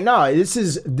it'd be like, no, this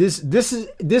is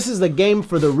the game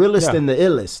for the realest and the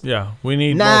illest. Yeah, we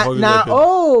need now.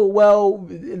 Oh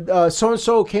well, so and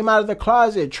so came out of the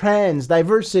closet, trans,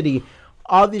 diversity,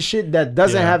 all this shit that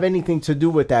doesn't have anything to do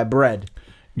with that bread.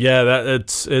 Yeah, that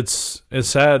it's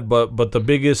sad, but the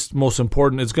biggest, most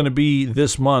important, it's going to be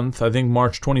this month. I think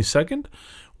March 22nd,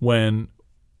 when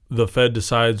the Fed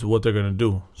decides what they're going to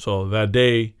do. So that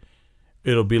day,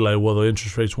 it'll be like, well, the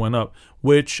interest rates went up,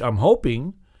 which I'm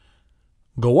hoping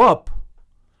go up.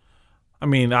 I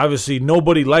mean, obviously,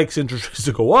 nobody likes interest rates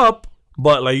to go up,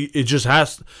 but like it just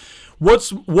has to.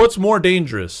 What's more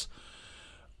dangerous?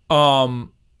 Not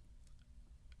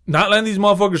letting these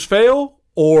motherfuckers fail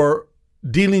or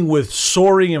dealing with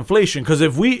soaring inflation? Because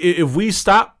if we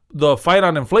stop the fight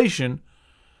on inflation,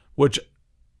 which,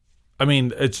 I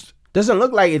mean, it's doesn't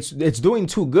look like it's doing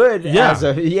too good.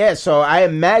 So I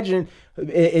imagine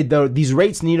these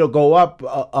rates need to go up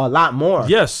a lot more.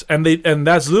 Yes, and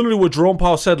that's literally what Jerome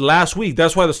Powell said last week.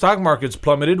 That's why the stock market's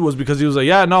plummeted, was because he was like,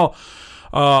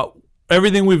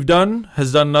 everything we've done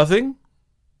has done nothing,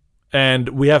 and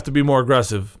we have to be more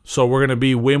aggressive. So we're going to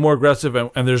be way more aggressive,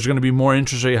 and there's going to be more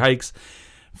interest rate hikes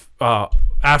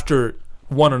after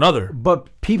one another. But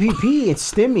PPP and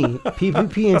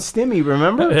STIMI,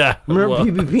 remember? Yeah. Remember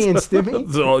PPP and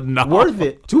STIMI? So, no. Worth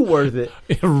it. Too worth it.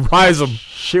 Rise them.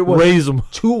 Shit was raise them.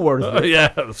 Too worth it.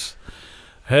 Yes.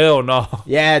 Hell no.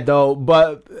 Yeah, though.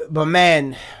 But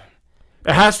man,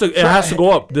 it has to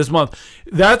go up this month.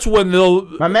 That's when they'll.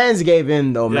 My man's gave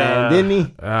in though, man, didn't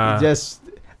he?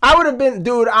 I would have been,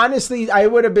 dude. Honestly, I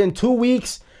would have been 2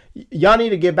 weeks. Y'all need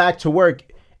to get back to work.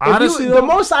 Honestly, the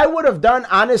most I would have done,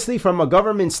 honestly, from a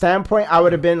government standpoint, I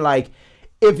would have been like,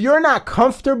 if you're not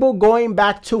comfortable going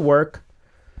back to work,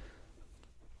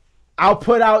 I'll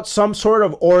put out some sort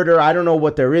of order. I don't know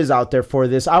what there is out there for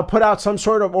this. I'll put out some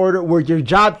sort of order where your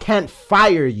job can't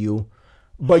fire you,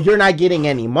 but you're not getting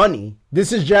any money.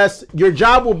 This is just, your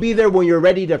job will be there when you're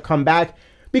ready to come back,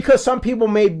 because some people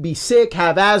may be sick,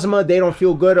 have asthma, they don't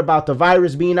feel good about the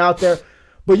virus being out there,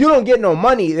 but you don't get no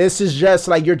money. This is just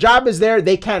like, your job is there,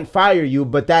 they can't fire you,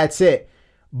 but that's it.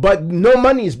 But no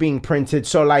money is being printed.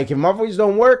 So like, if motherfuckers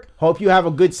don't work, hope you have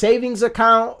a good savings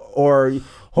account, or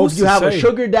hope you have a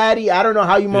sugar daddy. I don't know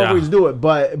how you motherfuckers do it,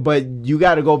 but you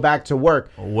got to go back to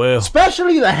work. Well,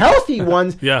 especially the healthy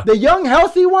ones, the young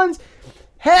healthy ones.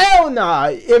 Hell nah.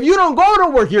 If you don't go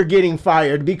to work, you're getting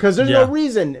fired, because there's no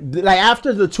reason. Like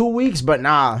after the 2 weeks, but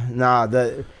nah.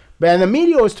 And the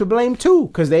media was to blame too,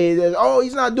 because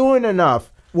he's not doing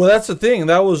enough. Well, that's the thing.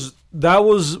 That was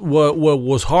what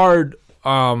was hard.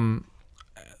 In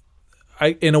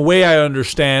a way, I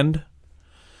understand.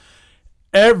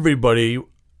 Everybody,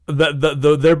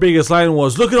 their biggest line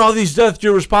was, "Look at all these deaths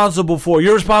you're responsible for.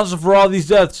 You're responsible for all these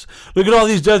deaths. Look at all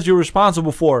these deaths you're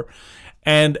responsible for."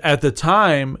 And at the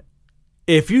time,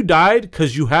 if you died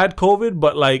because you had COVID,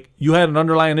 but like you had an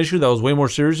underlying issue that was way more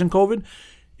serious than COVID,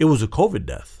 it was a COVID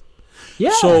death.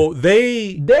 Yeah. So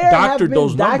there doctored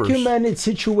those numbers. Documented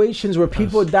situations where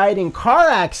people died in car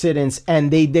accidents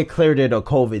and they declared it a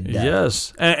COVID death.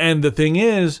 Yes. And the thing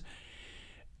is,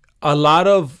 a lot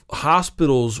of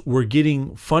hospitals were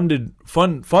getting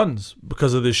funds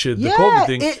because of this shit. The COVID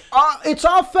thing. It's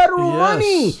all federal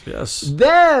money. Yes.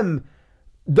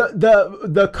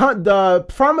 The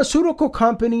pharmaceutical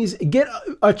companies get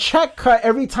a check cut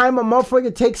every time a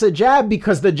motherfucker takes a jab,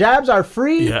 because the jabs are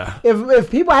free. Yeah. If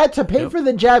people had to pay for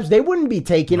the jabs, they wouldn't be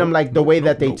taking them like the way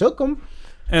that they took them.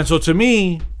 And so to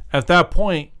me, at that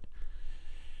point,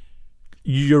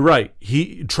 you're right.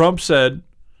 Trump said,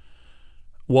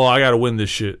 well, I got to win this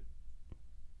shit.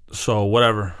 So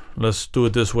whatever. Let's do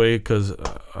it this way, because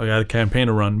I got a campaign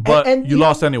to run. But and you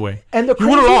lost anyway. And the you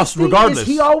would have lost regardless.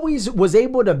 He always was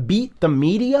able to beat the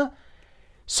media.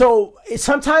 So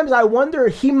sometimes I wonder,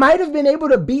 he might have been able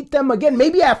to beat them again.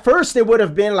 Maybe at first it would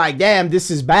have been like, damn, this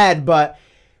is bad. But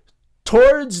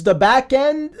towards the back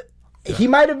end, he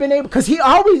might have been able, because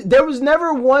there was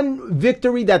never one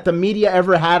victory that the media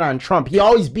ever had on Trump. He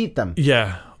always beat them.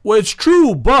 Yeah. Well, it's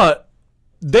true, but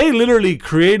they literally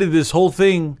created this whole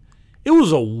thing. It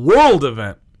was a world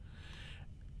event.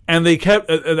 And they kept,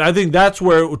 I think that's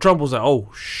where Trump was like,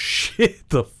 oh, shit,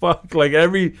 the fuck? Like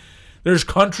there's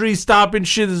countries stopping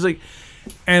shit. It's like,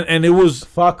 and it was.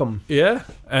 Fuck them. Yeah.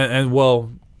 And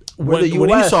well, when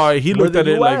he saw it, he looked at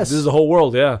it like, this is the whole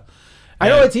world, yeah. I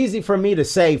know it's easy for me to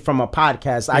say from a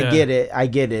podcast. I get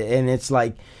it. And it's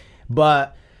like,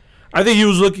 but. I think he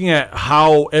was looking at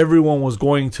how everyone was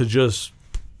going to just.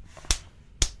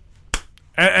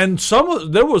 And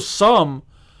there was some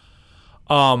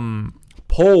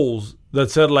polls that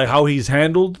said like how he's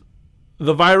handled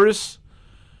the virus,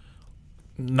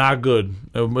 not good.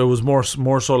 It was more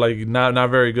so like not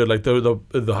very good, like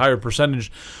the higher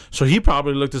percentage. So he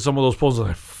probably looked at some of those polls and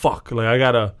like, fuck, like I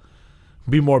gotta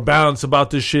be more balanced about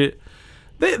this shit.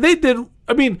 They did.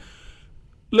 I mean,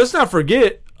 let's not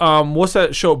forget what's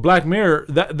that show, Black Mirror.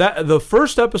 That the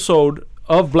first episode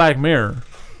of Black Mirror,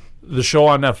 the show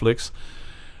on Netflix,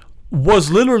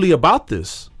 was literally about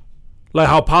this. Like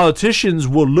how politicians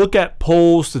will look at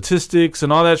polls, statistics,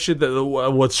 and all that shit, that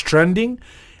what's trending,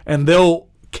 and they'll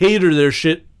cater their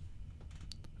shit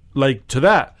like to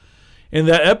that. In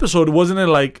that episode, wasn't it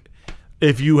like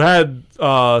if you had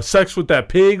sex with that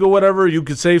pig or whatever, you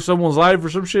could save someone's life or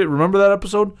some shit? Remember that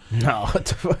episode? No, what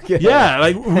the fuck? Yeah,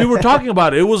 like we were talking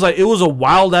about it. It was a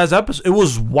wild ass episode. It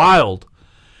was wild.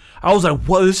 I was like,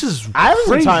 "What? This is crazy." I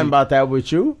wasn't talking about that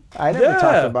with you. I never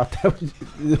talked about that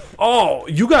with you. Oh,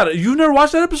 you got it. You never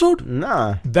watched that episode?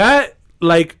 Nah. That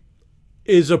like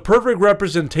is a perfect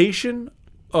representation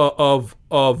of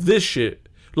this shit.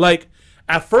 Like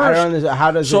at first, I don't understand.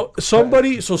 How does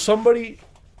somebody,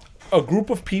 a group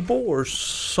of people or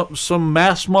some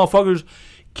mass motherfuckers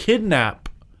kidnap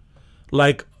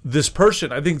like this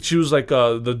person. I think she was like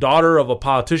the daughter of a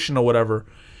politician or whatever,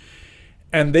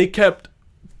 and they kept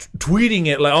tweeting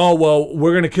it like, oh, well,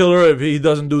 we're going to kill her if he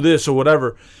doesn't do this or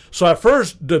whatever. So at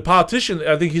first, the politician,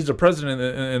 I think he's the president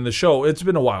in the show. It's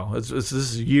been a while. This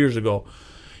is years ago.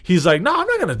 He's like, no, I'm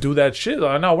not going to do that shit.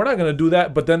 No, we're not going to do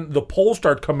that. But then the polls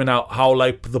start coming out how,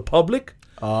 like, the public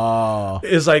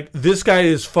is like, this guy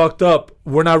is fucked up.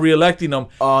 We're not reelecting him.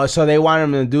 So they want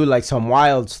him to do, like, some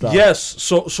wild stuff. Yes.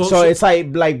 So it's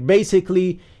like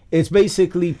basically, it's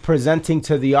basically presenting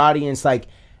to the audience, like,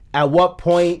 at what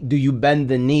point do you bend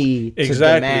the knee to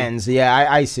demands? Yeah,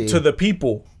 I see. To the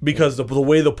people, because the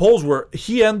way the polls were,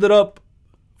 he ended up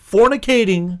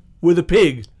fornicating with a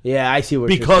pig. Yeah, I see what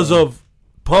because you're saying. of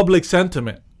public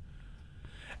sentiment.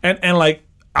 And like,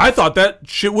 I thought that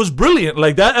shit was brilliant.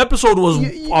 Like, that episode was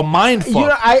a mind fuck. You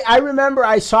know, I remember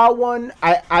I saw one.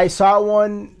 I saw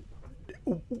one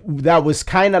that was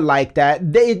kind of like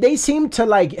that. They seemed to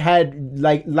like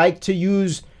to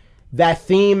use that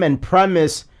theme and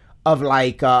premise of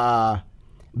like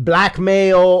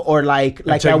blackmail or like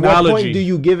at what point do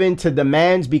you give in to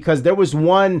demands? Because there was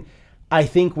one, I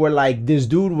think, where like this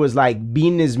dude was like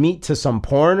beating his meat to some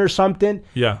porn or something.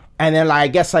 Yeah. And then like, I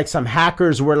guess like some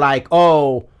hackers were like,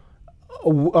 oh,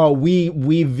 we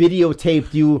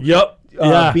videotaped you. Yep.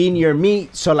 Beating your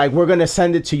meat, so like we're gonna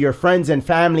send it to your friends and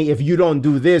family if you don't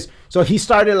do this. So he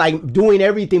started like doing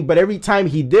everything, but every time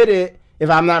he did it, if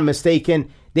I'm not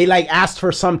mistaken, they like asked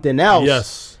for something else.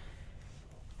 Yes.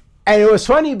 And it was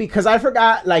funny because I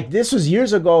forgot, like, this was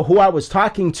years ago who I was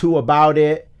talking to about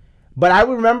it. But I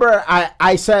remember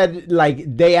I said, like,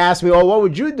 they asked me, oh, what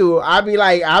would you do? I'd be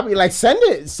like, send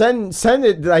it.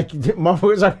 Like,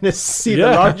 motherfuckers are going to see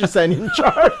the largest and in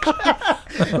charge.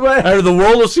 But, the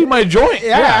world will see my joint.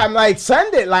 Yeah, I'm like,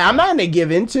 send it. Like, I'm not going to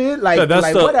give into it. Like,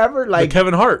 that's whatever. Like the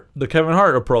Kevin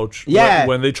Hart approach. Yeah.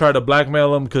 When they try to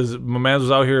blackmail him because my man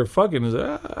was out here fucking. He's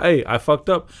like, hey, I fucked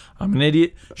up. I'm an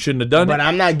idiot. Shouldn't have done it. But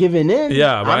I'm not giving in.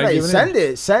 Yeah, I'm like, send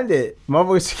it.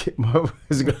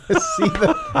 Motherfuckers going to see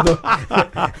the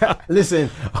listen,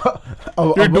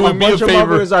 a bunch of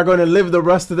motherfuckers are going to live the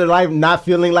rest of their life not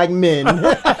feeling like men.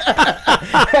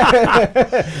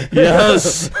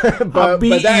 Yes, but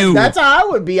that's how I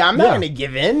would be. I'm not going to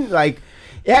give in. Like,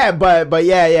 yeah, but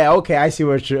yeah. Okay, I see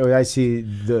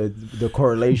the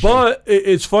correlation. But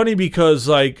it's funny because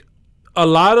like a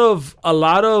lot of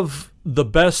the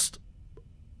best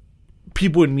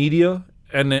people in media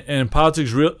and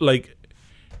politics, real like.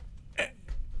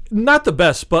 Not the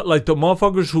best, but like the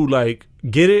motherfuckers who like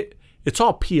get it, it's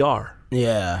all PR.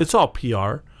 Yeah. It's all PR.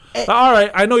 All right,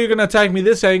 I know you're going to attack me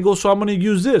this angle, so I'm going to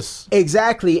use this.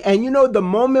 Exactly. And you know, the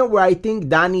moment where I think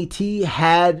Donnie T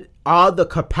had all the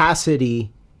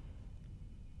capacity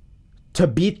to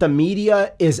beat the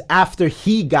media is after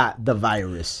he got the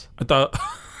virus. I thought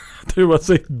you were about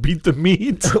to say beat the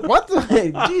meat. What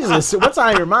the? Jesus, what's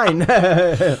on your mind?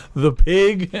 The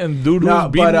pig and dude who's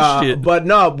beating shit. But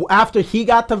no, after he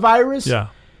got the virus, yeah,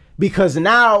 because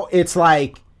now it's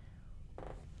like,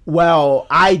 well,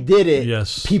 I did it.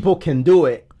 Yes, people can do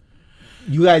it.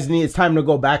 You guys it's time to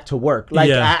go back to work. Like,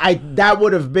 yeah. I that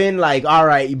would have been like, all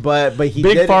right, but he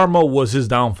Big Pharma was his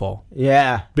downfall.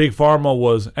 Yeah, Big Pharma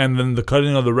was, and then the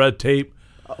cutting of the red tape.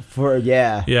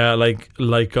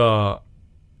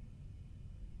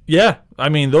 Yeah, I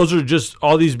mean, those are just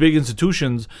all these big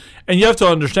institutions. And you have to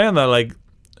understand that, like,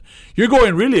 you're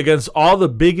going really against all the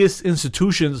biggest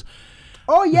institutions.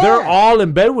 Oh, yeah. They're all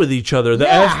in bed with each other. The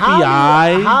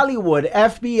FBI. Hollywood,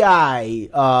 FBI,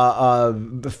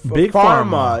 Big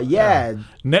Pharma. Yeah.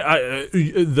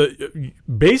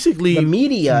 Basically, the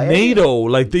media. NATO.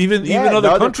 Like, even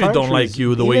other countries don't like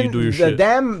you the way you do your shit.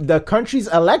 The country's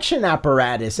election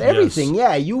apparatus, everything. Yes.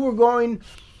 Yeah, you were going...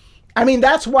 I mean,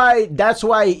 that's why,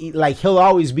 like, he'll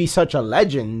always be such a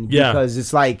legend. Yeah. Because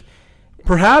it's like...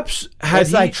 Perhaps...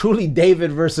 like truly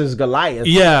David versus Goliath.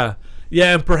 Yeah.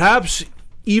 Yeah, and perhaps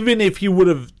even if he would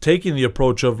have taken the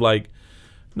approach of, like,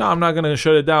 no, I'm not going to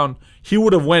shut it down, he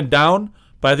would have went down,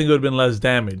 but I think it would have been less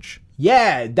damage.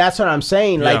 Yeah, that's what I'm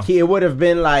saying. Like, it would have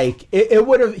been like... It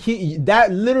would have...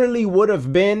 That literally would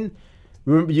have been...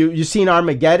 You seen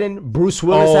Armageddon? Bruce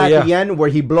Willis at the end where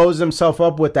he blows himself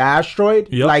up with the asteroid.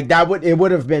 Yep. Like it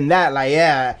would have been that. Like,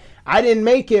 yeah, I didn't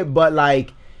make it, but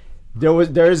like there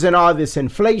isn't all this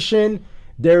inflation.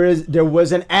 There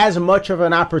wasn't as much of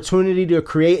an opportunity to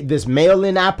create this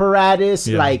mail-in apparatus.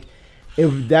 Yeah. Like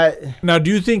that. Now,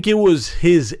 do you think it was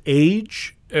his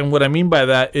age? And what I mean by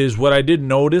that is what I did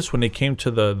notice when it came to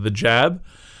the jab.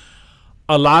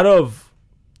 A lot of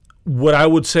what I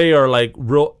would say are like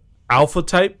real alpha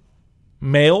type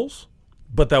males,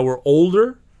 but that were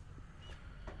older,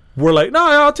 were like, no,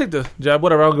 I'll take the jab,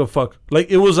 whatever, I'll go fuck. Like,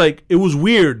 it was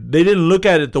weird. They didn't look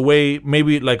at it the way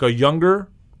maybe like a younger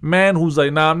man who's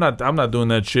like, nah, I'm not doing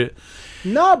that shit.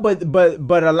 No, but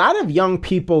a lot of young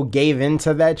people gave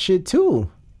into that shit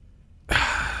too.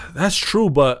 That's true,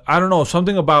 but I don't know,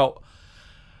 something about,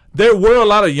 there were a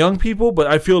lot of young people, but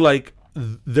I feel like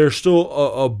there's still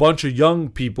a bunch of young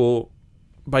people.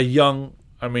 By young,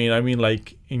 I mean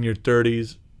like in your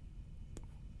 30s,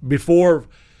 before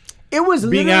it was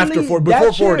being after 40,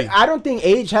 before 40. I don't think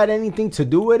age had anything to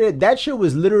do with it. That shit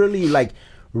was literally like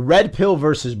red pill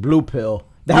versus blue pill.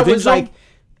 That think was so? like,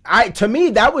 to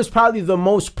me, that was probably the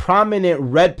most prominent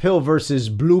red pill versus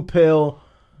blue pill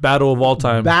battle of all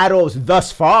time. battles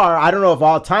thus far. I don't know if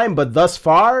all time, but thus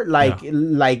far,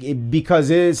 because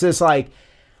it's just like,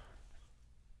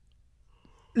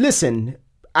 listen,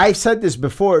 I said this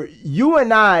before. You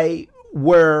and I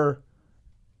were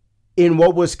in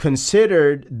what was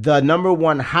considered the number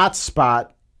one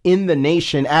hotspot in the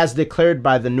nation as declared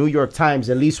by the New York Times,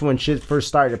 at least when shit first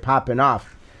started popping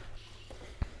off.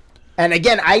 And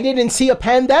again, I didn't see a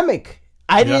pandemic.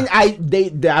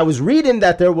 I was reading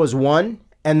that there was one,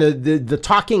 and the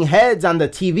talking heads on the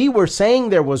TV were saying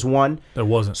there was one. There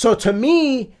wasn't. So to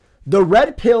me, the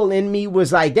red pill in me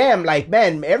was like, damn, like,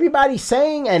 man, everybody's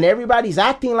saying and everybody's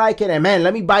acting like it. And man,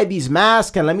 let me buy these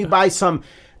masks and let me buy some.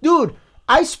 Dude,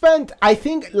 I spent, I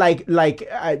think,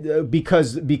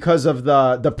 because of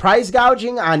the price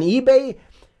gouging on eBay,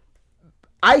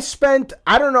 I spent,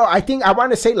 I don't know, I think I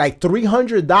want to say like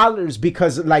 $300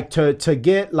 because like to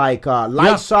get like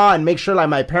Lysol and make sure like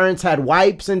my parents had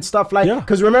wipes and stuff like that.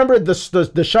 Because remember,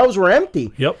 the shelves were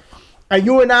empty. Yep. And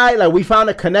you and I, like, we found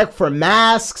a connect for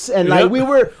masks and like we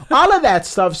were all of that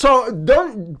stuff. So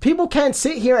people can't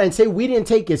sit here and say we didn't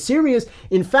take it serious.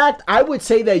 In fact, I would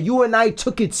say that you and I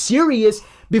took it serious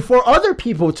before other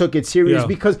people took it serious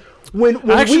because when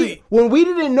we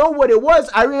didn't know what it was,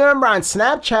 I remember on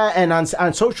Snapchat and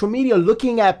on social media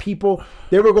looking at people,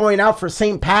 they were going out for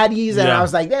St. Patty's, and I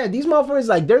was like, yeah, these motherfuckers,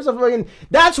 like, there's a fucking.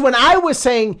 That's when I was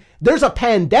saying there's a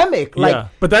pandemic. Like,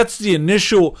 but that's the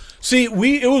initial. See,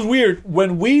 it was weird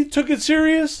when we took it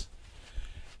serious,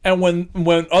 and when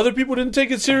other people didn't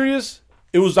take it serious.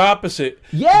 It was the opposite.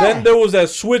 Yeah. Then there was that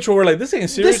switch where we're like, this ain't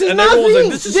serious. This is and nothing. everyone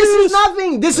was like, this is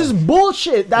nothing. This is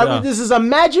bullshit. This is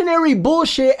imaginary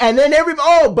bullshit. And then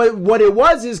but what it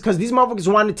was is because these motherfuckers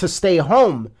wanted to stay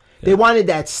home. They wanted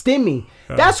that stimmy.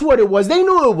 That's what it was. They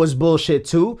knew it was bullshit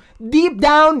too. Deep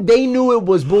down, they knew it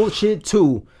was bullshit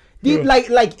too.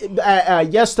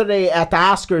 Yesterday at the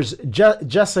Oscars,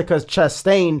 Jessica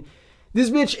Chastain, this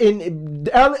bitch, in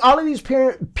all of these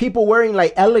people wearing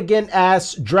like elegant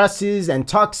ass dresses and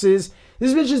tuxes.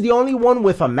 This bitch is the only one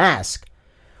with a mask.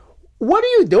 What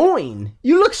are you doing?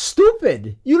 You look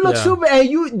stupid. You look stupid, and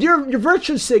you're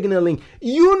virtue signaling.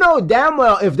 You know damn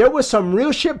well if there was some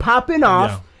real shit popping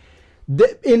off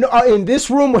in this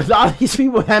room with all these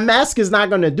people, that mask is not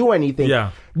gonna do anything.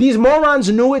 Yeah, these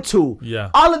morons knew it too. Yeah,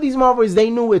 all of these motherfuckers, they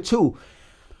knew it too.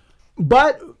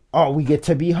 But we get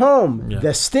to be home. Yeah. The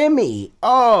stimmy.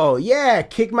 Oh, yeah,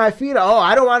 kick my feet.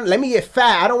 Let me get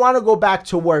fat. I don't want to go back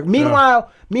to work.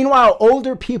 Meanwhile,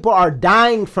 older people are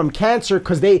dying from cancer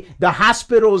because the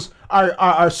hospitals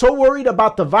are so worried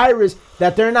about the virus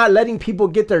that they're not letting people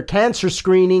get their cancer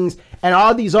screenings and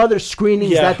all these other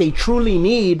screenings that they truly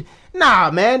need.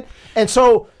 Nah, man. And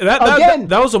so, that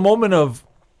was a moment of,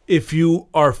 if you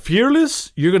are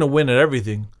fearless, you're going to win at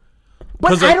everything.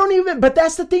 But but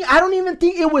that's the thing. I don't even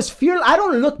think it was fearless. I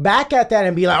don't look back at that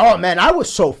and be like, oh man, I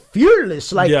was so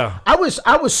fearless. Like, I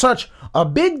was such a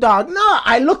big dog. No,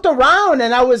 I looked around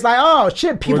and I was like, oh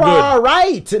shit, people are all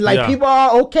right. Like, people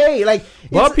are okay. Like,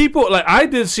 well, people, like, I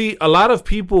did see a lot of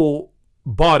people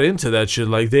bought into that shit.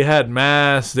 Like, they had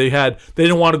masks. They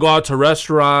didn't want to go out to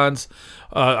restaurants.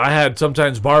 I had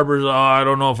sometimes barbers. I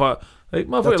don't know if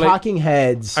the talking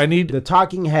heads. The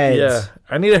talking heads. Yeah,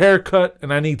 I need a haircut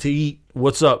and I need to eat.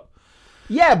 What's up?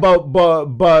 Yeah, but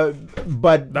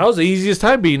that was the easiest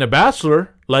time being a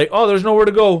bachelor. Like, there's nowhere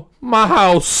to go. My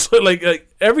house, like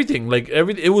everything,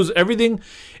 it was everything.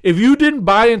 If you didn't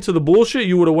buy into the bullshit,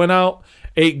 you would have went out,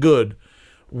 ate good,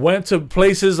 went to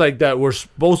places like that were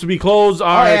supposed to be closed.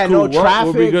 All right, cool. No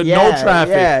traffic. We'll be good. No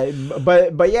traffic. Yeah,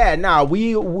 but yeah,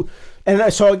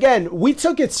 and so again, we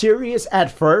took it serious at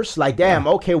first. Like, damn,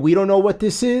 okay, we don't know what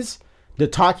this is. The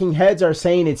talking heads are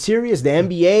saying it's serious. The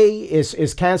NBA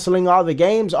is canceling all the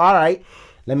games. All right,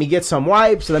 let me get some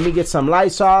wipes. Let me get some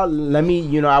Lysol. Let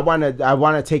me, I want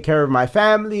to take care of my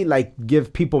family. Like,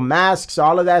 give people masks,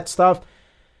 all of that stuff.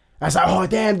 I was like, oh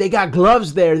damn, they got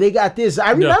gloves there. They got this. I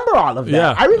remember all of that.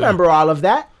 Yeah, I remember all of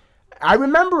that. I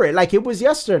remember it like it was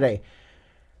yesterday.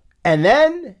 And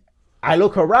then I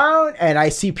look around and I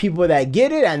see people that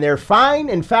get it and they're fine.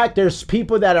 In fact, there's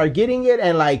people that are getting it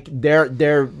and like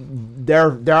they're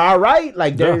all right.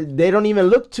 Like they don't even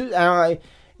look too.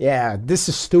 Yeah, this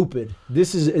is stupid.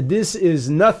 This is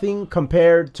nothing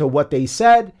compared to what they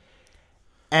said.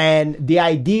 And the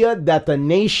idea that the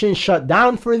nation shut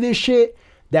down for this shit,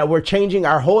 that we're changing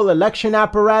our whole election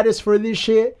apparatus for this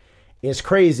shit, is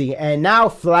crazy. And now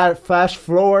fast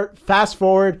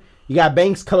forward. You got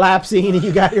banks collapsing,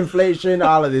 you got inflation,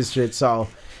 all of this shit. So,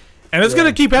 And it's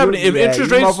gonna keep happening. If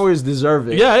interest rates, motherfuckers deserve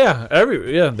it.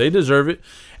 Yeah, they deserve it,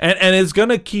 and it's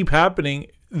gonna keep happening.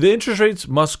 The interest rates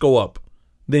must go up.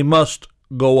 They must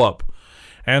go up,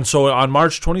 and so on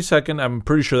March 22nd, I'm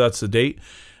pretty sure that's the date.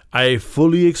 I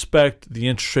fully expect the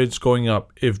interest rates going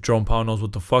up. If Jerome Powell knows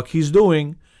what the fuck he's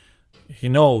doing, he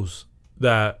knows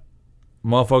that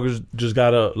motherfuckers just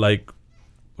gotta like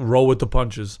roll with the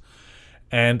punches,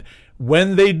 and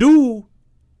when they do,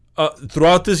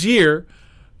 throughout this year,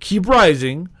 keep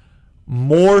rising,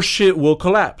 more shit will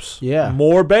collapse. Yeah.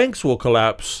 More banks will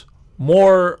collapse.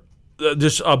 More,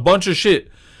 just a bunch of shit.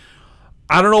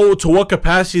 I don't know to what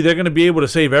capacity they're going to be able to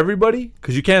save everybody,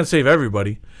 because you can't save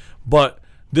everybody. But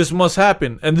this must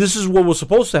happen. And this is what was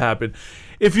supposed to happen.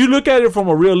 If you look at it from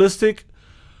a realistic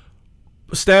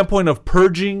standpoint of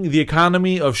purging the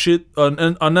economy of shit,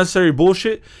 unnecessary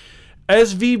bullshit,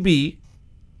 SVB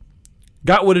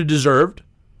got what it deserved,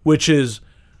 which is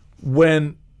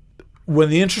when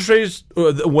the interest rates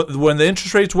when the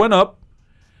interest rates went up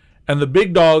and the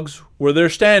big dogs were there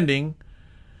standing,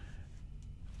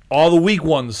 all the weak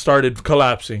ones started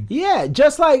collapsing. Yeah,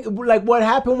 just like what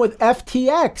happened with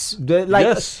FTX.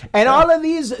 Yes. And all of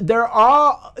these, they're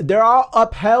all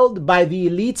upheld by the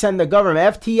elites and the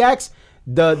government. FTX,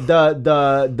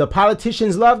 the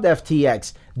politicians loved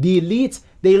FTX. The elites,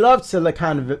 they loved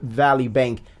Silicon Valley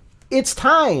Bank. It's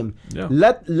time. Yeah.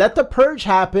 Let the purge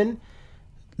happen.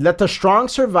 Let the strong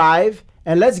survive,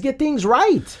 and let's get things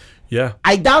right. Yeah.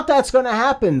 I doubt that's going to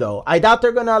happen, though. I doubt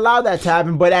they're going to allow that to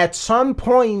happen. But at some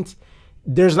point,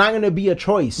 there's not going to be a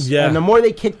choice. Yeah. And the more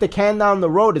they kick the can down the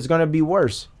road, it's going to be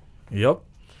worse. Yep.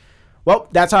 Well,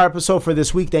 that's our episode for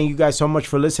this week. Thank you guys so much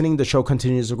for listening. The show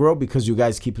continues to grow because you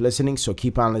guys keep listening, so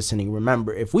keep on listening.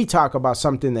 Remember, if we talk about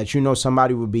something that you know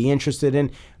somebody would be interested in,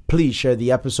 please share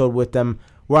the episode with them.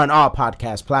 We're on all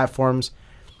podcast platforms.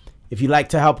 If you'd like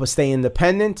to help us stay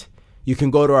independent, you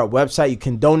can go to our website. You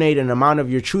can donate an amount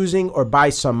of your choosing or buy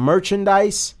some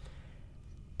merchandise.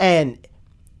 And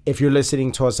if you're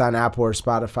listening to us on Apple or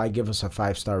Spotify, give us a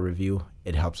 5-star review.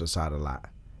 It helps us out a lot.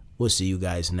 We'll see you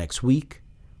guys next week.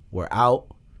 We're out.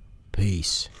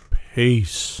 Peace.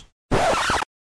 Peace.